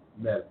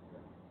medicine.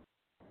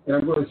 And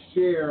I'm going to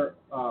share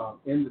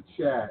in the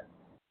chat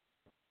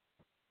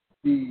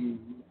the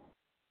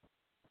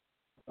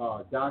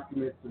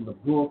documents and the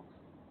books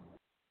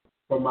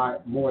for my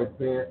more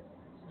advanced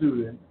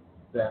students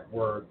that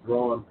were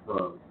drawn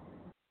from,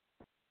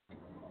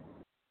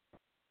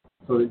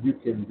 so that you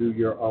can do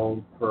your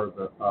own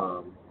further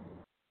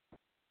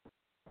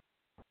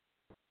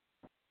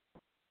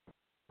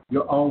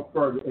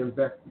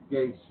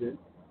investigation,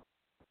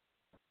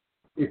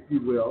 if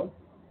you will.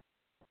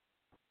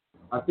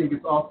 I think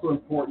it's also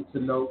important to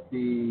note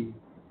the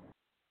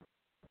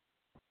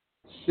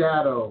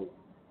shadow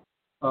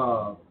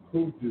of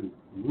hoodoo,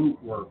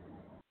 root work,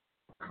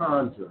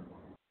 conjure,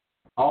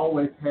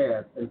 always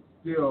has and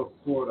still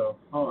sort of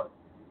haunts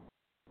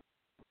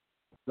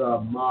the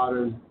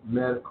modern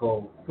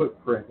medical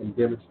footprint and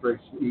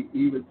demonstration,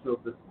 even till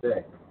this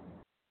day.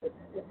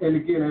 And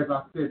again, as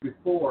I said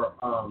before,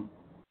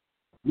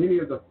 many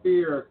of the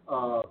fears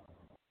of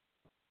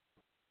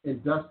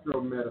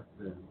industrial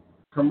medicine,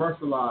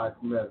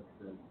 commercialized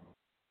medicine,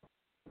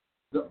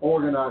 the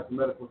organized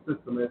medical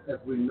system as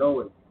we know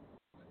it,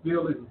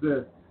 still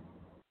exists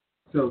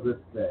till this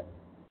day.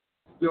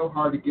 Still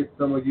hard to get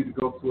some of you to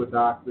go to a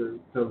doctor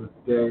till this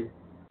day.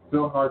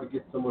 Still hard to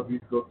get some of you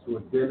to go to a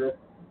dentist.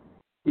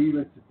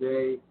 Even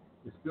today,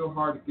 it's still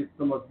hard to get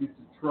some of you to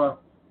trust,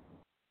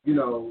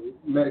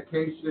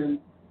 medication,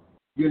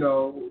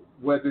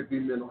 whether it be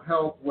mental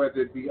health,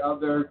 whether it be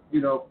other,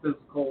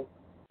 physical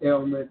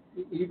ailments,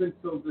 even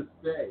till this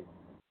day.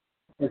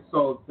 And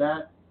so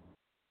that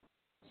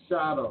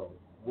shadow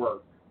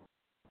work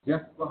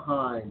just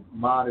behind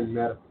modern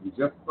medicine,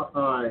 just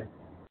behind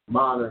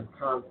modern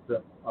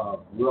concepts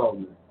of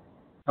wellness,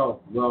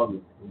 health,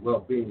 wellness, and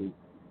well-being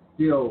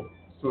still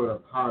sort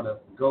of kind of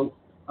ghost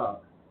us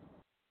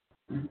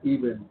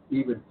even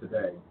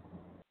today.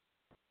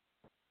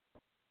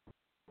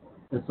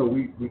 And so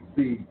we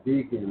see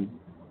vegan,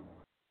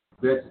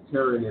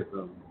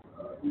 vegetarianism,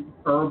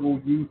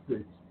 herbal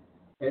usage,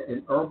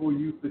 and herbal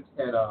usage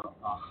at a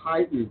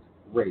heightened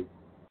rate,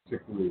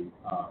 particularly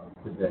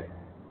today,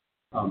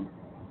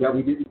 that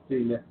we didn't see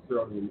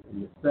necessarily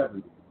in the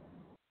 70s.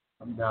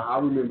 Now, I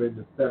remember in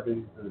the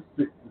 70s and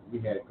the 60s we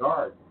had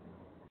gardens.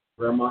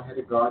 Grandma had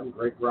a garden,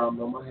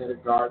 great-grandmama had a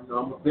garden,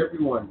 almost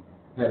everyone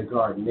had a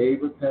garden.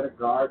 Neighbors had a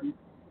garden,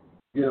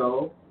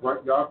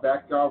 front yard,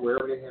 backyard,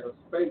 wherever they had a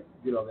space,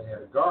 they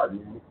had a garden.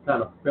 And it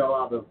kind of fell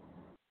out of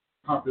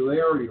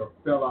popularity or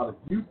fell out of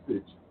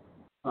usage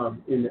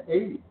in the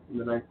 80s, in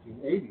the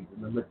 1980s,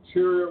 in the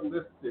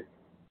materialistic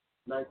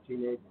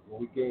 1980s,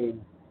 when we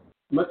gained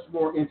much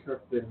more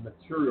interested in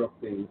material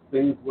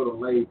things with a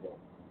label,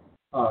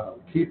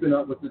 keeping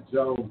up with the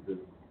Joneses,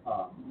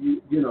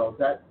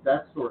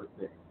 that sort of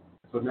thing.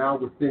 So now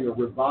we're seeing a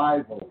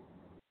revival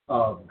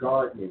of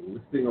gardening.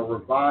 We're seeing a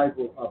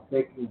revival of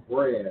baking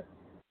bread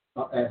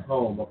at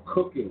home, of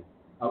cooking.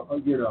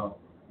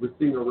 We're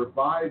seeing a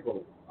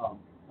revival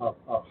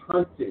of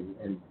hunting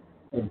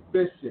and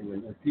fishing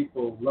and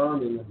people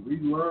learning and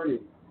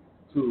relearning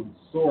to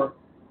source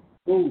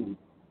food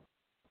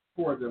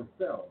for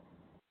themselves,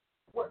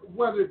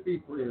 whether it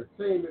be for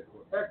entertainment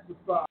or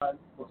exercise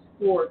or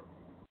sport.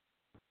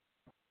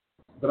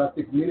 But I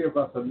think many of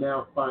us are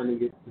now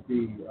finding it to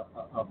be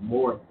a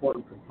more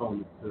important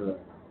component to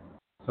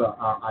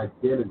our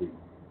identity,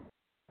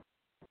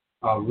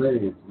 our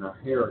lineage, and our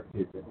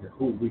heritage, and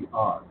who we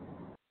are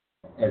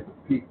as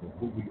a people,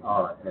 who we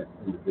are as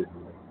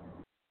individuals.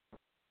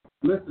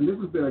 Listen, this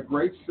has been a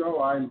great show.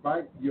 I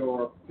invite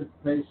your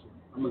participation.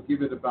 I'm going to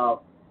give it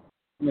about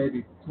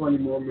maybe 20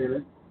 more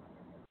minutes.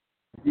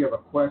 If you have a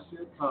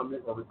question,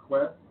 comment, or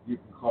request, you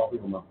can call me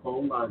on my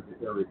phone line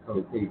at area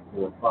code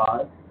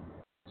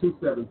 845-277-9143.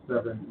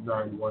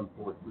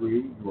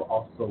 You are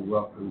also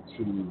welcome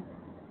to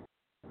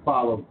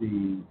follow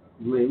the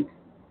link,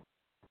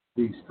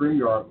 the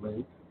StreamYard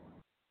link,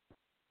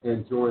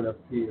 and join us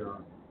here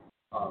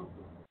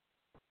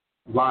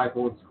live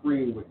on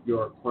screen with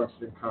your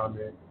question,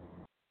 comment,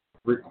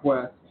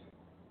 request,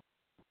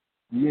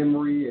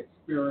 memory,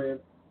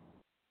 experience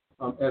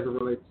as it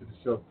relates to the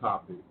show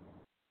topic.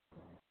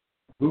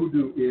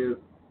 Voodoo is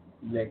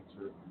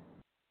nature.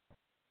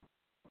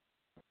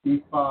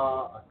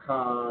 Ifa,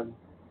 Akan,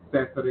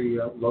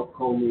 Santeria,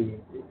 Lokomi,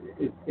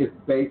 it's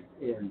based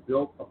in,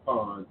 built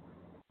upon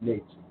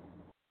nature.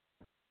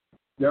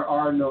 There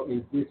are no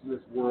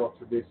indigenous world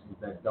traditions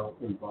that don't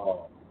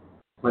involve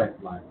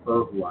plant life,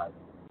 herb life,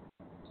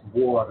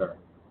 water,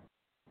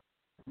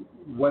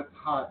 what's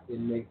hot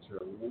in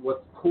nature,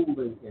 what's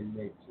cooling in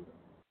nature,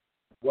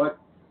 what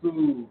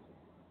soothes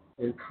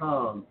and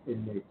calms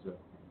in nature.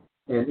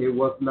 And it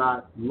was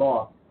not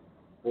lost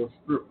or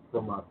stripped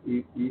from us,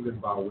 even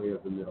by way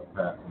of the Middle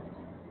Passage.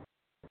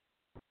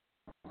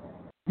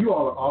 You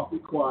all are awfully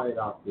quiet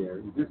out there.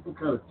 Is there some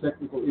kind of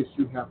technical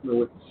issue happening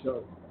with the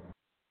show?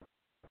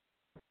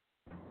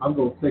 I'm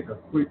going to take a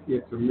quick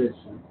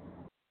intermission,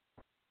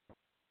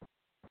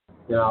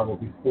 and I will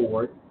be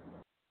forward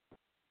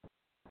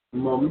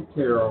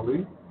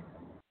momentarily.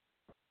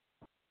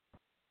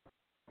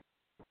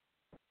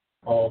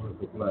 All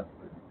is a blessing.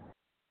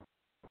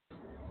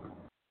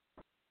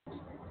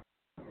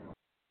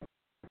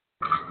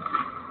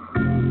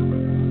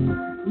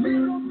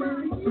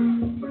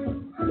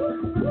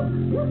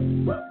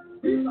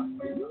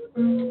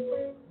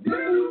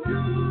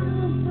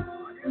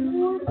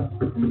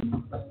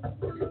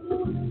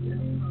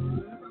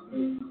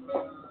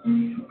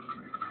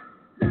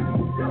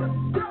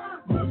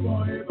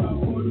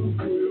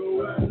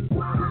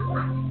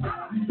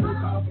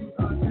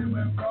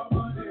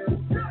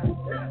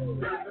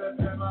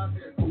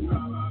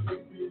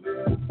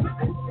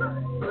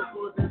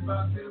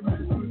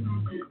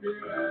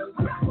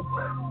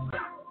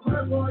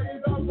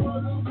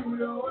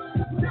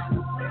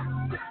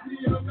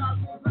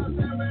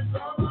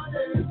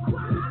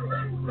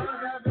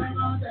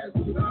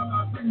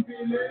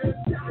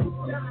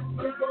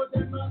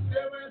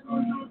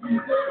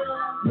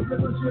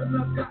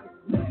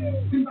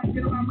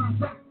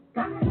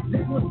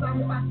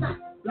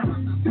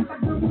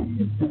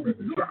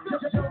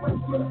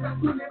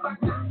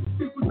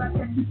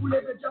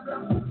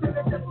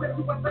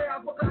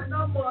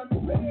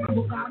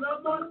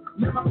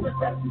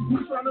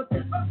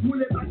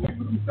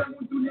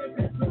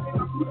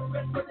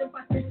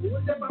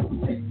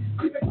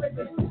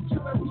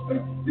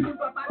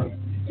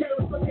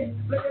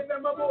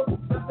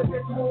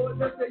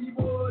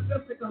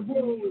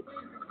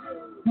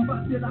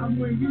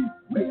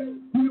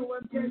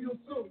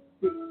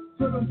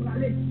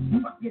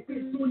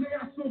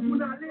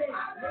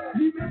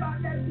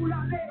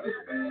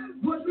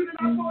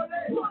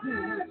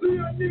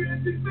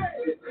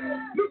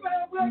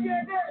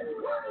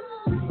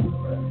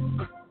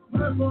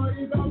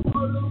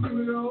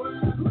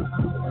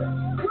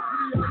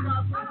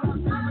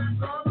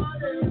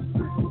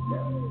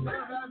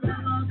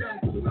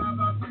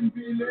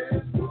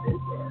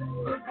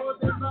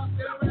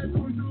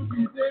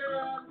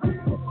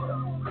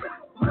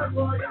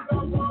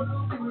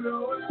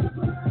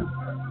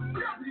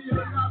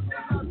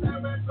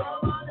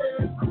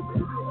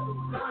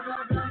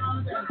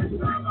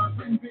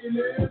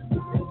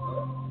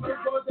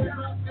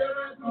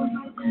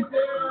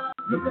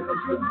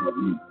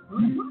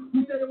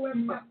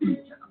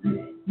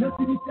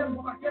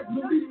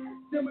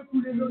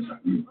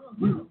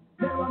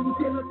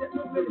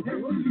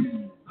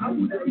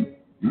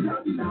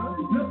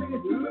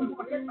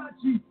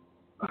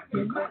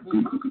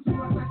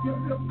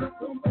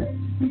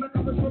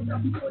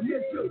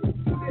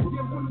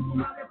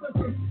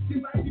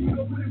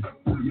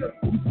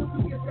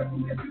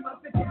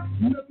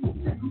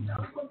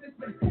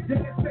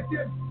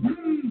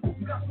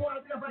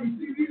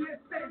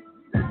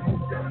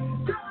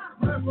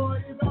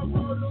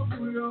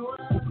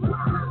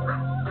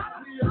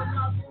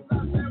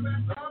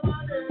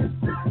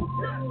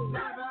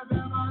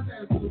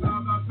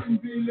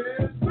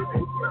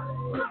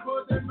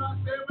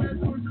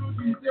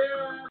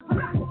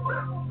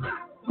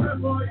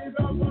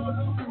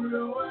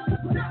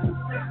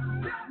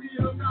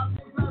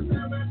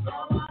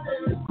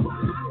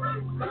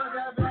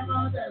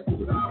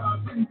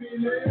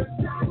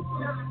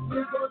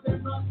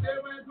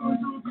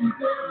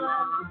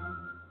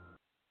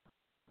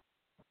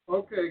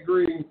 Okay,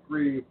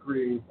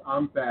 greetings.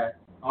 I'm back.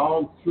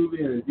 All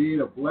truly and indeed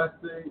a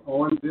blessing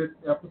on this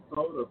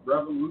episode of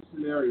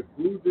Revolutionary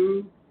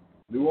Voodoo,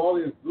 New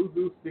Orleans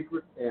Voodoo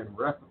Secrets and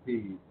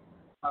Recipes.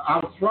 I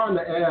was trying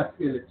to ask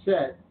in the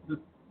chat, does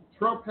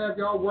Trump have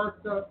y'all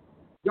worked up?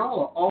 Y'all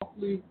are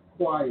awfully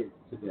quiet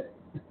today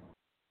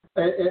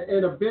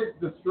and a bit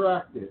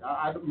distracted.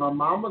 My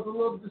mom was a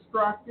little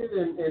distracted,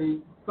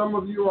 and some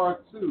of you are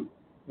too.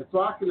 And so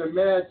I can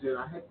imagine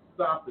I had to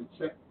stop and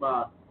check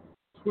my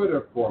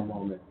Twitter for a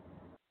moment,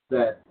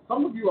 that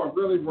some of you are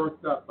really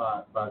worked up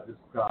by this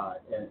guy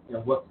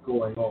and what's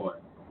going on.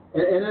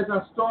 And as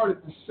I started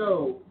the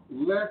show,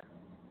 let's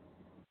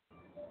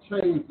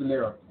change the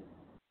narrative.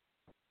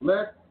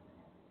 Let's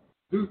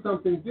do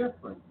something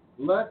different.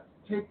 Let's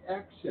take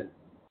action.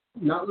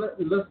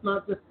 Let's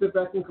not just sit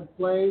back and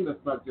complain.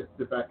 Let's not just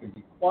sit back and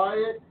be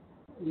quiet.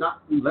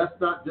 Let's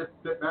not just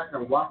sit back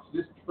and watch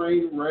this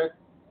train wreck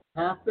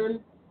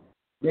happen.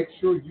 Make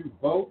sure you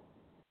vote.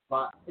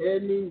 By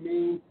any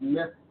means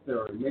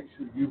necessary, make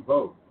sure you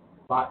vote.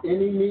 By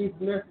any means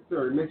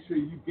necessary, make sure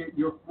you get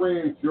your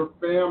friends, your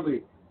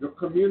family, your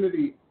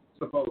community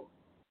to vote.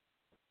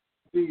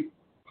 The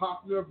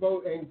popular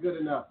vote ain't good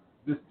enough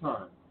this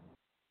time.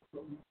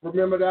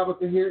 Remember, that was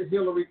the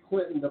Hillary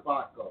Clinton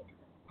debacle.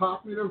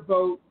 Popular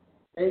vote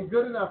ain't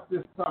good enough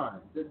this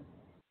time.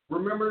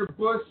 Remember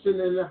Bush and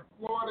then the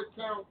Florida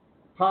count?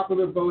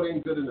 Popular vote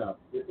ain't good enough.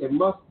 It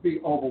must be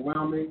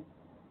overwhelming.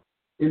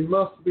 It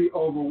must be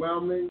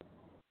overwhelming.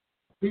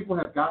 People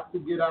have got to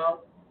get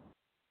out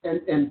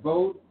and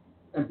vote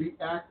and be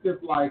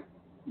active like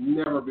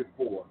never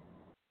before.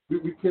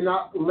 We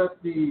cannot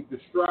let the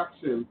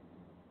distractions,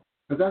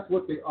 because that's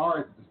what they are,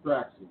 as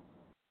distractions.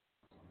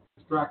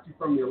 Distract you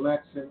from the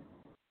election.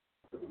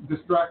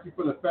 Distract you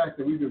from the fact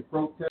that we've been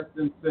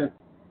protesting since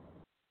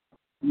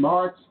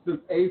March,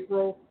 since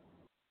April,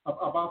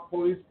 about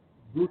police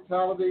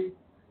brutality.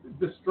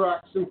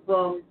 Distraction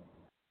from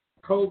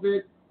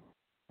COVID-19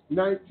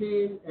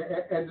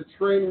 and the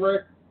train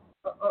wreck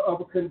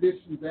of a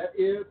condition that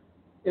is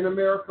in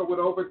America, with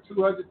over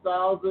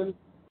 200,000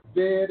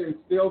 dead and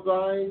still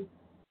dying.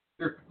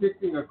 They're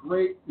predicting a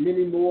great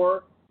many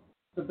more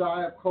to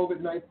die of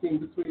COVID-19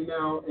 between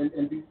now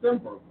and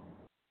December.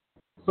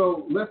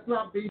 So let's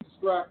not be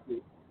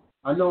distracted.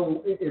 I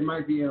know it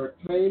might be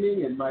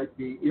entertaining, it might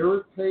be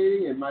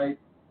irritating, it might,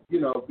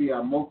 be an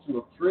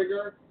emotional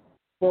trigger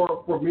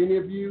for many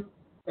of you,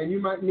 and you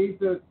might need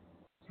to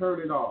turn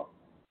it off.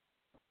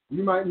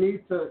 You might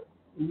need to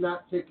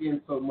not take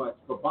in so much,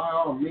 but by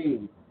all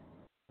means,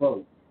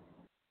 vote.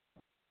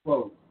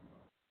 Vote.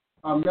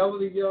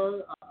 Melody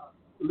Young,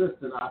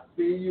 listen, I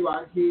see you,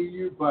 I hear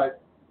you,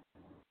 but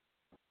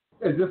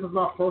and this is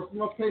my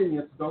personal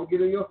opinion, so don't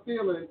get in your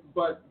feelings,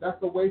 but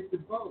that's a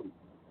wasted vote.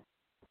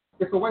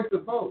 It's a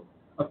wasted vote.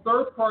 A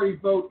third-party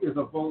vote is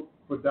a vote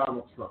for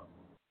Donald Trump.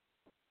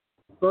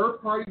 A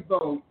third-party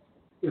vote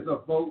is a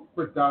vote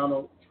for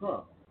Donald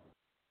Trump.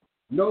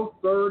 No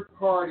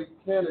third-party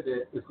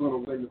candidate is going to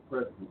win the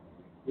presidency.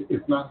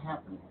 It's not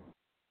happening.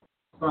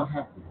 It's not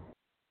happening.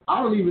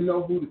 I don't even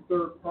know who the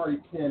third-party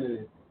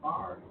candidates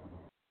are.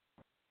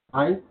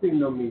 I ain't seen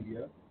no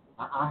media.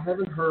 I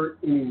haven't heard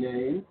any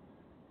names.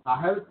 I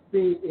haven't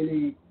seen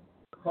any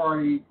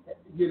party,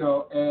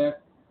 as,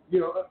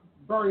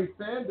 Bernie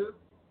Sanders.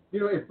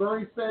 If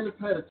Bernie Sanders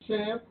had a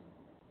chance,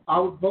 I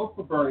would vote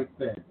for Bernie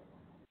Sanders.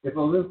 If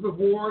Elizabeth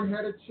Warren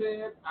had a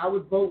chance, I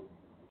would vote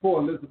for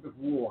Elizabeth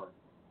Warren.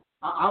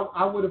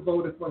 I would have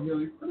voted for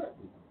Hillary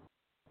Clinton.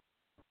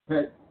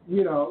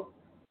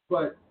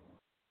 But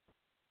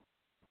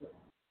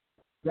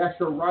that's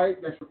your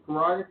right, that's your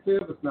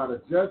prerogative. It's not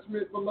a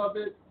judgment,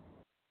 beloved.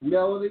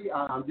 Melody,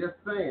 I'm just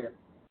saying,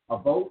 a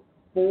vote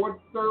for the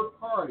third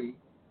party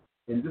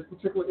in this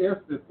particular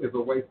instance is a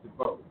wasted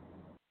vote.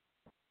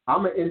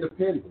 I'm an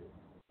independent.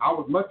 I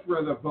would much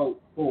rather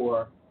vote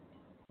for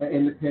an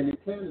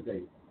independent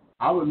candidate.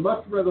 I would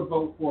much rather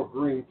vote for a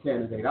green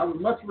candidate. I would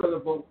much rather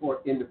vote for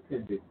an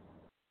independent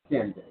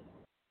candidate.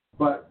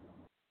 But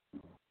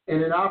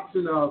in an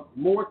option of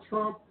more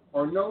Trump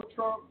or no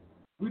Trump,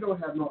 we don't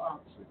have no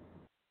option.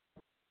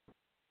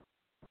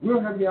 We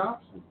don't have any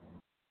options.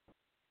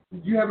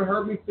 You haven't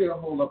heard me say a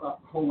whole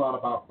lot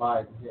about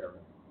Biden Harris.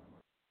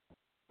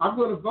 I'm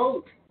going to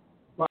vote,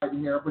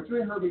 Biden-Harris, but you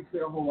ain't heard me say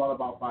a whole lot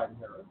about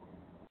Biden-Harris.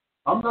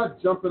 I'm not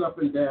jumping up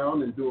and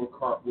down and doing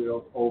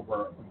cartwheels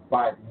over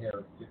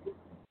Biden-Harris tickets.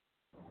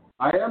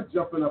 I am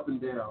jumping up and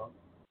down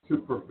to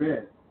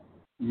prevent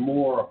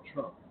more of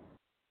Trump.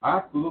 I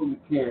absolutely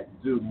can't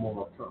do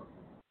more of Trump.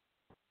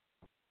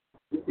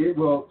 It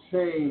will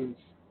change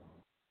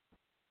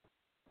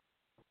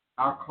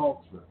our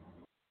culture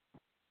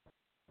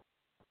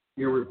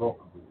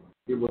irrevocably.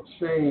 It will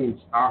change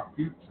our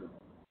future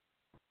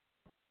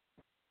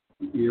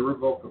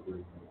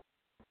irrevocably.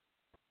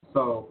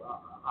 So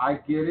I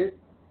get it.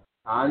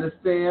 I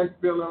understand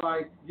feeling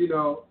like,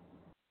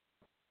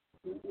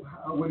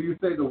 what do you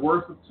say, the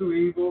worst of two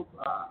evils?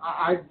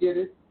 I get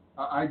it.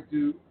 I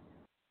do.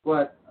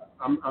 But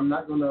I'm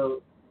not going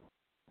to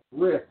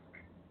risk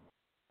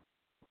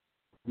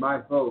my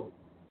vote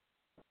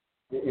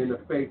in the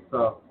face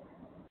of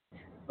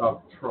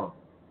Trump.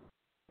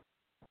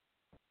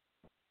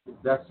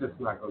 That's just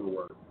not going to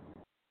work.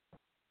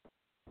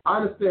 I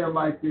understand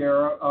life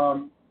there.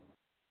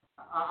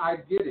 I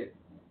get it.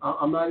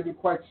 I'm not even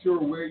quite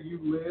sure where you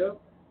live.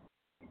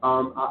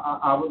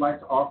 I would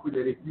like to offer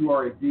that if you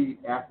are indeed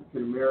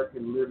African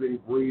American, living,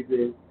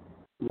 breathing,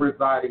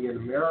 residing in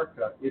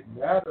America, it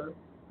matters.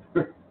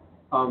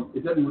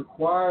 It doesn't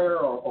require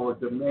or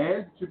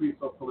demand that you be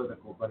so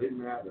political, but it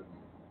matters.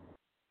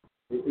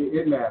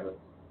 It matters.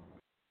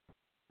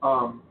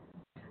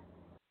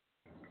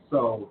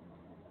 So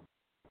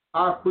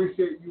I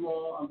appreciate you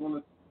all. I'm going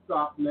to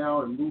stop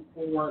now and move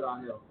forward. I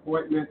have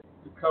appointments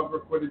to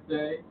cover for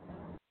today.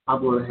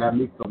 I'm going to have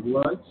me some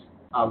lunch.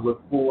 I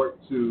look forward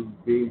to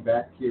being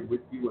back here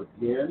with you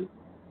again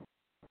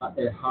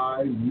at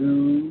high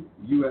noon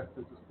U.S.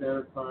 Central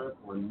Standard Time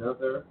for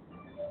another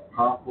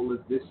powerful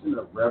edition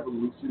of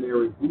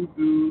Revolutionary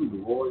Voodoo,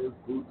 New Orleans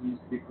Voodoo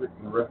Secrets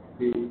and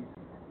Recipes.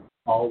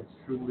 All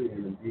truly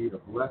and indeed a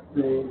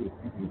blessing if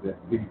you can just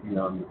see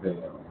beyond the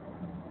veil.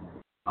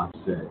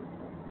 Ashe.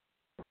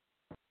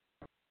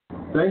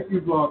 Thank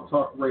you, Blog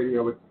Talk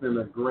Radio. It's been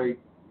a great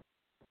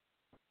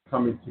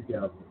coming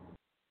together.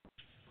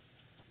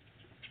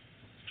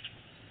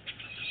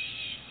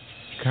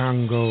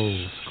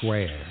 Congo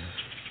Square.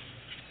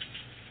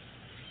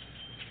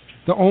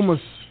 The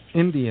Omas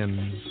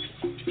Indians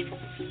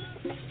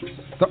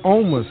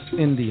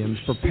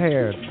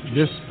prepared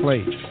this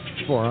place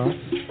for us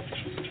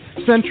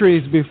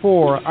centuries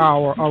before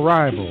our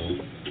arrival.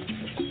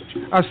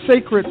 A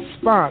sacred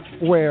spot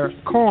where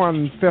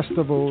corn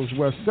festivals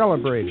were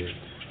celebrated.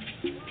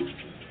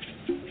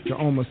 The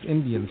Omas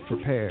Indians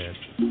prepared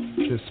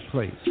this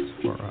place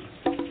for us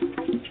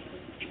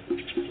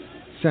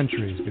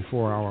centuries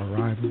before our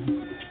arrival.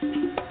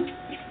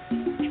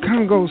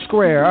 Congo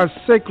Square, a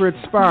sacred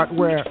spot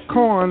where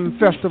corn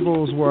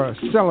festivals were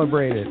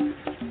celebrated.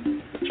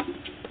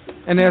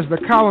 And as the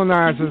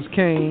colonizers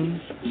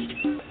came,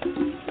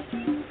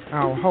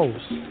 our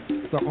hosts,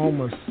 the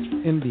Omas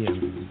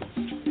Indians,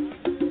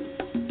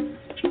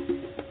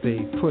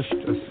 they pushed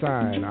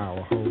aside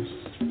our hosts.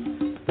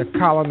 The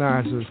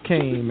colonizers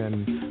came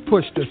and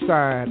pushed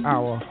aside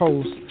our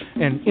hosts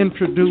and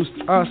introduced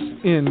us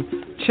in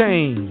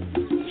chains.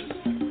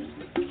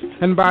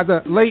 And by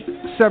the late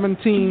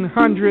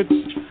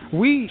 1700s,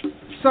 we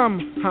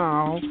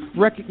somehow,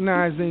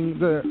 recognizing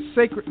the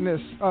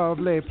sacredness of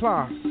Les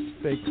Places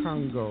de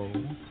Congo,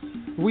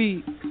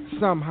 we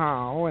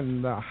somehow,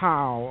 and the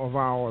how of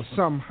our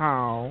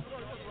somehow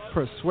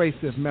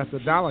persuasive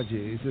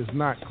methodologies is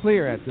not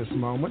clear at this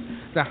moment.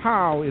 The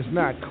how is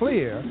not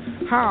clear.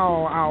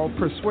 How our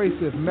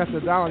persuasive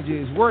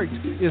methodologies worked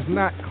is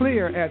not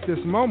clear at this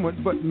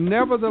moment, but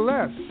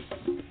nevertheless,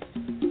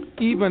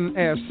 even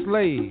as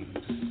slaves,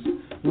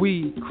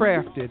 we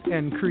crafted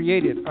and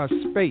created a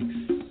space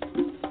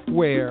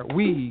where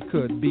we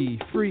could be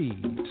free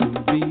to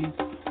be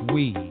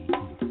we.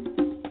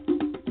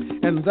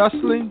 And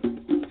thusly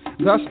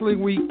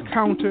we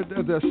countered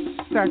the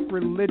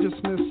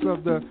sacrilegiousness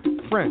of the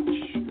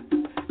French,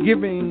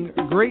 giving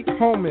great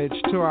homage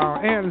to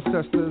our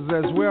ancestors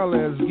as well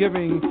as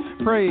giving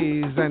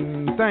praise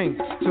and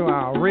thanks to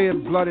our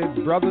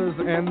red-blooded brothers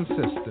and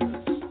sisters.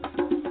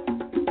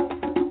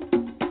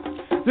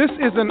 This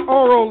is an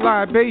oral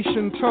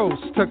libation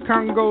toast to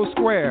Congo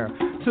Square,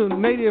 to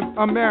Native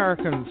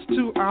Americans,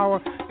 to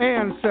our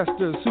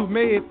ancestors who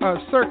made a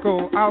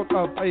circle out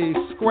of a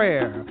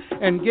square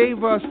and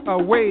gave us a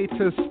way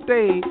to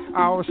save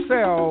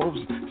ourselves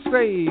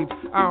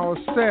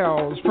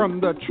from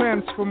the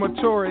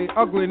transformatory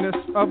ugliness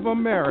of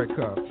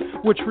America,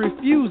 which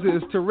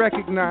refuses to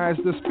recognize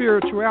the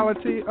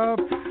spirituality of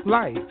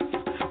life,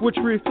 which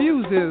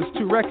refuses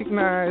to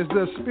recognize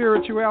the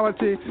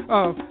spirituality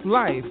of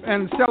life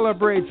and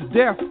celebrates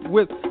death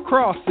with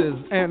crosses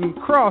and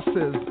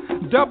crosses,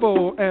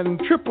 double and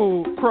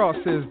triple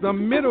crosses, the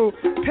middle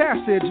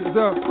passage,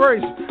 the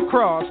first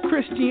cross,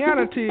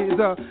 Christianity,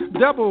 the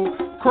double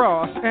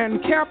cross,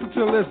 and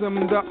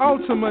capitalism, the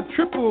ultimate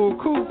triple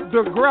coup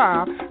de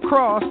grace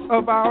cross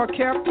of our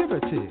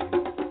captivity.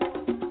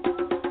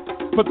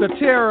 But the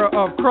terror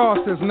of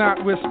crosses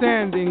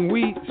notwithstanding,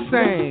 we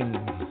sang,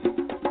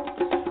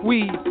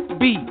 we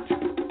beat,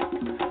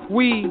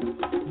 we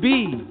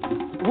be,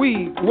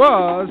 we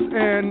was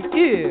and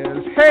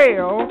is.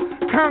 Hail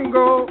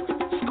Congo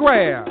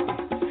Square.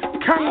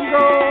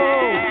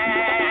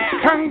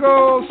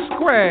 Congo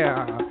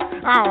Square.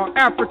 Our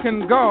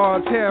African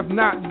gods have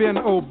not been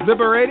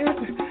obliterated.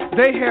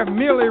 They have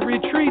merely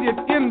retreated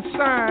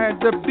inside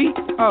the beat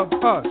of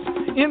us.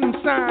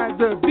 Inside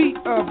the beat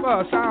of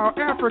us. Our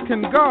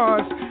African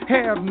gods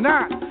have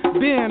not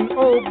been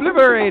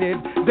obliterated.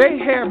 They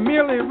have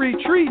merely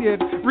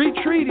retreated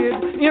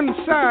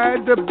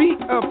inside the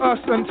beat of us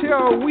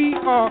until we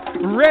are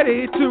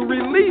ready to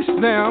release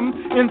them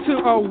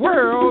into a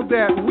world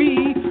that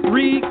we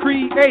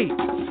recreate.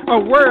 A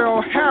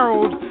world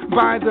heralded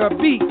by the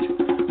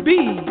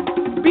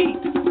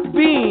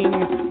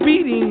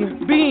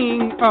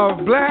beating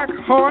of black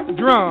heart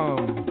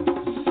drums.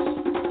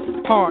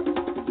 Heart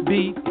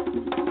beat,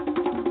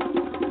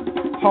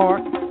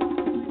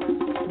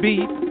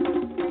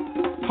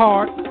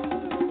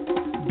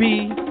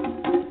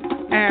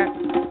 at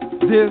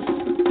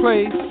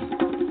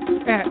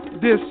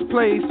this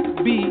place,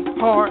 be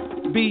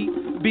heartbeat,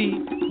 be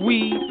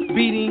we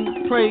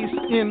beating place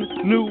in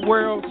new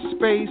world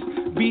space,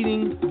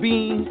 being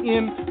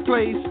in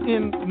place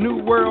in new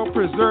world,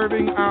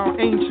 preserving our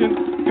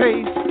ancient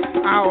pace.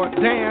 Our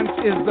dance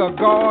is the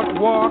God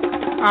walk,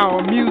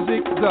 our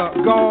music the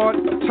God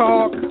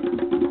talk.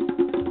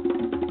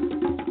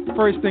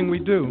 First thing we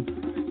do,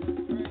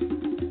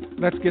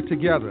 let's get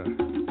together,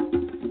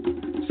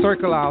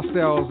 circle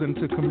ourselves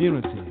into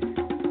community.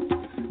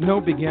 No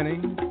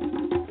beginning,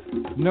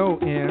 no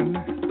end,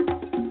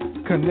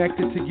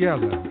 connected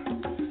together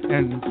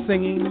and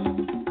singing,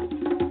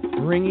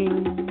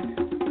 ringing,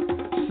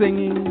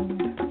 singing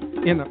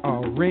in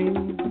a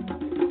ring.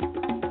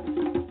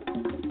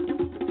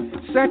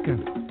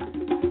 Second,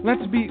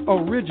 let's be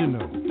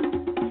original,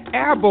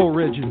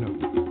 aboriginal.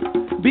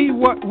 Be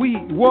what we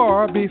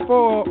were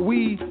before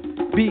we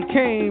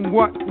became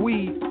what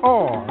we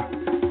are.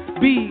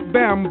 Be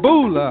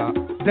bamboola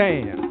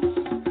dance,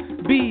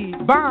 be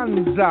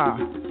banza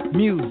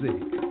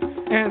music,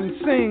 and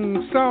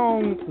sing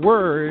song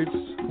words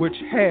which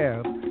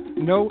have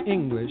no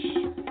English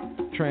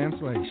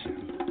translation.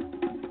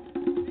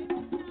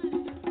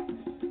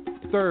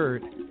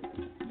 Third,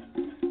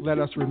 let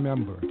us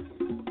remember.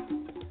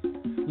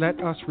 Let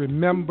us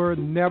remember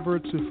never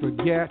to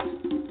forget.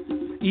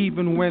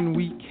 Even when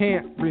we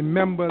can't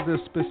remember the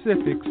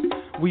specifics,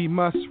 we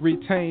must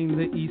retain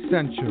the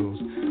essentials.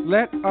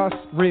 Let us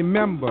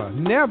remember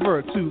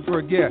never to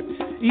forget.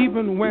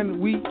 Even when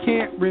we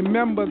can't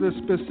remember the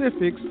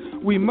specifics,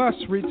 we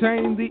must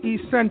retain the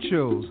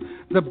essentials.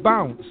 The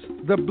bounce,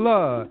 the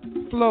blood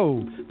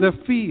flow, the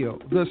feel,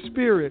 the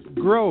spirit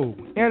grow,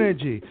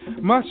 energy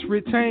must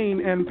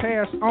retain and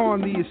pass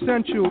on the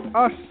essential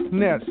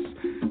usness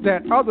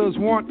that others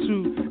want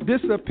to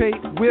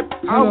dissipate, whip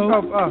out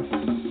of us.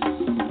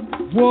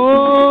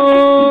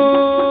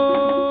 Whoa!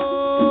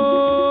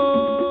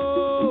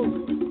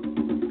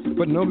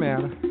 But no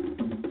matter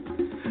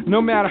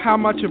how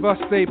much of us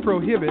they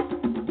prohibit,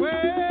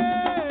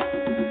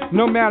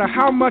 no matter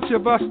how much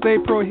of us they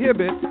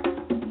prohibit,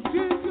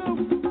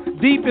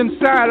 deep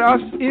inside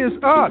us is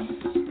us.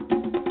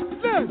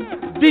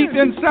 Deep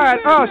inside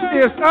us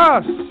is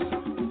us.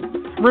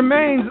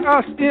 Remains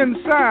us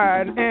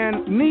inside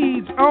and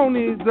needs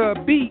only the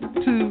beat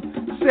to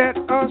set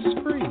us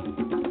free.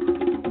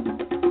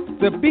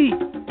 The beat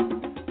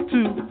to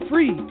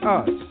free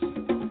us.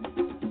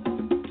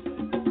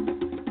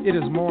 It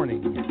is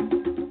morning,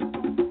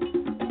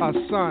 a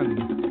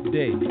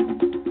Sunday,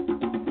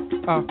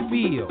 a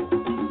field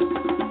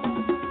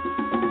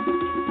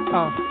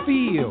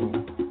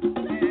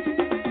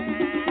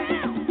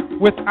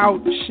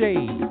without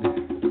shade,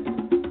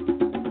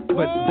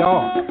 but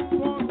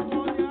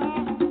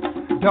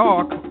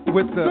dark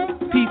with the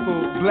people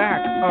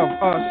black of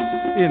us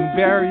in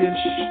various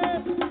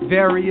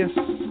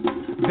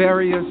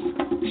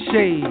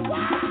shades,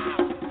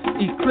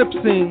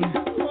 eclipsing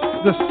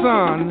the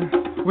sun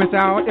with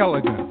our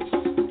elegance.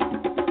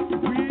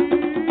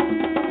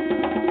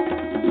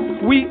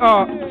 We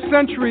are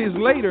centuries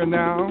later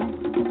now,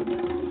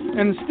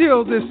 and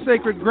still this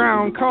sacred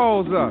ground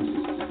calls us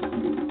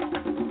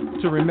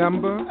to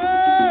remember,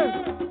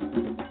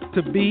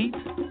 to beat,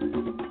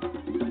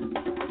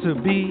 to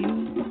be.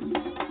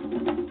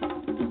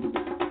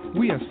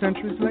 We are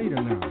centuries later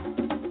now,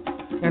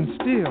 and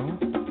still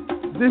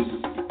this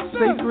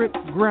sacred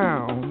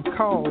ground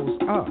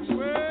calls us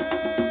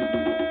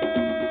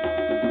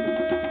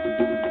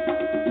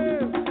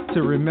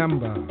to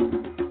remember,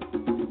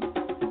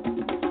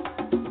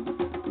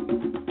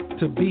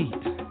 to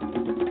beat,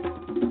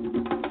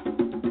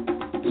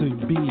 to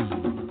be.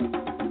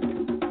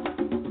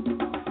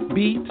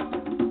 Beat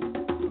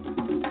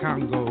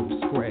Congo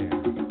Square.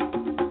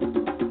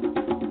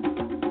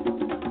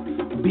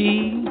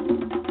 Be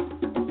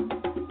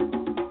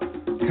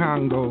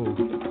Congo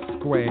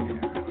Square.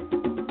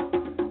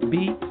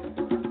 Beat,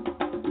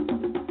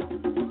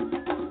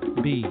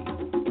 be.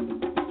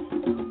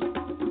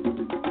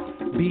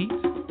 Beat,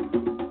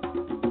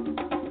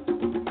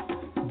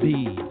 be.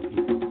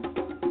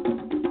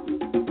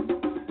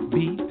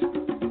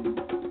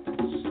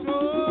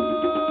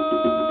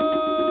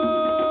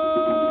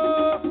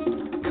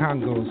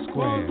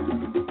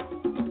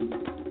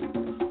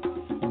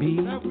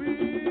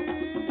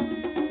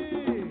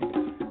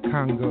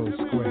 Congo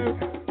Square.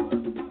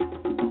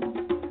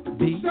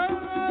 Beat,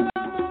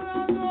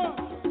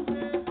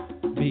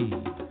 beat,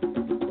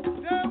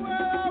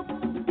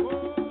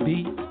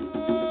 beat,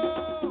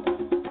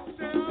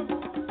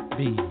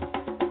 beat.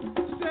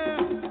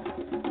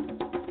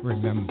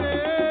 Remember,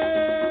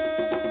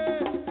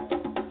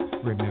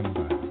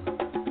 remember.